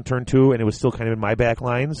blew up on turn 2, and it was still kind of in my back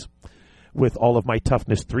lines. With all of my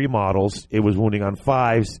toughness 3 models, it was wounding on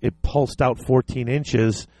 5s. It pulsed out 14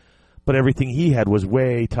 inches, but everything he had was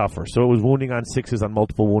way tougher. So it was wounding on 6s on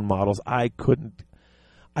multiple wound models. I couldn't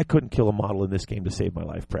kill a model in this game to save my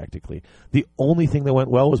life, practically. The only thing that went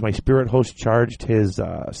well was my Spirit Host charged his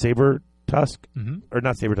Saber Tusk, or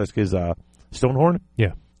not Saber Tusk, his Stonehorn.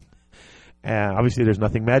 Yeah. And obviously there's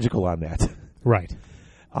nothing magical on that. Right.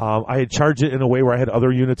 I had charged it in a way where I had other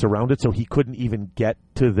units around it, so he couldn't even get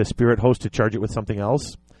to the Spirit Host to charge it with something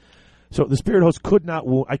else. So the Spirit Host could not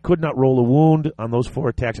I could not roll a wound on those 4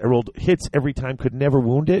 attacks. I rolled hits every time, could never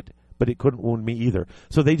wound it, but it couldn't wound me either.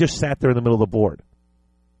 So they just sat there in the middle of the board.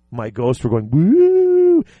 My ghosts were going,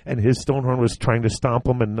 woo! And his Stonehorn was trying to stomp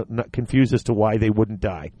them and not confused as to why they wouldn't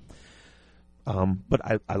die. But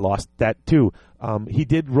I lost that too. He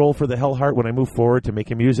did roll for the Hellheart when I moved forward to make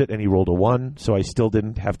him use it, and he rolled a 1, so I still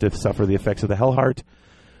didn't have to suffer the effects of the Hellheart.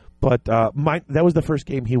 But that was the first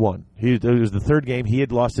game he won. It was the third game. He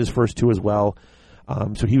had lost his first 2 as well,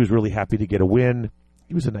 so he was really happy to get a win.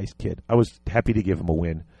 He was a nice kid. I was happy to give him a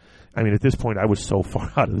win. I mean, at this point, I was so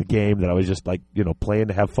far out of the game that I was just like, playing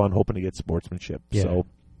to have fun, hoping to get sportsmanship. Yeah. So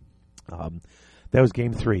that was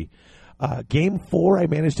game 3. Game 4, I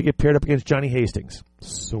managed to get paired up against Johnny Hastings.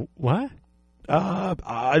 So, what?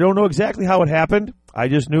 I don't know exactly how it happened. I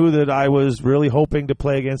just knew that I was really hoping to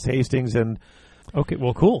play against Hastings. And Okay,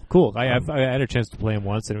 well, cool. I had a chance to play him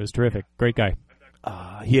once, and it was terrific. Great guy.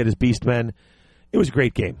 he had his Beastmen. It was a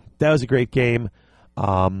great game. That was a great game.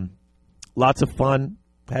 Lots of fun.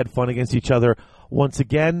 Had fun against each other. Once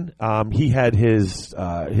again, he had his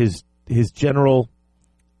general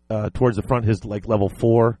towards the front, his level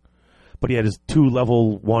 4. But he had his 2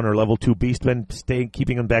 level 1 or level 2 Beastmen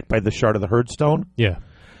keeping him back by the Shard of the Herdstone. Yeah.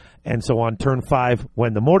 And so on turn 5,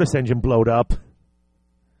 when the Mortis engine blowed up,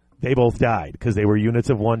 they both died because they were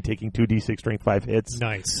units of 1 taking 2d6 strength 5 hits.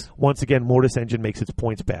 Nice. Once again, Mortis engine makes its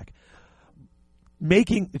points back.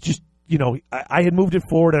 I had moved it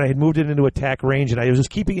forward and I had moved it into attack range, and I was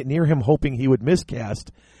just keeping it near him, hoping he would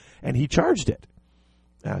miscast, and he charged it.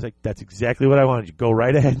 And I was like, that's exactly what I wanted. You go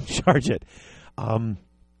right ahead and charge it.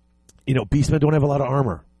 Beastmen don't have a lot of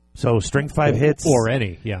armor. So strength 5 hits. Or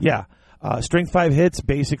any, yeah. Yeah. Strength 5 hits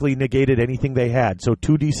basically negated anything they had. So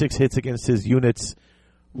 2d6 hits against his units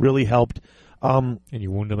really helped. And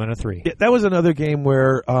you wound him on a 3. Yeah, that was another game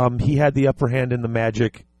where he had the upper hand in the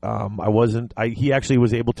magic. He actually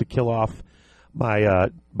was able to kill off my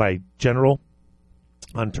general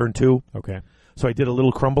on turn 2. Okay. So I did a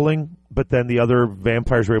little crumbling, but then the other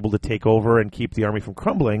vampires were able to take over and keep the army from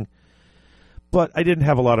crumbling. But I didn't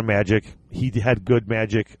have a lot of magic. He had good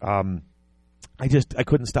magic. I I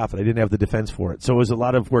couldn't stop it. I didn't have the defense for it. So it was a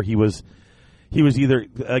lot of where he was either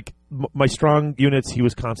like my strong units. He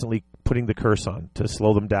was constantly putting the curse on to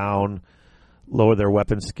slow them down, lower their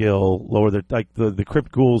weapon skill, lower their the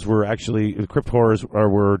crypt ghouls were actually the crypt horrors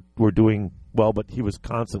were doing well, but he was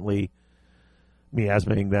constantly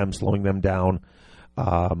miasmaing them, slowing them down,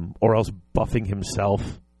 or else buffing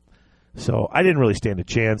himself. So I didn't really stand a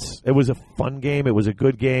chance. It was a fun game. It was a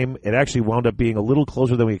good game. It actually wound up being a little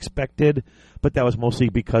closer than we expected, but that was mostly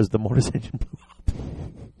because the Mortis engine blew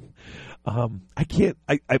up. I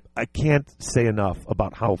can't say enough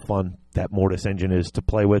about how fun that Mortis engine is to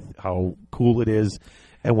play with, how cool it is,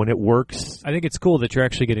 and when it works. I think it's cool that you're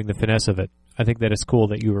actually getting the finesse of it. I think that it's cool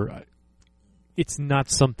that you were. It's not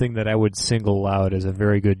something that I would single out as a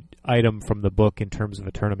very good item from the book in terms of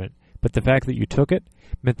a tournament. But the fact that you took it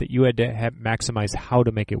meant that you had to maximize how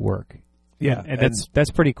to make it work. Yeah, and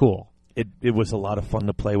that's pretty cool. It was a lot of fun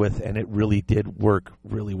to play with, and it really did work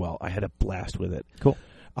really well. I had a blast with it. Cool.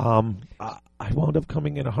 I wound up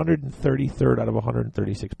coming in 133rd out of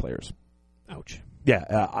 136 players. Ouch.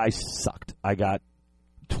 Yeah, I sucked. I got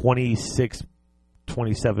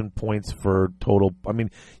 27 points for total. I mean,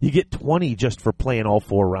 you get 20 just for playing all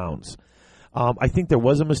 4 rounds. I think there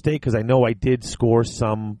was a mistake because I know I did score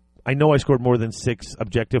some. I know I scored more than 6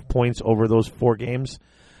 objective points over those 4 games.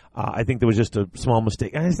 I think there was just a small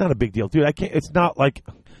mistake. And it's not a big deal, dude. I can't. It's not like,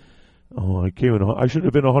 oh, I should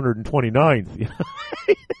have been 129th.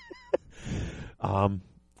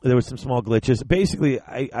 There was some small glitches. Basically,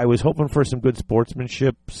 I was hoping for some good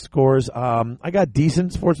sportsmanship scores. I got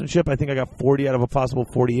decent sportsmanship. I think I got 40 out of a possible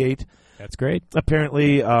 48. That's great.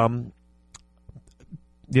 Apparently, apparently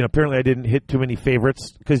I didn't hit too many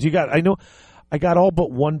favorites because I got all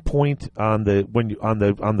but 1 point on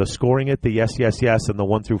the scoring it, the yes, and the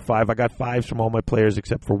 1 through 5. I got 5s from all my players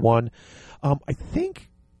except for 1. I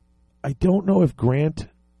don't know if Grant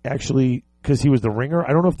actually, because he was the ringer,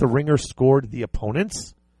 I don't know if the ringer scored the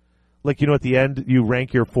opponents. Like, at the end, you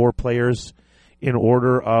rank your 4 players in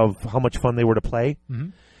order of how much fun they were to play. Mm-hmm.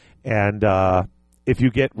 And if you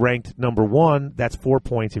get ranked number 1, that's 4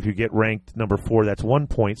 points. If you get ranked number 4, that's 1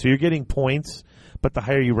 point. So you're getting points, but the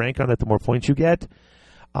higher you rank on it, the more points you get.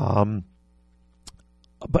 But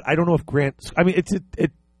I don't know if Grant. I mean,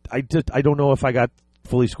 I don't know if I got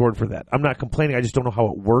fully scored for that. I'm not complaining. I just don't know how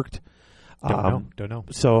it worked. Don't know.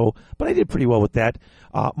 So, but I did pretty well with that.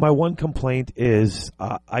 My one complaint is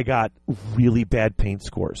I got really bad paint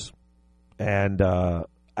scores, and I'm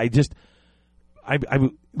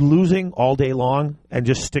losing all day long and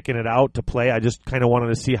just sticking it out to play. I just kind of wanted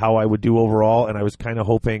to see how I would do overall, and I was kind of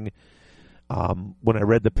hoping when I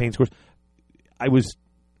read the paint scores,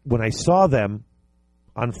 when I saw them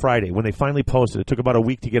on Friday, when they finally posted, it took about a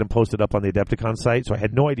week to get them posted up on the Adepticon site, so I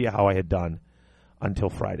had no idea how I had done until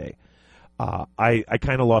Friday. I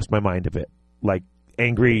kind of lost my mind a bit, like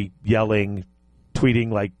angry, yelling,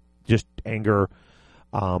 tweeting, like just anger.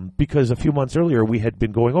 Because a few months earlier we had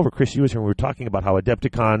been going over, Chris, you was here, and we were talking about how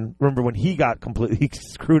Adepticon, remember when he got completely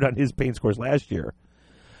screwed on his paint scores last year,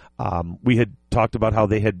 we had talked about how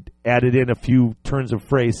they had added in a few turns of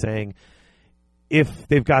phrase saying, if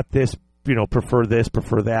they've got this, prefer this,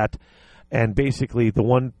 prefer that. And basically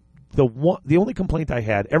the only complaint I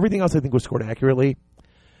had, everything else I think was scored accurately,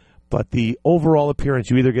 but the overall appearance,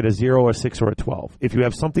 you either get a 0, a 6, or a 12. If you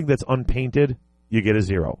have something that's unpainted, you get a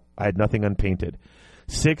 0. I had nothing unpainted.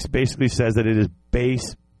 6 basically says that it is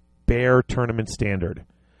base, bare tournament standard.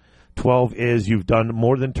 12 is you've done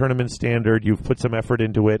more than tournament standard, you've put some effort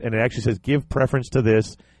into it, and it actually says give preference to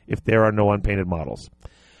this if there are no unpainted models.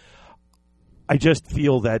 I just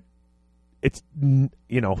feel that it's, to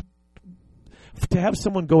have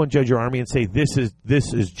someone go and judge your army and say this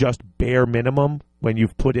is just bare minimum when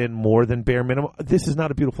you've put in more than bare minimum, this is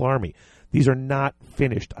not a beautiful army. These are not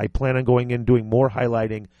finished. I plan on going in, doing more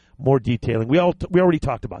highlighting, more detailing. We already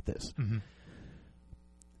talked about this. Mm-hmm.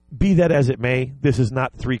 Be that as it may, this is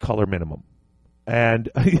not 3-color minimum. And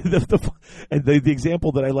the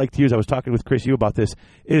example that I like to use, I was talking with Chris, you about this,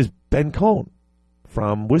 is Ben Cohn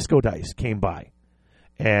from Wisco Dice came by.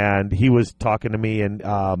 And he was talking to me,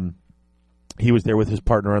 and he was there with his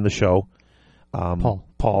partner on the show,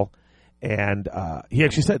 Paul. And he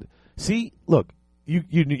actually said, see, look,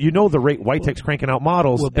 you know the rate Whitetek's cranking out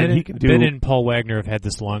models, and he can do. Ben and Paul Wagner have had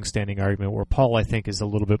this long-standing argument where Paul, I think, is a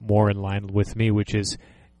little bit more in line with me, which is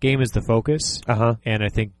game is the focus, and I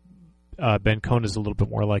think Ben Cohn is a little bit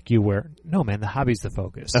more like you, where no, man, the hobby's the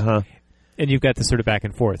focus, and you've got this sort of back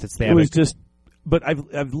and forth. But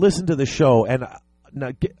I've listened to the show, and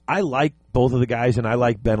I like both of the guys, and I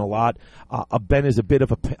like Ben a lot. Ben is a bit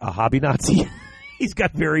of a hobby Nazi. he's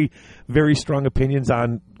got very, very strong opinions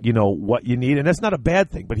on, what you need. And that's not a bad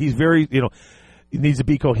thing, but he's very, it needs to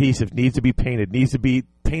be cohesive, needs to be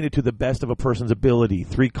painted to the best of a person's ability.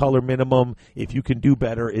 3-color minimum. If you can do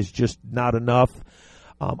better is just not enough.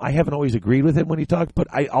 I haven't always agreed with him when he talked, but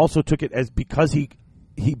I also took it as because he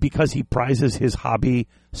prizes his hobby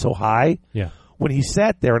so high. Yeah. When he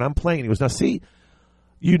sat there and I'm playing, he goes, now see,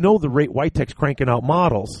 the rate White Tech's cranking out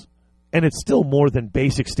models, and it's still more than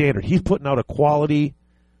basic standard. He's putting out a quality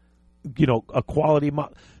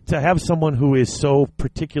to have someone who is so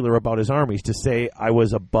particular about his armies to say I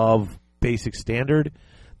was above basic standard,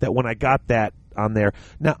 that when I got that on there.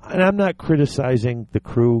 Now, and I'm not criticizing the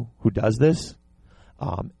crew who does this.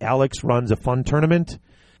 Alex runs a fun tournament.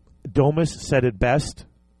 Domus said it best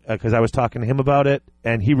because I was talking to him about it,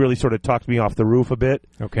 and he really sort of talked me off the roof a bit.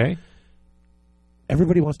 Okay.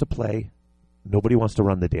 Everybody wants to play. Nobody wants to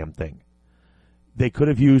run the damn thing. They could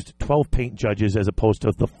have used 12 paint judges as opposed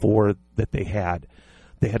to the 4 that they had.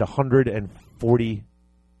 They had 140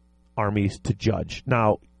 armies to judge.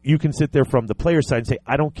 Now, you can sit there from the player side and say,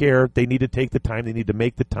 I don't care. They need to take the time. They need to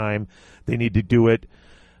make the time. They need to do it.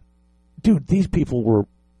 Dude, these people were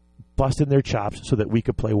busting their chops so that we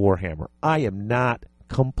could play Warhammer. I am not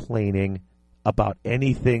complaining about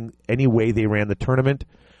anything, any way they ran the tournament.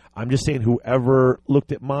 I'm just saying whoever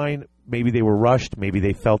looked at mine, maybe they were rushed. Maybe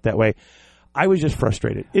they felt that way. I was just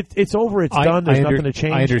frustrated. It's over. It's done. There's nothing to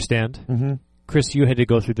change. I understand. Mm-hmm. Chris, you had to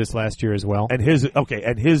go through this last year as well. And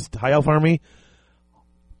his High Elf army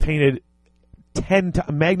painted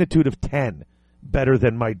a magnitude of 10 better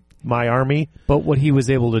than my army. But what he was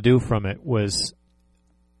able to do from it was,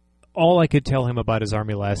 all I could tell him about his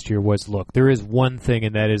army last year was, look, there is one thing,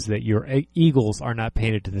 and that is that your eagles are not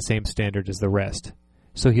painted to the same standard as the rest.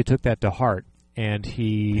 So he took that to heart. And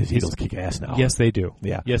his eagles kick ass now. Yes, they do.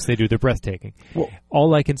 Yeah. Yes, they do. They're breathtaking. Well,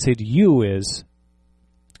 all I can say to you is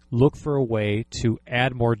look for a way to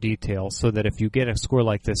add more detail so that if you get a score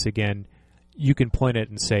like this again, you can point it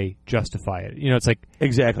and say, justify it. It's like...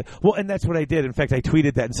 Exactly. Well, and that's what I did. In fact, I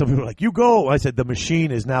tweeted that, and some people were like, you go. I said, the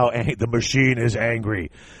machine is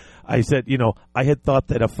angry. I said, I had thought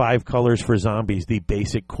that 5 colors for zombies, the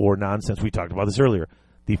basic core nonsense, we talked about this earlier,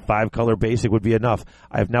 the 5-color basic would be enough.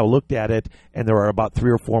 I've now looked at it, and there are about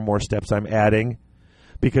 3 or 4 more steps I'm adding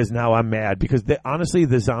because now I'm mad. Because honestly,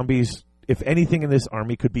 the zombies, if anything in this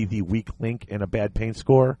army could be the weak link in a bad paint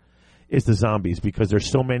score, is the zombies, because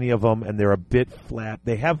there's so many of them, and they're a bit flat.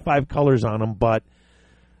 They have 5 colors on them, but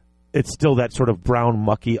it's still that sort of brown,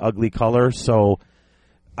 mucky, ugly color. So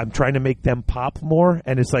I'm trying to make them pop more,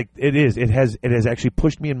 and it's like it has actually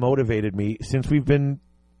pushed me and motivated me since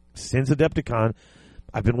Adepticon.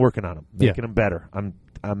 I've been working on them, making them better.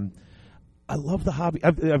 I love the hobby.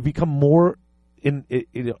 I've become more in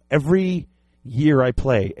every year I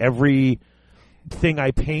play. Every thing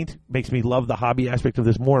I paint makes me love the hobby aspect of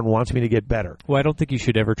this more and wants me to get better. Well, I don't think you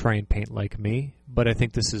should ever try and paint like me, but I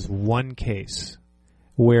think this is one case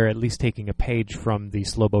where at least taking a page from the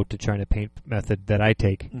slow boat to China paint method that I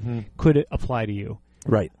take could apply to you.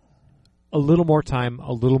 Right. A little more time,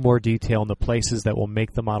 a little more detail in the places that will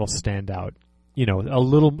make the model stand out.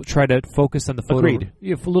 Try to focus on the photo. Agreed.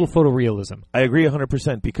 A little photorealism. I agree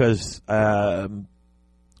 100% because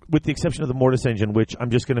with the exception of the Mortis engine, which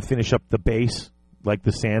I'm just going to finish up the base, like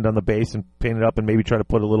the sand on the base, and paint it up and maybe try to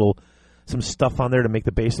put some stuff on there to make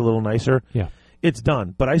the base a little nicer. Yeah. It's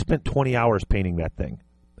done. But I spent 20 hours painting that thing.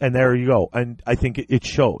 And there you go. And I think it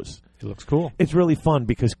shows. It looks cool. It's really fun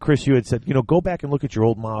because Chris, you had said, go back and look at your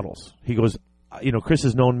old models. He goes, Chris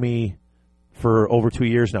has known me for over 2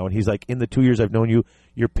 years now, and he's like, in the 2 years I've known you,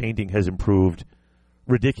 your painting has improved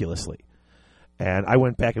ridiculously. And I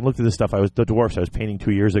went back and looked at this stuff. The dwarfs I was painting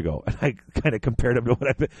 2 years ago, and I kind of compared them to what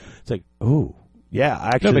I've been. It's like, oh, yeah,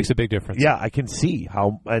 actually, that makes a big difference. Yeah, I can see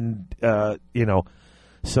how, and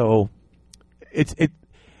so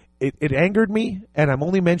it angered me, and I'm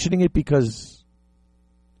only mentioning it because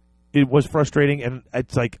it was frustrating, and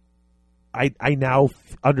it's like I now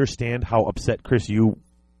understand how upset Chris you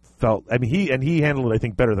felt. I mean, he handled it, I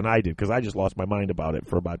think, better than I did because I just lost my mind about it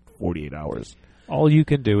for about 48 hours. All you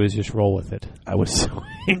can do is just roll with it. I was so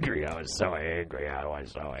angry.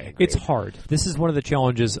 It's hard. This is one of the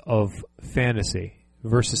challenges of fantasy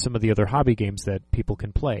versus some of the other hobby games that people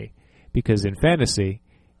can play. Because in fantasy,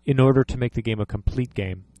 in order to make the game a complete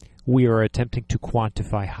game, we are attempting to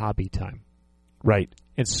quantify hobby time. Right.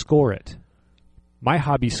 And score it. My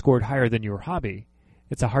hobby scored higher than your hobby.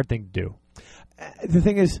 It's a hard thing to do. The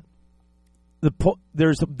thing is,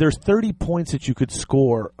 there's 30 points that you could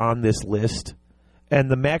score on this list, and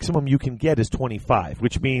the maximum you can get is 25,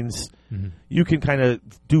 which means you can kind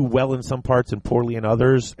of do well in some parts and poorly in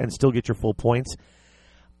others and still get your full points.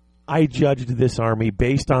 I judged this army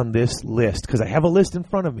based on this list, because I have a list in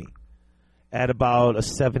front of me, at about a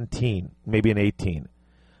 17, maybe an 18.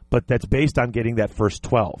 But that's based on getting that first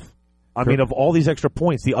 12. I mean, of all these extra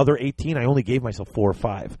points, the other 18, I only gave myself 4 or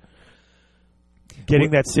 5.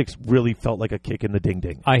 Getting that 6 really felt like a kick in the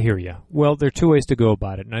ding-ding. I hear you. Well, there are 2 ways to go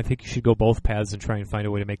about it, and I think you should go both paths and try and find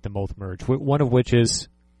a way to make them both merge. One of which is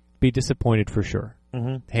be disappointed for sure.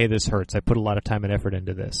 Hey, this hurts. I put a lot of time and effort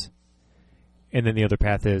into this. And then the other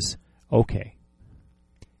path is, okay,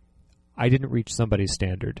 I didn't reach somebody's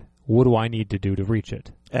standard. What do I need to do to reach it?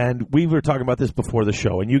 And we were talking about this before the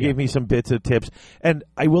show, and you gave me some bits of tips. And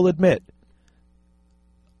I will admit,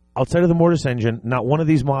 outside of the Mortis engine, not one of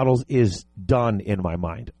these models is done in my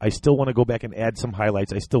mind. I still want to go back and add some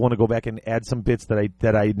highlights. I still want to go back and add some bits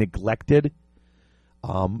that I neglected.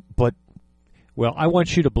 But well, I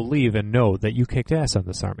want you to believe and know that you kicked ass on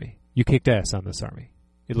this army. You kicked ass on this army.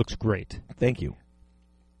 It looks great. Thank you.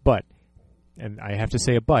 But, and I have to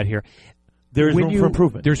say a but here, there's room for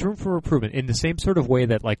improvement. There's room for improvement in the same sort of way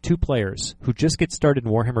that, like, 2 players who just get started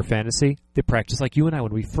in Warhammer Fantasy, they practice like you and I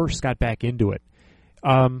when we first got back into it.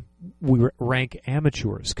 We rank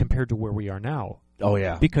amateurs compared to where we are now. Oh,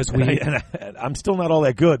 yeah. Because I'm still not all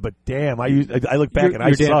that good, but damn, I look back and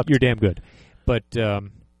I sucked. You're damn good. But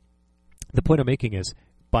the point I'm making is,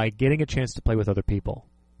 by getting a chance to play with other people,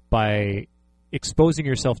 by exposing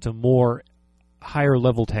yourself to more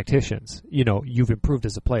higher-level tacticians, you've improved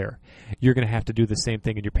as a player. You're going to have to do the same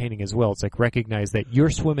thing in your painting as well. It's like, recognize that you're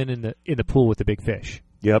swimming in the pool with the big fish.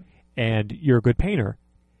 Yep. And you're a good painter,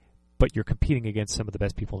 but you're competing against some of the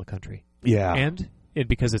best people in the country. Yeah. And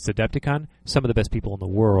because it's Adepticon, some of the best people in the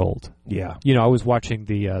world. Yeah. I was watching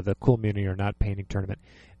the Cool Muni or Not painting tournament.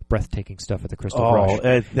 Breathtaking stuff at the Crystal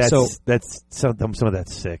Brush. That's some of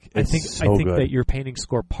that's sick. I think good. That your painting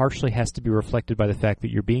score partially has to be reflected by the fact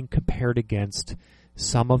that you're being compared against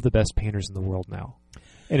some of the best painters in the world now.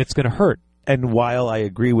 And it's going to hurt. And while I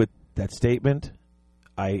agree with that statement,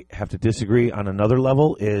 I have to disagree on another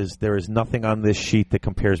level. There is nothing on this sheet that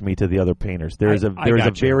compares me to the other painters. I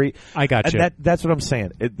got you. That's what I'm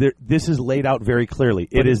saying. This is laid out very clearly.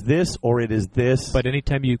 It is this or it is this. But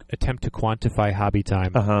anytime you attempt to quantify hobby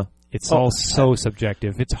time, it's all so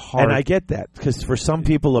subjective. It's hard. And I get that, because for some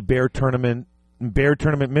people, a bear tournament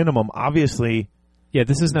minimum, obviously. Yeah,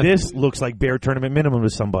 this looks like bear tournament minimum to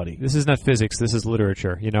somebody. This is not physics. This is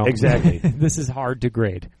literature. Exactly. This is hard to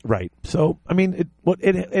grade. Right. So I mean,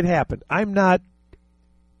 it happened. I'm not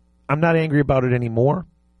angry about it anymore.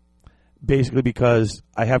 Basically, because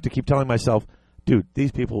I have to keep telling myself, dude,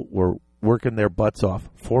 these people were working their butts off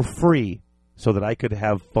for free so that I could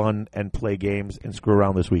have fun and play games and screw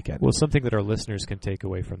around this weekend. Well, something that our listeners can take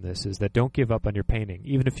away from this is that don't give up on your painting.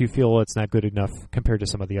 Even if you feel it's not good enough compared to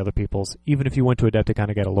some of the other people's, even if you went to Adepticon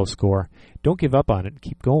and got a low score, don't give up on it and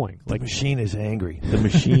keep going. The machine is angry. The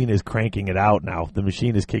machine is cranking it out now. The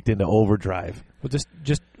machine is kicked into overdrive. Well,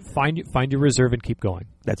 just find your reserve and keep going.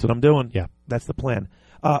 That's what I'm doing. Yeah. That's the plan.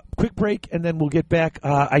 Quick break, and then we'll get back.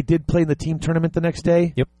 I did play in the team tournament the next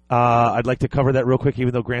day. Yep. I'd like to cover that real quick,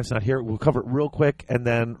 even though Grant's not here. We'll cover it real quick and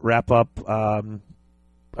then wrap up our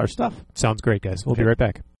stuff. Sounds great, guys. We'll be right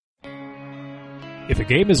back. If a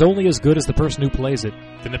game is only as good as the person who plays it,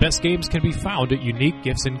 then the best games can be found at Unique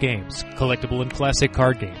Gifts and Games. Collectible and classic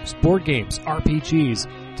card games, board games,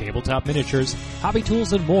 RPGs, tabletop miniatures, hobby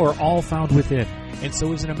tools, and more, all found within. And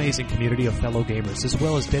so is an amazing community of fellow gamers, as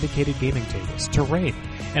well as dedicated gaming tables, terrain,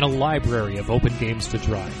 and a library of open games to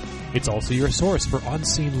try. It's also your source for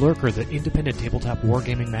Unseen Lurker, the independent tabletop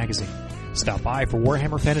wargaming magazine. Stop by for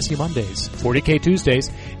Warhammer Fantasy Mondays, 40K Tuesdays,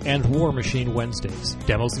 and War Machine Wednesdays.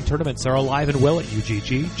 Demos and tournaments are alive and well at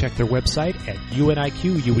UGG. Check their website at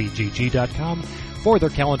uniquegg.com for their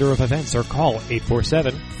calendar of events, or call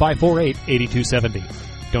 847-548-8270.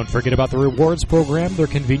 Don't forget about the rewards program, their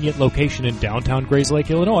convenient location in downtown Grays Lake,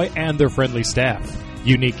 Illinois, and their friendly staff.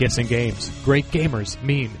 Unique Gifts and Games. Great gamers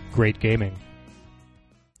mean great gaming.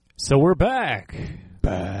 So we're back.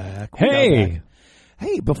 Hey!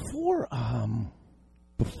 Hey, before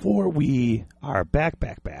we are back,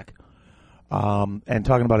 and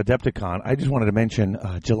talking about Adepticon, I just wanted to mention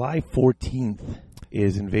July 14th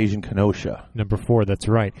is Invasion Kenosha. Number 4, that's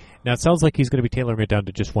right. Now, it sounds like he's going to be tailoring it down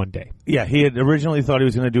to just one day. Yeah, he had originally thought he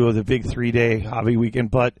was going to do the big 3-day hobby weekend,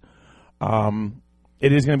 but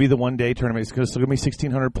it is going to be the one-day tournament. It's still going to be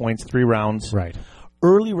 1,600 points, 3 rounds. Right.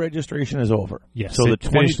 Early registration is over. Yes, so it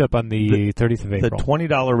finished up on the 30th of April. The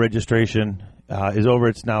 $20 registration is over.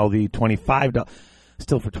 It's now the $25.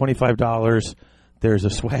 Still for $25. There's a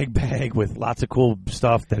swag bag with lots of cool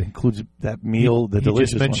stuff that includes that meal, the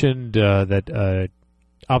delicious You just mentioned that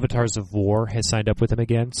Avatars of War has signed up with him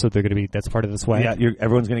again, so they're going to be that's part of the swag. Yeah,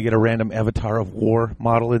 everyone's going to get a random Avatar of War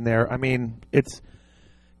model in there. I mean, it's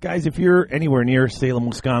guys. If you're anywhere near Salem,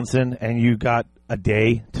 Wisconsin, and you got a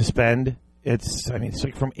day to spend, it's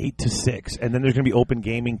like from 8 to 6, and then there's going to be open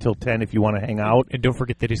gaming till 10 if you want to hang out. And don't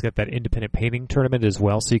forget that he's got that independent painting tournament as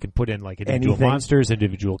well, so you can put in like individual monsters,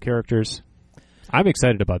 individual characters. I'm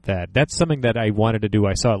excited about that. That's something that I wanted to do.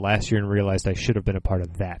 I saw it last year and realized I should have been a part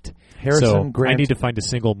of that. Harrison Grant, I need to find a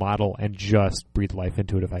single model and just breathe life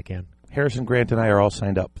into it if I can. Harrison Grant and I are all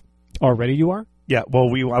signed up. Already you are? Yeah. Well,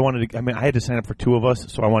 I had to sign up for 2 of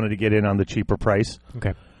us, so I wanted to get in on the cheaper price.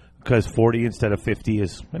 Okay. Because 40 instead of 50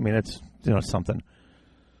 is, it's something.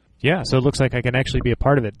 Yeah. So it looks like I can actually be a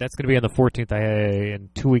part of it. That's going to be on the 14th.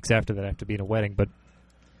 And 2 weeks after that, I have to be in a wedding, but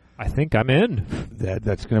I think I'm in.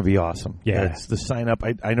 That's going to be awesome. Yeah. That's the sign up.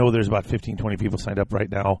 I know there's about 15, 20 people signed up right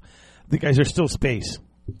now. The guys are still space.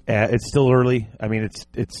 It's still early. I mean,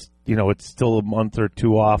 it's still a month or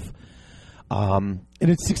 2 off. And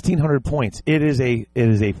it's 1,600 points. It is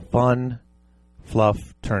a fun, fluff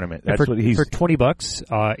tournament. That's what he's for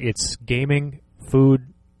 $20. It's gaming,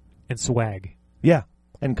 food, and swag. Yeah,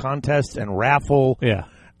 and contests and raffle. Yeah.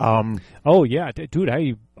 Oh yeah, dude,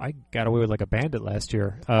 I got away with like a bandit last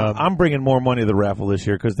year. I'm bringing more money to the raffle this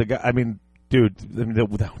year because the guy.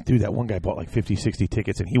 That one guy bought like 50, 60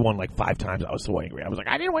 tickets and he won like 5 times. I was so angry. I was like,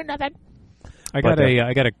 I didn't win nothing. I got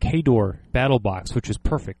a K-Door battle box, which is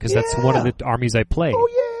perfect because that's one of the armies I play. Oh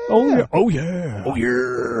yeah! Oh yeah! Oh yeah! Oh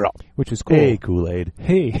yeah! Which is cool. Hey Kool-Aid.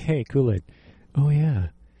 Hey Kool-Aid. Oh yeah.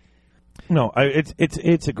 No,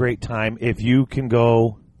 it's a great time. If you can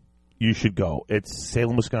go, you should go. It's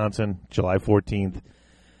Salem, Wisconsin, July 14th.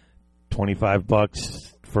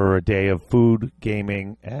 $25 for a day of food,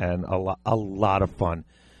 gaming, and a lot of fun.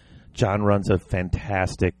 John runs a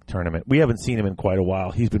fantastic tournament. We haven't seen him in quite a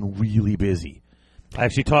while. He's been really busy. I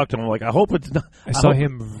actually talked to him. I'm like, I hope it's not. I saw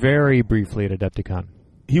him very briefly at Adepticon.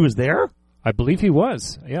 He was there? I believe he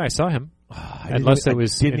was. Yeah, I saw him. Unless it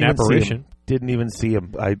was an apparition. Didn't even see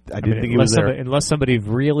him. I didn't think he was there. Unless somebody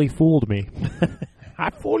really fooled me. I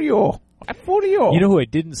fooled you. You know who I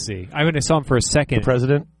didn't see? I saw him for a second. The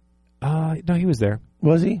president? No, he was there.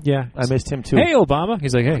 Was he? Yeah. I missed him too. Hey, Obama.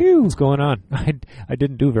 He's like, hey, what's going on? I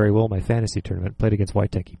didn't do very well in my fantasy tournament. Played against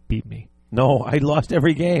White Tech. He beat me. No, I lost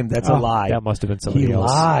every game. That's a lie. That must have been somebody else.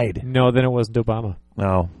 He lied. No, then it wasn't Obama.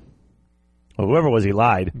 No. Well, whoever it was, he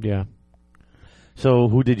lied. Yeah. So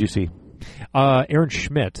who did you see? Aaron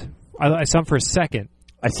Schmidt. I saw him for a second.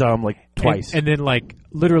 I saw him like twice. And then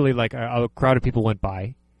literally a crowd of people went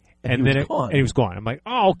by. And then he was gone. I'm like,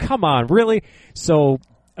 oh, come on, really? So,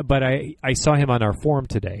 but I saw him on our forum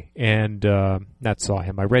today, and not saw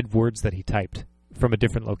him. I read words that he typed from a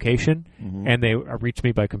different location, and they reached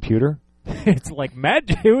me by computer. It's like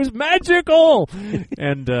magic. It was magical,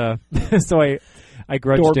 and so I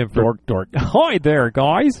grudged him for dork. Hi there,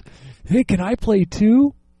 guys. Hey, can I play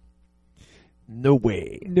too? No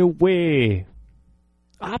way.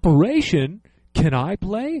 Operation? Can I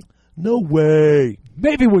play? No way.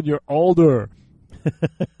 Maybe when you're older.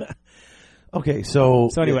 Okay, so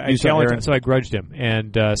anyway, I challenged him, so I grudged him,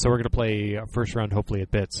 and so we're going to play first round, hopefully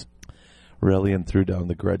at Bits. Relian threw down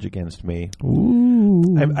the grudge against me.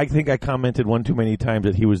 Ooh. I think I commented one too many times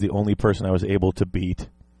that he was the only person I was able to beat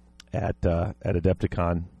at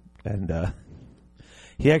Adepticon, and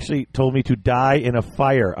he actually told me to die in a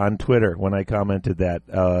fire on Twitter when I commented that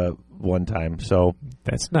one time. So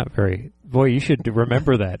that's not very. Boy, you should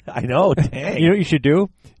remember that. I know. Dang. You know what you should do?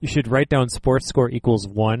 You should write down sports score equals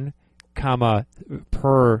 1, comma,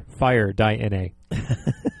 per fire die NA.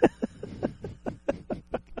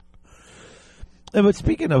 But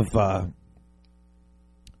speaking of,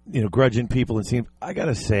 grudging people and seeing, I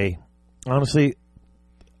gotta say, honestly,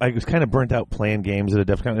 I was kind of burnt out playing games at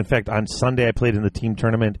Adepticon. In fact, on Sunday I played in the team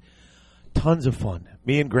tournament. Tons of fun.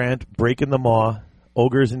 Me and Grant breaking the maw,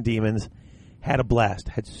 ogres and demons. Had a blast.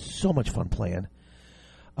 Had so much fun playing.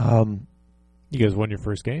 You guys won your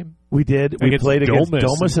first game? We did. We played against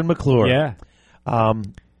Domus and McClure. Yeah.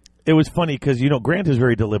 It was funny because, Grant is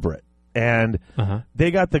very deliberate. And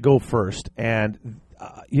they got the go first. And,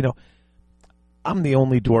 I'm the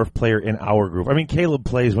only dwarf player in our group. I mean, Caleb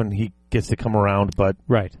plays when he gets to come around, but...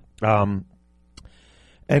 Right. And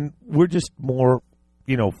we're just more,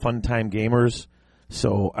 fun time gamers.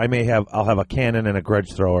 So I'll have a cannon and a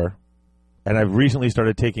grudge thrower. And I've recently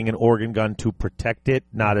started taking an organ gun to protect it,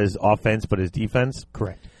 not as offense, but as defense.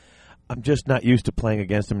 Correct. I'm just not used to playing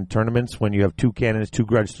against them in tournaments when you have 2 cannons, 2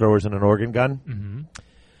 grudge throwers, and an organ gun. Mm-hmm.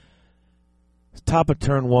 Top of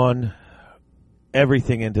turn 1,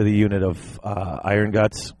 everything into the unit of Iron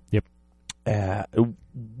Guts. Yep.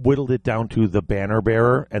 Whittled it down to the banner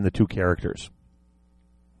bearer and the 2 characters.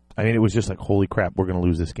 I mean, it was just like, holy crap, we're going to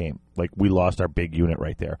lose this game. Like, we lost our big unit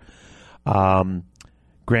right there.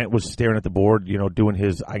 Grant was staring at the board, doing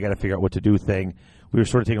his I got to figure out what to do thing. We were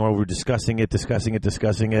sort of taking over. We were discussing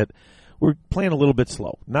it. We're playing a little bit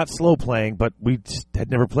slow. Not slow playing, but we just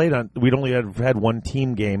had never played on. We'd only had one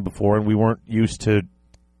team game before, and we weren't used to,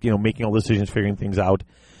 making all the decisions, figuring things out.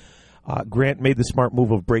 Grant made the smart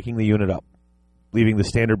move of breaking the unit up, leaving the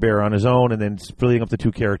standard bearer on his own, and then splitting up the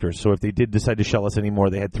 2 characters. So if they did decide to shell us anymore,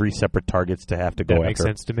 they had 3 separate targets to have to go after. That makes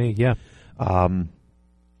sense to me, yeah.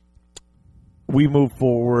 We moved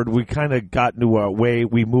forward. We kind of got into a way.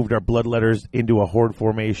 We moved our bloodletters into a horde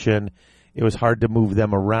formation. It was hard to move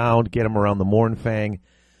them around, get them around the Mournfang.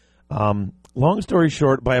 Long story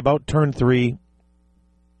short, by about turn 3,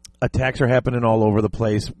 attacks are happening all over the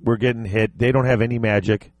place. We're getting hit. They don't have any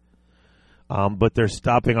magic, but they're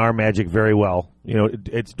stopping our magic very well.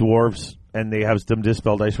 It's dwarves, and they have some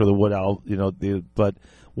dispel dice for the wood elf. But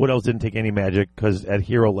wood elves didn't take any magic because at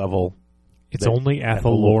hero level, it's only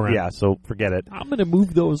Athaloran. Yeah, so forget it. I'm going to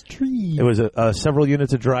move those trees. It was several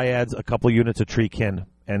units of dryads, a couple units of treekin,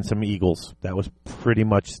 and some eagles. That was pretty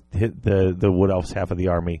much the wood elves half of the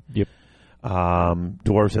army. Yep.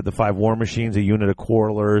 Dwarves had the 5 war machines, a unit of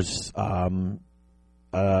quarrelers,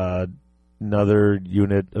 another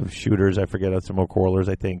unit of shooters. I forget, some more quarrelers,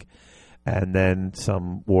 I think, and then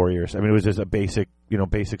some warriors. I mean, it was just a basic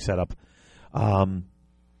setup.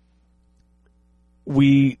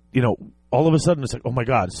 All of a sudden it's like, oh my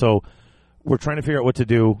God. So we're trying to figure out what to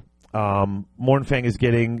do. Mournfang is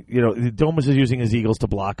getting, Domus is using his eagles to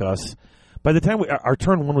block us. By the time our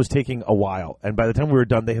turn 1 was taking a while, and by the time we were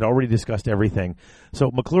done, they had already discussed everything. So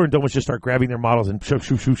McClure and Domus just start grabbing their models and shoot,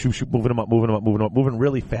 moving them up, moving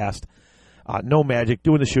really fast. No magic,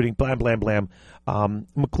 doing the shooting, blam, blam, blam.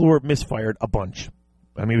 McClure misfired a bunch.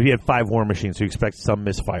 I mean, he had 5 war machines, so you expect some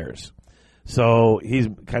misfires. So he's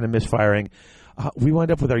kind of misfiring. We wind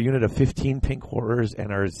up with our unit of 15 pink horrors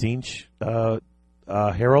and our Tzeentch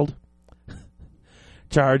Herald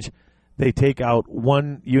charge. They take out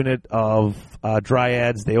 1 unit of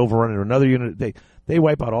dryads. They overrun into another unit. They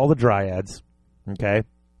wipe out all the dryads. Okay.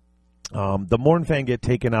 The Mournfang get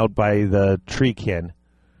taken out by the treekin,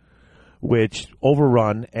 which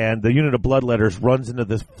overrun, and the unit of bloodletters runs into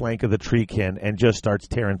the flank of the treekin and just starts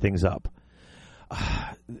tearing things up.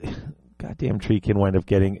 Goddamn treekin wind up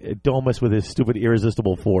getting Domus with his stupid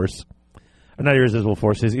irresistible force. Or not irresistible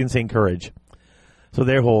force, his insane courage. So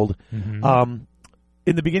they hold. Mm-hmm.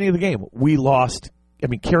 In the beginning of the game, we lost. I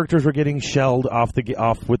mean, characters were getting shelled off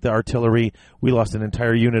with the artillery. We lost an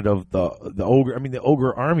entire unit of the ogre. I mean, the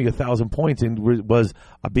ogre army, 1,000 points, and was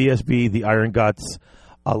a BSB, the Iron Guts,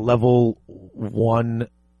 a level 1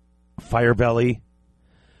 Firebelly,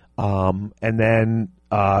 and then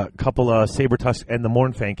a couple of Sabertusk and the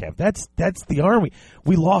Mournfang camp. That's the army.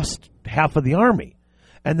 We lost half of the army,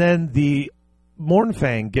 and then the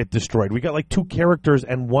Mournfang get destroyed. We got like 2 characters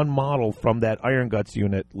and 1 model from that Iron Guts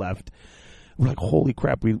unit left. We're like, holy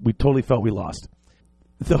crap, we totally felt we lost.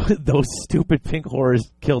 Those stupid pink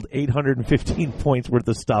horrors killed 815 points worth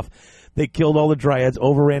of stuff. They killed all the dryads,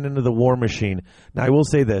 overran into the war machine. Now, I will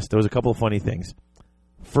say this. There was a couple of funny things.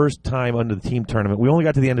 First time under the team tournament, we only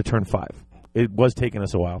got to the end of turn 5. It was taking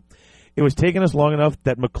us a while. It was taking us long enough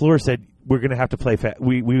that McClure said we're going to have to play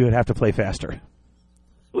we would have to play faster,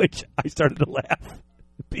 which I started to laugh.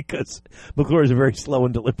 Because McClure is a very slow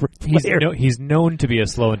and deliberate player. He's known to be a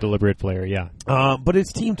slow and deliberate player, yeah. But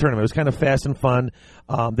it's team tournament. It was kind of fast and fun.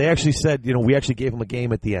 They actually said, we actually gave him a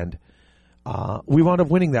game at the end. We wound up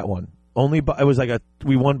winning that one. We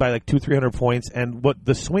won by like 200-300 points. And what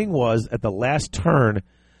the swing was, at the last turn,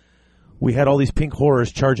 we had all these pink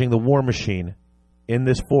horrors charging the war machine in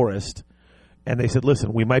this forest. And they said,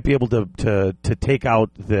 listen, we might be able to take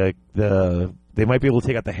out they might be able to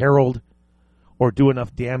take out the Herald, or do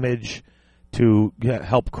enough damage to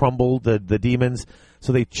help crumble the demons.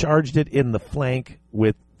 So they charged it in the flank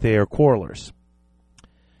with their quarrelers.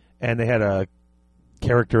 And they had a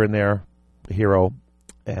character in there, a hero,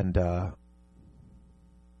 and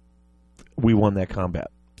we won that combat.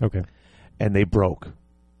 Okay. And they broke,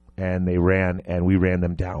 and they ran, and we ran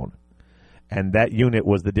them down. And that unit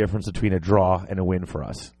was the difference between a draw and a win for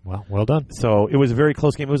us. Well done. So it was a very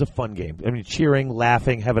close game. It was a fun game. I mean, cheering,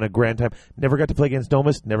 laughing, having a grand time. Never got to play against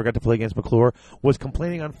Domus. Never got to play against McClure. Was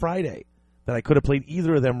complaining on Friday that I could have played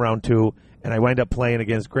either of them round 2, and I wind up playing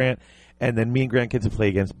against Grant. And then me and Grant get to play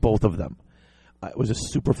against both of them. It was a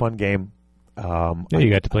super fun game.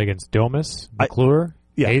 You got to play against Domus, McClure,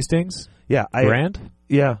 Hastings, Grant.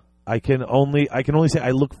 Yeah. I can only say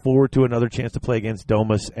I look forward to another chance to play against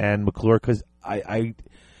Domus and McClure because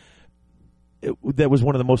that was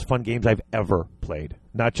one of the most fun games I've ever played.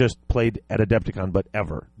 Not just played at Adepticon, but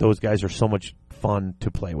ever. Those guys are so much fun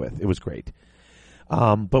to play with. It was great.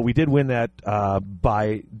 But we did win that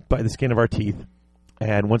by the skin of our teeth.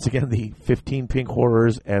 And once again, the 15 Pink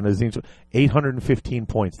Horrors and the 815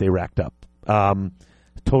 points they racked up.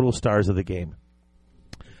 Total stars of the game.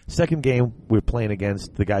 Second game, we're playing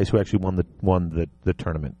against the guys who actually won the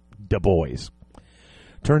tournament, Du Bois.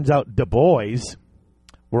 Turns out Du Bois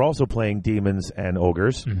were also playing Demons and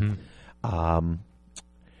Ogres. Mm-hmm.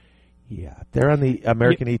 They're on the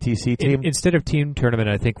American ETC team. Instead of team tournament,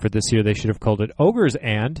 I think for this year they should have called it Ogres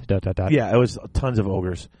and ... Yeah, it was tons of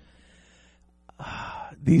Ogres.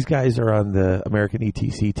 These guys are on the American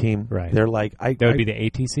ETC team. Right. They're like... That would be the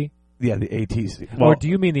ATC? Yeah, the ATC. Or do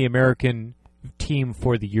you mean the American team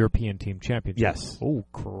for the European Team Championship? Yes. Oh,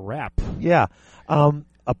 crap. Yeah.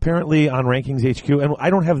 Apparently on Rankings HQ, and I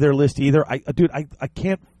don't have their list either. I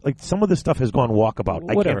can't... Like, some of this stuff has gone walkabout.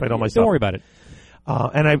 Whatever. I can't find all my stuff. Don't worry about it.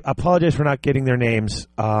 And I apologize for not getting their names,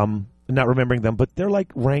 not remembering them, but they're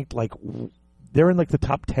like ranked like they're in like the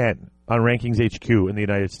top 10 on Rankings HQ in the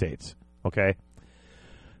United States. Okay,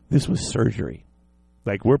 this was surgery.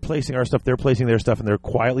 Like we're placing our stuff, they're placing their stuff, and they're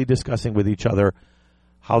quietly discussing with each other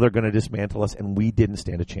how they're going to dismantle us, and we didn't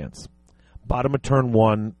stand a chance. Bottom of turn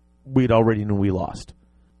one, we'd already knew we lost.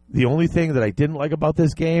 The only thing that I didn't like about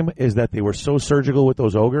this game is that they were so surgical with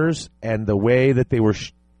those ogres, and the way that they were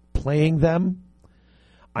playing them.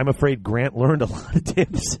 I'm afraid Grant learned a lot of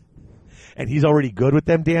tips, and he's already good with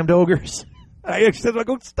them damned ogres. I said, I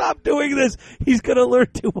go, stop doing this. He's going to learn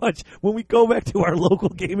too much. When we go back to our local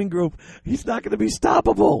gaming group, he's not going to be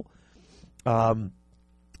stoppable.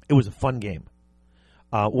 It was a fun game.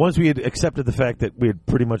 Once we had accepted the fact that we had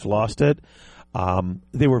pretty much lost it,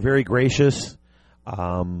 they were very gracious,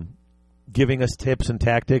 giving us tips and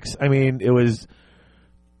tactics. I mean, it was,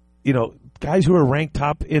 guys who are ranked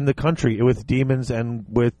top in the country with Demons and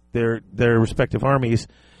with their respective armies.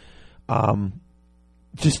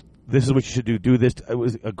 Just this is what you should do. Do this. It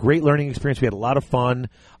was a great learning experience. We had a lot of fun.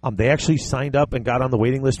 They actually signed up and got on the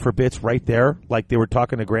waiting list for bits right there. Like they were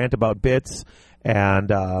talking to Grant about bits,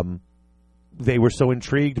 and they were so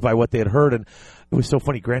intrigued by what they had heard. And it was so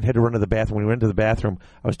funny. Grant had to run to the bathroom. When we went to the bathroom,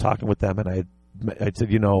 I was talking with them, and I said,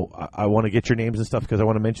 I want to get your names and stuff because I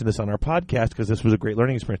want to mention this on our podcast because this was a great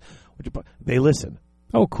learning experience. They listen.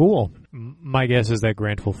 Oh, cool. My guess is that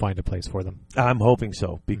Grant will find a place for them. I'm hoping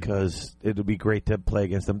so because it would be great to play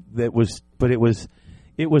against them. It was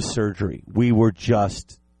surgery. We were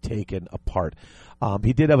just taken apart.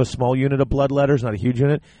 He did have a small unit of Bloodletters, not a huge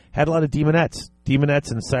unit. Had a lot of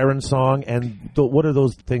Demonettes and Siren Song, and what are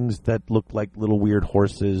those things that look like little weird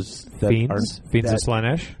horses? Fiends of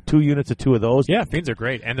Slaanesh. 2 units of 2 of those. Yeah, Fiends are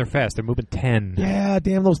great, and they're fast. They're moving 10. Yeah,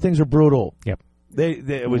 damn, those things are brutal. Yep.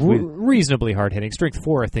 It was reasonably hard hitting. Strength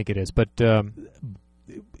 4, I think it is, but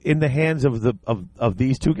in the hands of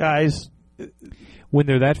these 2 guys, when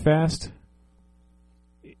they're that fast.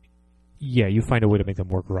 Yeah, you find a way to make them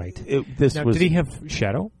work right. Did he have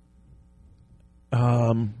Shadow?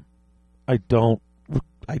 I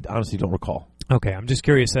honestly don't recall. Okay, I'm just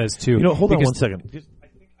curious as to... hold on one second.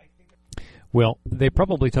 Well, they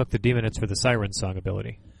probably took the Demonettes for the Siren Song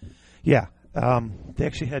ability. Yeah. They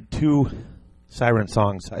actually had 2 Siren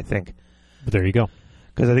Songs, I think. But there you go.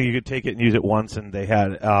 Because I think you could take it and use it once, and they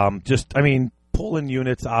had pulling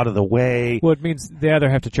units out of the way. Well, it means they either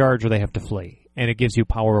have to charge or they have to flee. And it gives you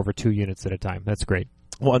power over 2 units at a time. That's great.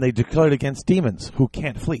 Well, and they declared against demons who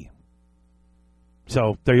can't flee.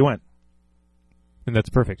 So, there you went. And that's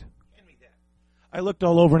perfect. I looked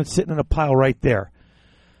all over, and it's sitting in a pile right there.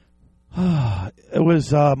 It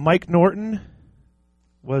was Mike Norton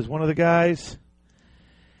was one of the guys,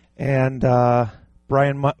 and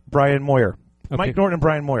Brian Moyer. Okay. Mike Norton and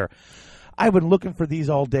Brian Moyer. I've been looking for these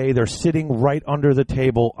all day. They're sitting right under the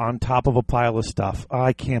table on top of a pile of stuff.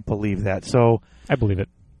 I can't believe that. So I believe it.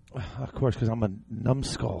 Of course, because I'm a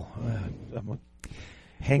numbskull.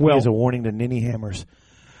 Hang me as a warning to ninny hammers.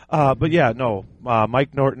 But yeah, no.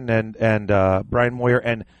 Mike Norton and Brian Moyer.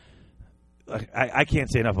 And I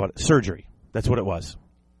can't say enough about it. Surgery. That's what it was.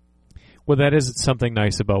 Well, that is something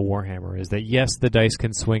nice about Warhammer, is that yes, the dice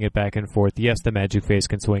can swing it back and forth. Yes, the magic phase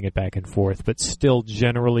can swing it back and forth. But still,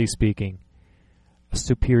 generally speaking, a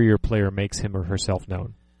superior player makes him or herself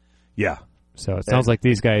known. Yeah. So it sounds like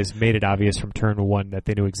these guys made it obvious from turn 1 that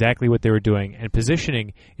they knew exactly what they were doing. And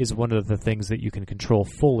positioning is one of the things that you can control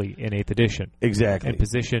fully in 8th edition. Exactly.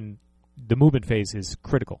 And the movement phase is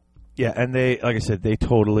critical. Yeah, and they, like I said, they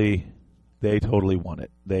totally won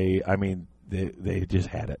it. they just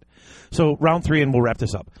had it. So round 3, and we'll wrap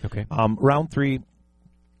this up. Okay. Round 3,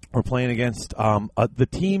 we're playing against the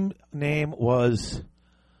team name was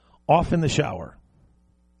Off in the Shower.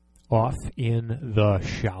 Off in the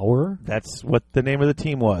shower? That's what the name of the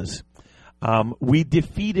team was. We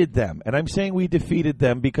defeated them, and I'm saying we defeated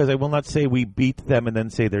them because I will not say we beat them and then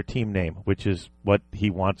say their team name, which is what he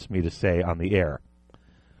wants me to say on the air.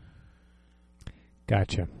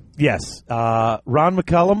 Gotcha. Yes. Ron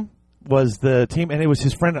McCullum was the team, and it was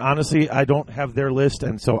his friend. Honestly, I don't have their list,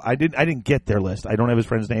 and so I didn't get their list. I don't have his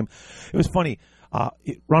friend's name. It was funny.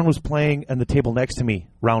 Ron was playing on the table next to me,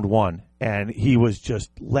 round 1, and he was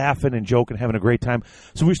just laughing and joking, having a great time.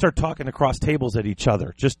 So we start talking across tables at each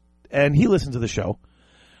other, and he listened to the show.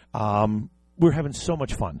 We were having so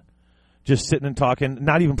much fun, just sitting and talking,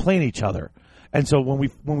 not even playing each other. And so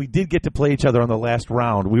when we did get to play each other on the last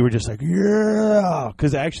round, we were just like, yeah,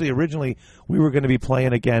 because actually originally we were going to be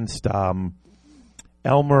playing against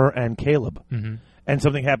Elmer and Caleb. Mm-hmm. And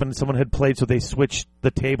something happened. Someone had played, so they switched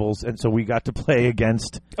the tables, and so we got to play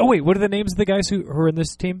against Oh, wait, what are the names of the guys who are in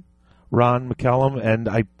this team? Ron McCallum, and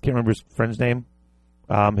I can't remember his friend's name.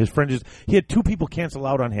 His friend he had 2 people cancel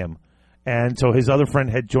out on him, and so his other friend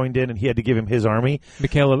had joined in, and he had to give him his army.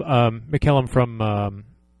 McCallum from...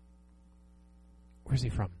 where's he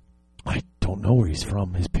from? I don't know where he's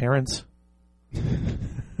from. His parents.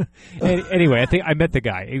 Anyway, I think I met the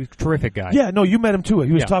guy. He was a terrific guy. Yeah, no, you met him too.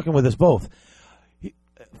 He was Yeah. talking with us both.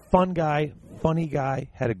 Fun guy, funny guy,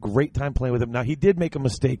 had a great time playing with him. Now, he did make a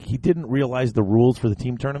mistake. He didn't realize the rules for the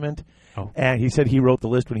team tournament, and he said he wrote the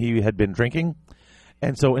list when he had been drinking.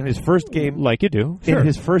 And so in his first game... Like you do. Sure. In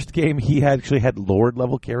his first game, he actually had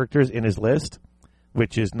Lord-level characters in his list,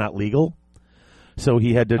 which is not legal. So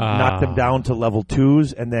he had to knock them down to level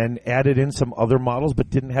 2s and then added in some other models, but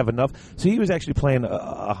didn't have enough. So he was actually playing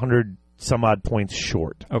 100-some-odd points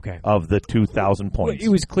short of the 2,000 points. Well,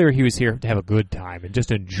 it was clear he was here to have a good time and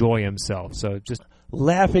just enjoy himself. So just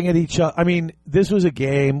laughing at each other. I mean, this was a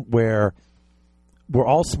game where we're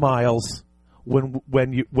all smiles. When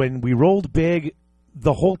we rolled big,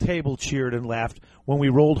 the whole table cheered and laughed. When we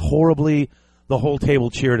rolled horribly, the whole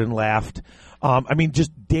table cheered and laughed. I mean,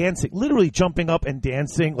 just dancing, literally jumping up and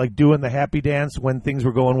dancing, like doing the happy dance when things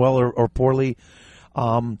were going well or poorly.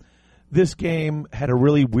 This game had a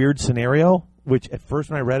really weird scenario, which at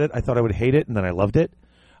first when I read it, I thought I would hate it, and then I loved it.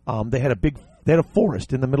 They had a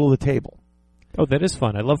forest in the middle of the table. Oh, that is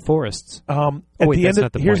fun. I love forests.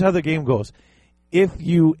 Here's how the game goes. If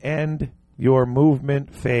you end your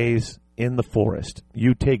movement phase in the forest,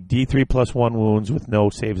 you take D3 plus 1 wounds with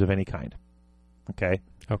no saves of any kind. Okay?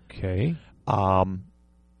 Okay.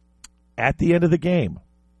 At the end of the game,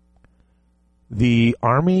 the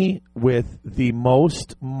army with the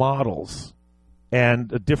most models and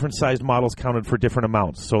different sized models counted for different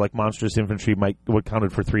amounts. So like monstrous infantry would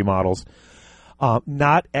counted for 3 models.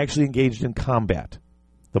 Not actually engaged in combat.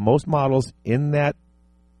 The most models in that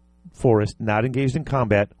forest not engaged in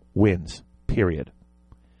combat wins, period.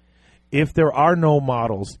 If there are no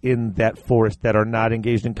models in that forest that are not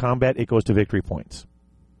engaged in combat, it goes to victory points.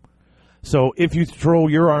 So if you throw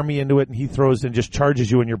your army into it and he throws and just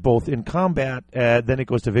charges you and you're both in combat, then it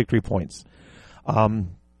goes to victory points. What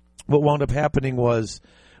wound up happening was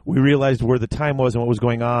we realized where the time was and what was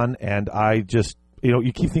going on, and I just,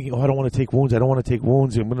 you keep thinking, I don't want to take wounds. I don't want to take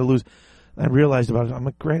wounds. I'm going to lose. I realized about it. I'm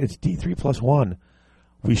like, great, it's D3 plus 1.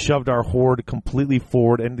 We shoved our horde completely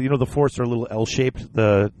forward, and the forests are a little L-shaped.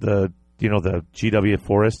 The GW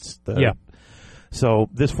forests. Yeah. So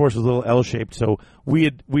this forest was a little L-shaped. So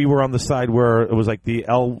we were on the side where it was like the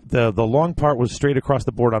long part was straight across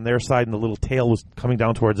the board on their side, and the little tail was coming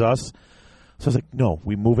down towards us. So I was like, no,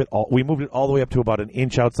 we moved it all the way up to about an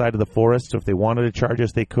inch outside of the forest. So if they wanted to charge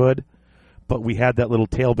us, they could. But we had that little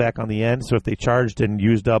tail back on the end. So if they charged and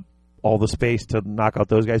used up all the space to knock out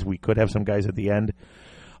those guys, we could have some guys at the end.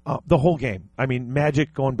 The whole game. I mean,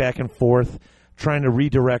 Magic going back and forth, trying to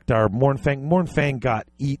redirect our Mornfang. Mornfang got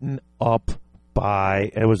eaten up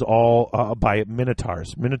by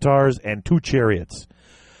Minotaurs and 2 chariots.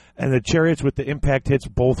 And the chariots with the impact hits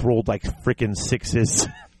both rolled like frickin'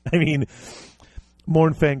 6s. I mean,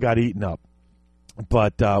 Mornfang got eaten up.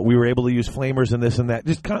 But we were able to use flamers and this and that.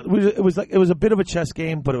 It was a bit of a chess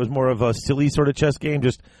game, but it was more of a silly sort of chess game,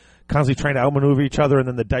 just constantly trying to outmaneuver each other, and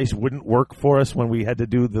then the dice wouldn't work for us when we had to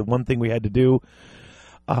do the one thing we had to do.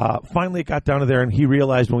 Finally, it got down to there, and he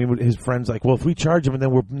realized his friend's like, well, if we charge him, and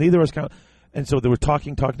then neither of us count. And so they were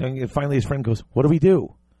talking, and finally his friend goes, what do we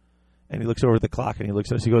do? And he looks over at the clock, and he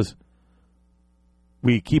looks at us, he goes,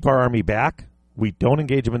 we keep our army back, we don't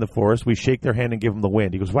engage them in the forest. We shake their hand and give them the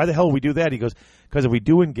wind. He goes, why the hell would we do that? He goes, because if we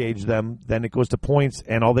do engage them, then it goes to points,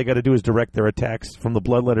 and all they got to do is direct their attacks from the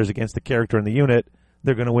bloodletters against the character in the unit.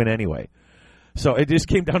 They're going to win anyway. So it just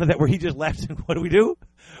came down to that where he just laughed, and what do?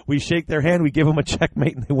 We shake their hand, we give them a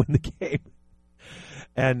checkmate, and they win the game.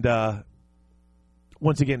 And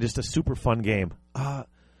once again, just a super fun game.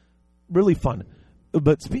 Really fun.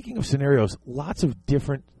 But speaking of scenarios, lots of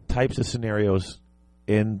different types of scenarios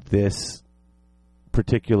in this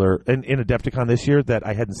particular, in Adepticon this year that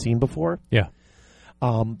I hadn't seen before. Yeah.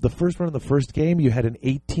 The first one in the first game, you had an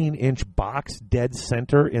 18-inch box dead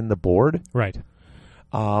center in the board. Right.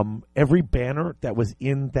 Every banner that was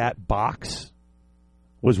in that box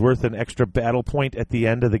was worth an extra battle point at the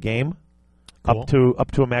end of the game, Cool.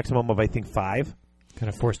 up to a maximum of, I think, 5. Kind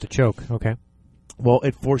of forced to choke. Okay. Well,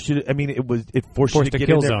 it forced you to, I mean, it forced you to a get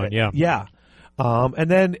kill in there. zone, yeah. Yeah. And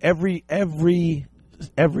then every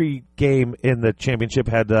game in the championship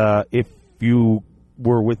had, if you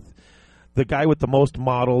were with the guy with the most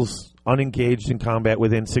models unengaged in combat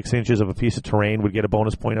within 6 inches of a piece of terrain, would get a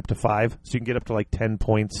bonus point up to 5. So you can get up to like 10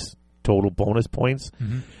 points total bonus points.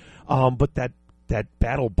 Mm-hmm. But that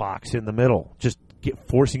battle box in the middle, just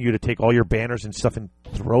forcing you to take all your banners and stuff and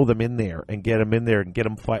throw them in there and get them in there and get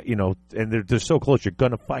them fight. You know, and they're so close, you're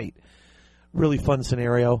gonna fight. Really fun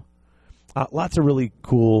scenario. Lots of really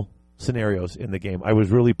cool scenarios in the game. I was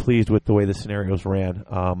really pleased with the way the scenarios ran.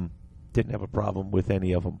 Didn't have a problem with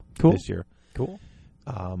any of them this year. Cool.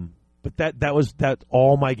 But that's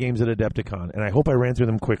all my games at Adepticon, and I hope I ran through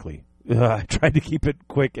them quickly. I tried to keep it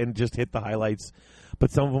quick and just hit the highlights,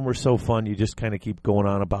 but some of them were so fun you just kind of keep going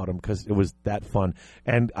on about them because it was that fun.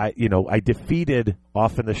 And I defeated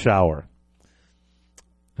Off in the Shower.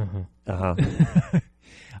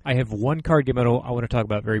 I have one card game I want to talk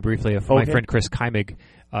about very briefly. My friend Chris Keimig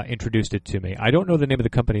introduced it to me. I don't know the name of the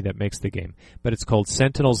company that makes the game, but it's called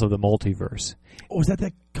Sentinels of the Multiverse. Oh, is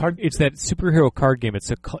that card? It's that superhero card game.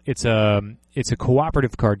 It's a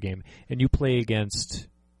cooperative card game, and you play against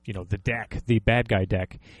the bad guy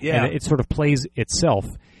deck. Yeah, and it sort of plays itself,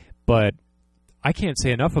 but I can't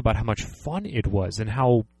say enough about how much fun it was and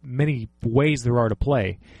how many ways there are to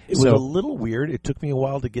play. It was a little weird. It took me a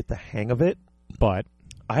while to get the hang of it, but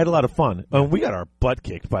I had a lot of fun. We got our butt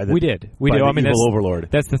kicked by the we did. I mean, evil overlord.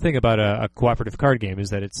 That's the thing about a cooperative card game is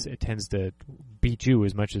that it tends to beat you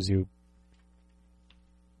as much as you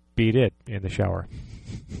beat it in the shower.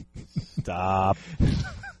 Stop.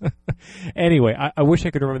 Anyway, I wish I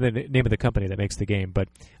could remember the name of the company that makes the game, but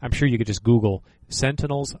I'm sure you could just Google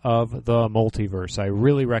Sentinels of the Multiverse. I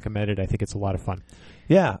really recommend it. I think it's a lot of fun.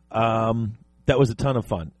 Yeah. That was a ton of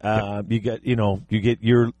fun.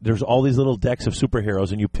 There's all these little decks of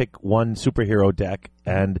superheroes, and you pick one superhero deck,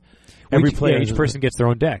 and each person gets their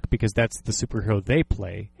own deck because that's the superhero they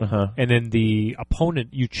play. And then the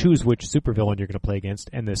opponent, you choose which supervillain you're going to play against,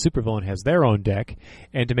 and the supervillain has their own deck.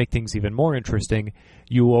 And to make things even more interesting,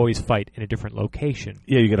 you always fight in a different location.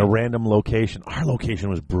 Yeah, you get a random location. Our location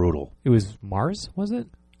was brutal. It was Mars, was it?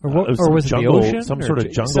 Or was it jungle, the ocean? Some sort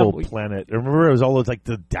of jungle planet. Remember, it was all those like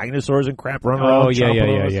the dinosaurs and crap running around. Oh,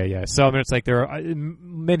 yeah. So I mean, it's like there are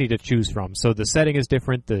many to choose from. So the setting is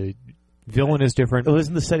different. The villain is different. Oh,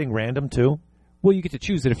 isn't the setting random too? Well, you get to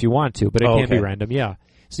choose it if you want to, but it can be random. Yeah.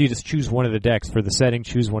 So you just choose one of the decks for the setting,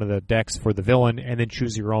 choose one of the decks for the villain, and then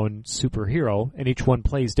choose your own superhero, and each one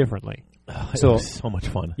plays differently. It was so much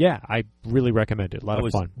fun. Yeah, I really recommend it. A lot of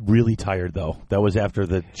fun. Really tired though. That was after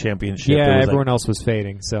the championship. Yeah, everyone else was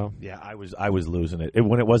fading. So yeah, I was losing it.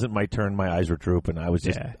 When it wasn't my turn, my eyes were drooping. I was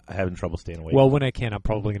just having trouble staying awake. Well, when I can, I'm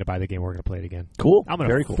probably going to buy the game. We're going to play it again. Cool. I'm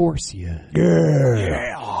going to force you.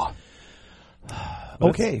 Yeah.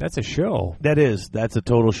 Okay, that's a show. That's a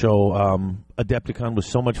total show. Adepticon was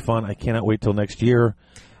so much fun. I cannot wait till next year.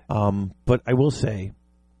 But I will say,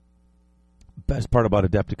 best part about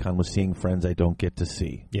Adepticon was seeing friends I don't get to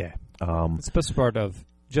see. Yeah, it's the best part of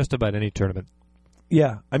just about any tournament.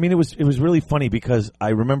 Yeah, I mean it was really funny because I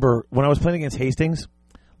remember when I was playing against Hastings,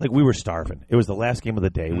 like we were starving. It was the last game of the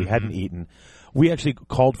day. We hadn't eaten. We actually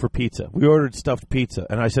called for pizza. We ordered stuffed pizza,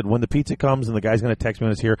 and I said when the pizza comes and the guy's going to text me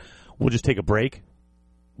when it's here, we'll just take a break.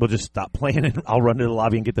 We'll just stop playing and I'll run to the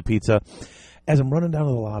lobby and get the pizza. As I'm running down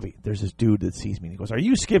to the lobby, there's this dude that sees me and he goes, "Are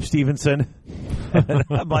you Skip Stevenson?" And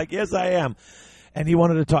I'm like, "Yes, I am." And he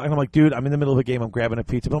wanted to talk, and I'm like, "Dude, I'm in the middle of a game. I'm grabbing a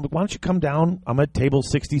pizza." But I'm like, "Why don't you come down? I'm at table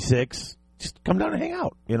 66. Just come down and hang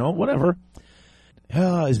out, whatever."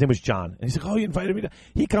 His name was John. And he's like, "Oh, you invited me to..."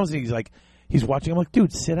 He comes and he's like, he's watching. I'm like,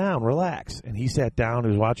 "Dude, sit down, relax." And he sat down, he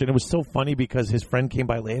was watching. It was so funny because his friend came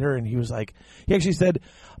by later and he was like, he actually said,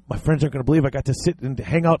 "My friends aren't going to believe I got to sit and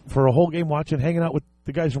hang out for a whole game hanging out with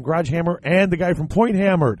the guys from Garage Hammer and the guy from Point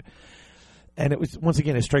Hammered." And it was, once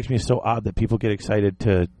again, it strikes me as so odd that people get excited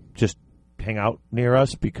to just hang out near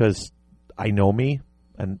us because I know me,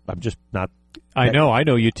 and I'm just not. I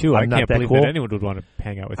know you too. I'm I not can't that believe cool. that anyone would want to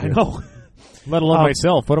hang out with you. I know. Let alone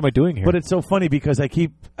myself. What am I doing here? But it's so funny because I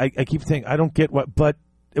keep thinking, I don't get what, but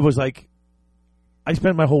it was like, I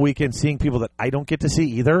spent my whole weekend seeing people that I don't get to see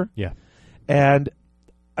either. Yeah. And,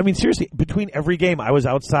 I mean, seriously, between every game, I was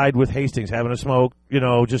outside with Hastings having a smoke,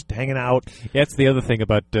 just hanging out. That's the other thing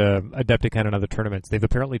about Adepticon and other tournaments. They've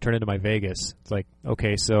apparently turned into my Vegas. It's like,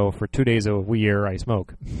 okay, so for 2 days a year, I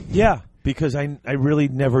smoke. Yeah, because I really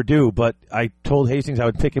never do. But I told Hastings I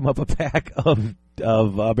would pick him up a pack of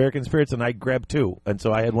American Spirits, and I grabbed 2. And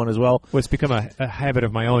so I had one as well. Well, it's become a habit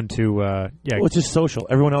of my own to, Well, it's just social.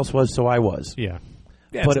 Everyone else was, so I was. Yeah.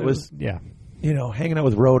 But it was... Yeah. Hanging out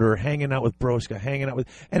with Roeder, hanging out with Broska,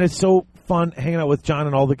 and it's so fun hanging out with John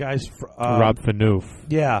and all the guys. Rob Fanoof.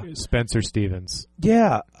 Yeah. Spencer Stevens.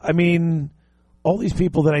 Yeah. I mean, all these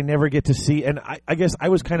people that I never get to see, and I guess I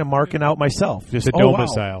was kind of marking out myself. Just, The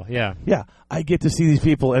domicile, wow. yeah. Yeah. I get to see these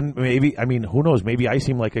people, and maybe, I mean, who knows? Maybe I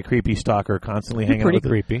seem like a creepy stalker constantly hanging out with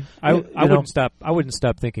pretty creepy. I wouldn't stop. I wouldn't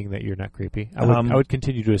stop thinking that you're not creepy. I would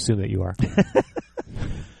continue to assume that you are.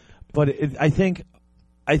 But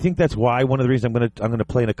I think that's why one of the reasons I'm going to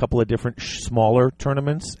play in a couple of different smaller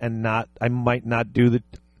tournaments and I might not do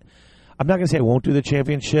I'm not going to say I won't do the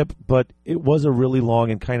championship, but it was a really long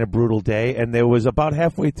and kind of brutal day, and there was about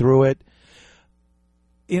halfway through it.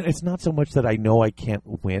 It's not so much that I know I can't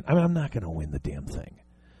win. I mean, I'm not going to win the damn thing.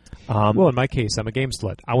 Well, in my case, I'm a game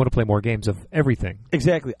slut. I want to play more games of everything.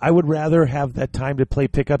 Exactly. I would rather have that time to play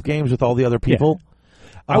pickup games with all the other people.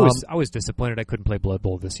 Yeah. I was disappointed I couldn't play Blood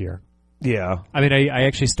Bowl this year. Yeah. I mean, I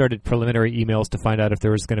actually started preliminary emails to find out if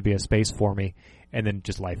there was going to be a space for me, and then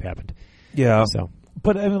just life happened. Yeah. So,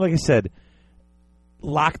 but I mean, like I said,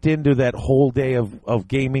 locked into that whole day of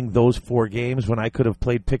gaming those 4 games when I could have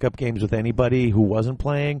played pickup games with anybody who wasn't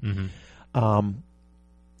playing. mm-hmm.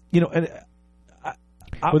 And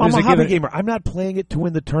I'm a hobby gamer. I'm not playing it to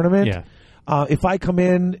win the tournament. Yeah. If I come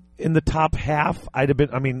in the top half, I'd have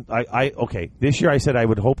been. I mean, okay. This year, I said I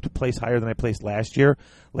would hope to place higher than I placed last year.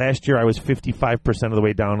 Last year, I was 55% of the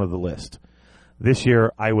way down of the list. This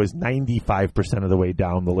year, I was 95% of the way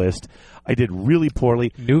down the list. I did really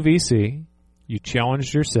poorly. New VC, you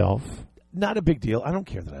challenged yourself. Not a big deal. I don't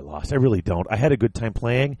care that I lost. I really don't. I had a good time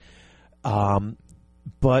playing.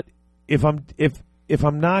 But if I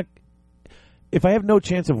have no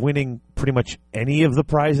chance of winning pretty much any of the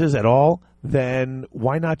prizes at all, then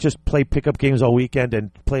why not just play pickup games all weekend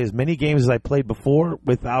and play as many games as I played before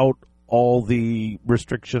without all the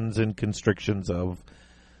restrictions and constrictions of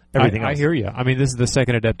everything else? I hear you. I mean, this is the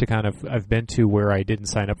second Adepticon I've been to where I didn't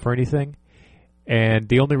sign up for anything. And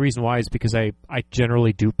the only reason why is because I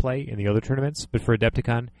generally do play in the other tournaments, but for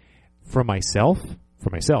Adepticon, for myself,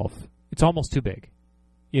 it's almost too big.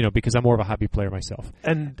 Because I'm more of a hobby player myself.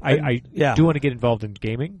 And I do want to get involved in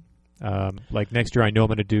gaming. Like next year, I know I'm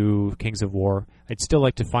going to do Kings of War. I'd still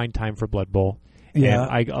like to find time for Blood Bowl. Yeah,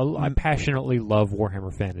 and I passionately love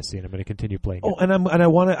Warhammer Fantasy, and I'm going to continue playing. Oh, and I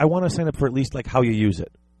want to sign up for at least like how you use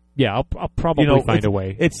it. Yeah, I'll probably find a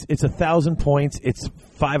way. It's 1,000 points. It's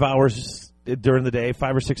 5 hours during the day,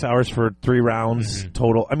 5 or 6 hours for 3 rounds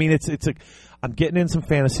total. I mean, I'm getting in some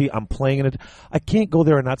fantasy. I'm playing in it. I can't go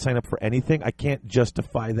there and not sign up for anything. I can't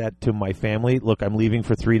justify that to my family. Look, I'm leaving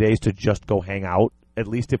for 3 days to just go hang out. At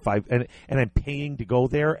least if and I'm paying to go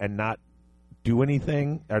there and not do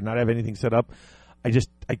anything or not have anything set up.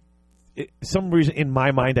 Some reason in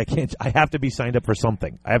my mind I have to be signed up for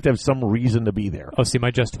something. I have to have some reason to be there. Oh, see, my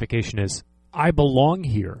justification is I belong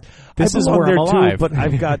here. This is where I'm alive. too, but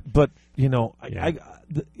I've got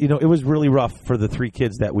it was really rough for the 3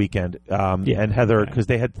 kids that weekend, and Heather, because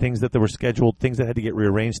they had things that were scheduled, things that had to get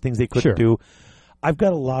rearranged, things they couldn't do. I've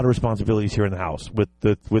got a lot of responsibilities here in the house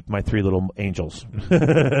with my 3 little angels,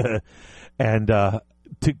 and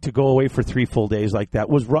to go away for 3 full days like that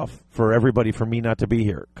was rough for everybody. For me not to be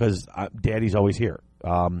here because Daddy's always here,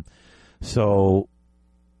 so.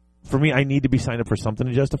 For me, I need to be signed up for something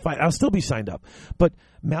to justify it. I'll still be signed up. But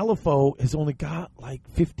Malifaux has only got like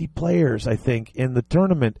 50 players, I think, in the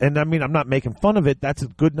tournament. And I mean, I'm not making fun of it. That's a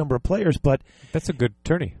good number of players, but that's a good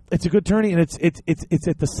tourney. It's a good tourney, and it's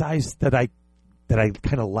at the size that I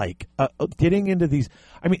kind of like. Getting into these,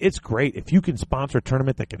 I mean, it's great if you can sponsor a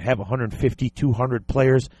tournament that can have 150, 200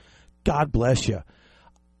 players. God bless you.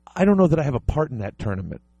 I don't know that I have a part in that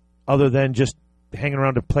tournament, other than just hanging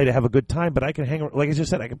around to play to have a good time, but I can hang, like I just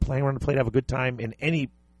said, I can play around to play to have a good time in any,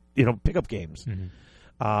 pickup games.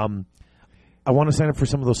 I want to sign up for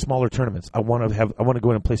some of those smaller tournaments. I want to go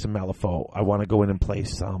in and play some Malifaux. I want to go in and play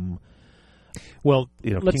some Well,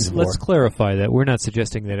 Kings of let's War. clarify that we're not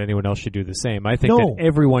suggesting that anyone else should do the same. I think No. that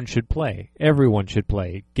everyone should play. Everyone should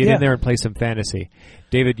play. Get Yeah. in there and play some fantasy.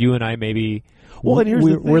 David, you and I maybe. Well, and here's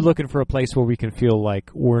the thing. we're looking for a place where we can feel like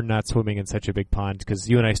we're not swimming in such a big pond because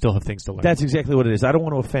you and I still have things to learn. That's exactly what it is. I don't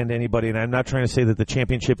want to offend anybody, and I'm not trying to say that the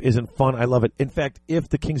championship isn't fun. I love it. In fact, if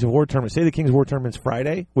the Kings of War tournament, say the Kings of War tournament's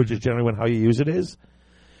Friday, which is generally when how you use it is,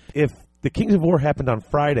 if the Kings of War happened on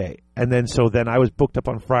Friday, and then I was booked up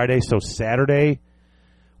on Friday, so Saturday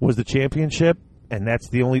was the championship, and that's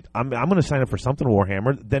the only. I'm going to sign up for something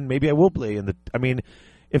Warhammer. Then maybe I will play in the. I mean,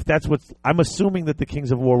 if that's what's, I'm assuming that the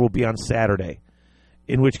Kings of War will be on Saturday.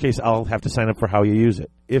 In which case, I'll have to sign up for how you use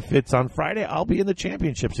it. If it's on Friday, I'll be in the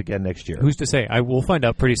championships again next year. Who's to say? We'll find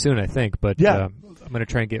out pretty soon, I think. But Yeah. I'm going to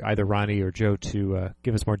try and get either Ronnie or Joe to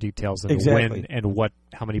give us more details on Exactly. when and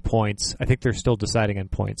how many points. I think they're still deciding on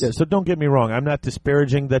points. Yeah, so don't get me wrong. I'm not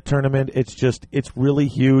disparaging that tournament. It's just, it's really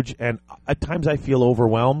huge, and at times I feel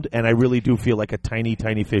overwhelmed, and I really do feel like a tiny,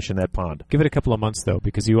 tiny fish in that pond. Give it a couple of months, though,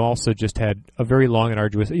 because you also just had a very long and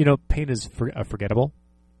arduous. Pain is forgettable.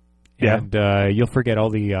 Yeah. And you'll forget all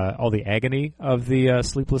the agony of the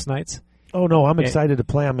sleepless nights. Oh, no, I'm excited to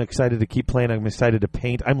play. I'm excited to keep playing. I'm excited to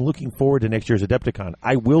paint. I'm looking forward to next year's Adepticon.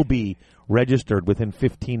 I will be registered within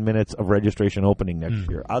 15 minutes of registration opening next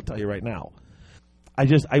year. I'll tell you right now. I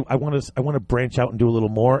want to branch out and do a little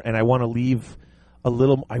more, and I want to leave a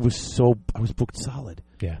little. I was booked solid.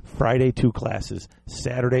 Yeah. Friday 2 classes,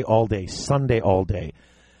 Saturday all day, Sunday all day.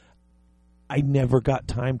 I never got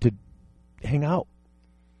time to hang out.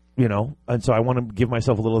 And so I want to give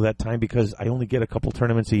myself a little of that time because I only get a couple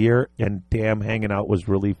tournaments a year, and damn, hanging out was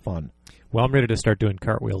really fun. Well, I'm ready to start doing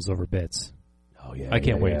cartwheels over bits. Oh, yeah. I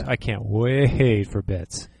can't wait. Yeah. I can't wait for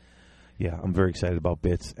bits. Yeah, I'm very excited about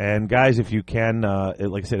bits. And guys, if you can,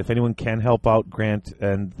 like I said, if anyone can help out, Grant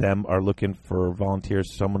and them are looking for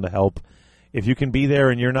volunteers, someone to help. If you can be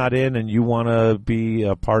there and you're not in and you want to be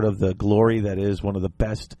a part of the glory that is one of the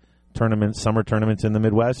best summer tournaments in the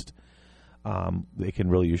Midwest, they can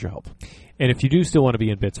really use your help. And if you do still want to be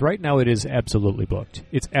in bits, right now it is absolutely booked.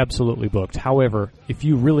 It's absolutely booked. However, if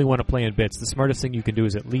you really want to play in bits, the smartest thing you can do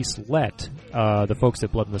is at least let the folks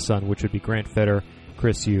at Blood in the Sun, which would be Grant Fetter,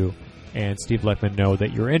 Chris Yu, and Steve Leckman, know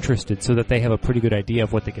that you're interested so that they have a pretty good idea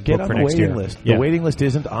of what they can Get book on for the next waiting year. list. Yeah. The waiting list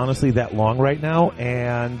isn't honestly that long right now,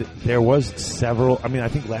 and there was several. I mean, I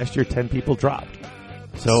think last year 10 people dropped.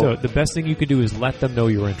 So the best thing you can do is let them know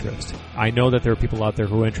your interest. I know that there are people out there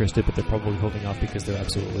who are interested, but they're probably holding off because they're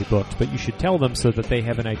absolutely booked. But you should tell them so that they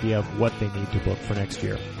have an idea of what they need to book for next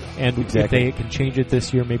year. And if they can change it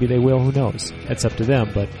this year, maybe they will. Who knows? It's up to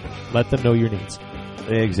them, but let them know your needs.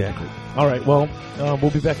 Exactly. All right, well,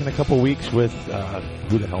 we'll be back in a couple weeks with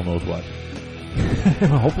who the hell knows what.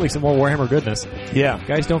 Hopefully some more Warhammer goodness. Yeah.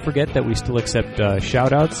 Guys, don't forget that we still accept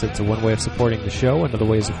shout-outs. It's one way of supporting the show. Another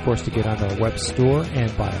way is, of course, to get on our web store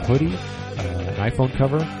and buy a hoodie, an iPhone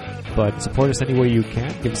cover. But support us any way you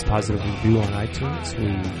can. Give us a positive review on iTunes.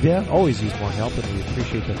 We always use more help, and we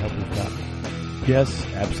appreciate the help we've got. Yes,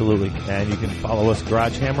 absolutely. And you can follow us,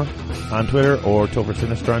 Garage Hammer, on Twitter, or Topher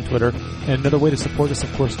Sinister on Twitter. And another way to support us,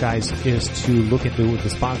 of course, guys, is to look into the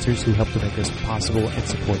sponsors who help to make this possible and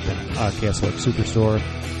support them. KSOX Superstore,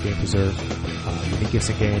 Game Preserve, Unique Gifts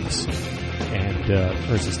and Games, and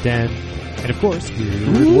Urza's Den, and, of course,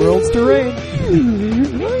 Weird Worlds Terrain,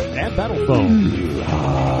 and Battle Phone.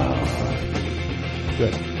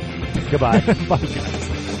 Good. Goodbye. Bye, guys.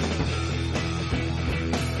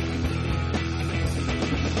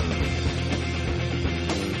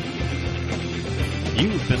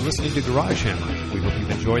 You've been listening to Garage Hammer. We hope you've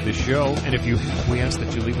enjoyed the show, and if you have, we ask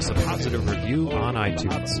that you leave us a positive review on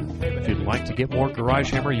iTunes. If you'd like to get more Garage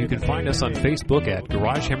Hammer, you can find us on Facebook at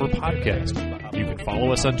Garage Hammer Podcast. You can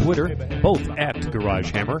follow us on Twitter, both at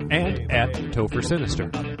Garage Hammer and at Topher Sinister.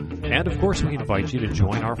 And, of course, we invite you to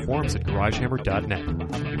join our forums at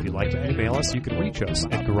GarageHammer.net. If you'd like to email us, you can reach us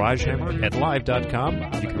at GarageHammer@live.com.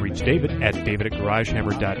 You can reach David at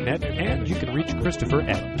David@GarageHammer.net. And you can reach Christopher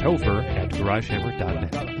at Topher at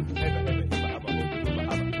GarageHammer.net.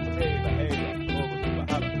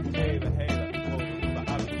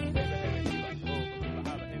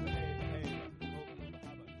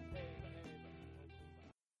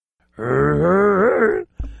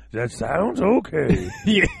 That sounds okay.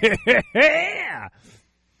 Yeah!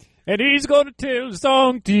 And he's gonna tell a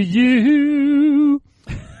song to you.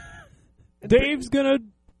 Dave's gonna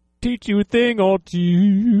teach you a thing or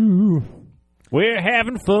two. We're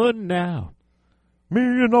having fun now. Me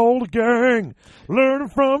and all the gang learning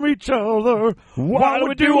from each other While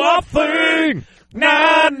we do our thing.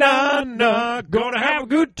 Nah, nah, nah. Gonna have a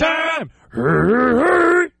good time. Hey,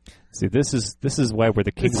 hey, hey. See, this is why we're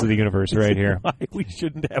the kings of the universe right here. Why we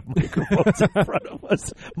shouldn't have microphones in front of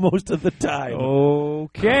us most of the time.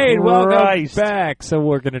 Okay, welcome back. So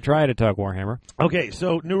we're going to try to talk Warhammer. Okay,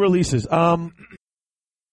 so new releases.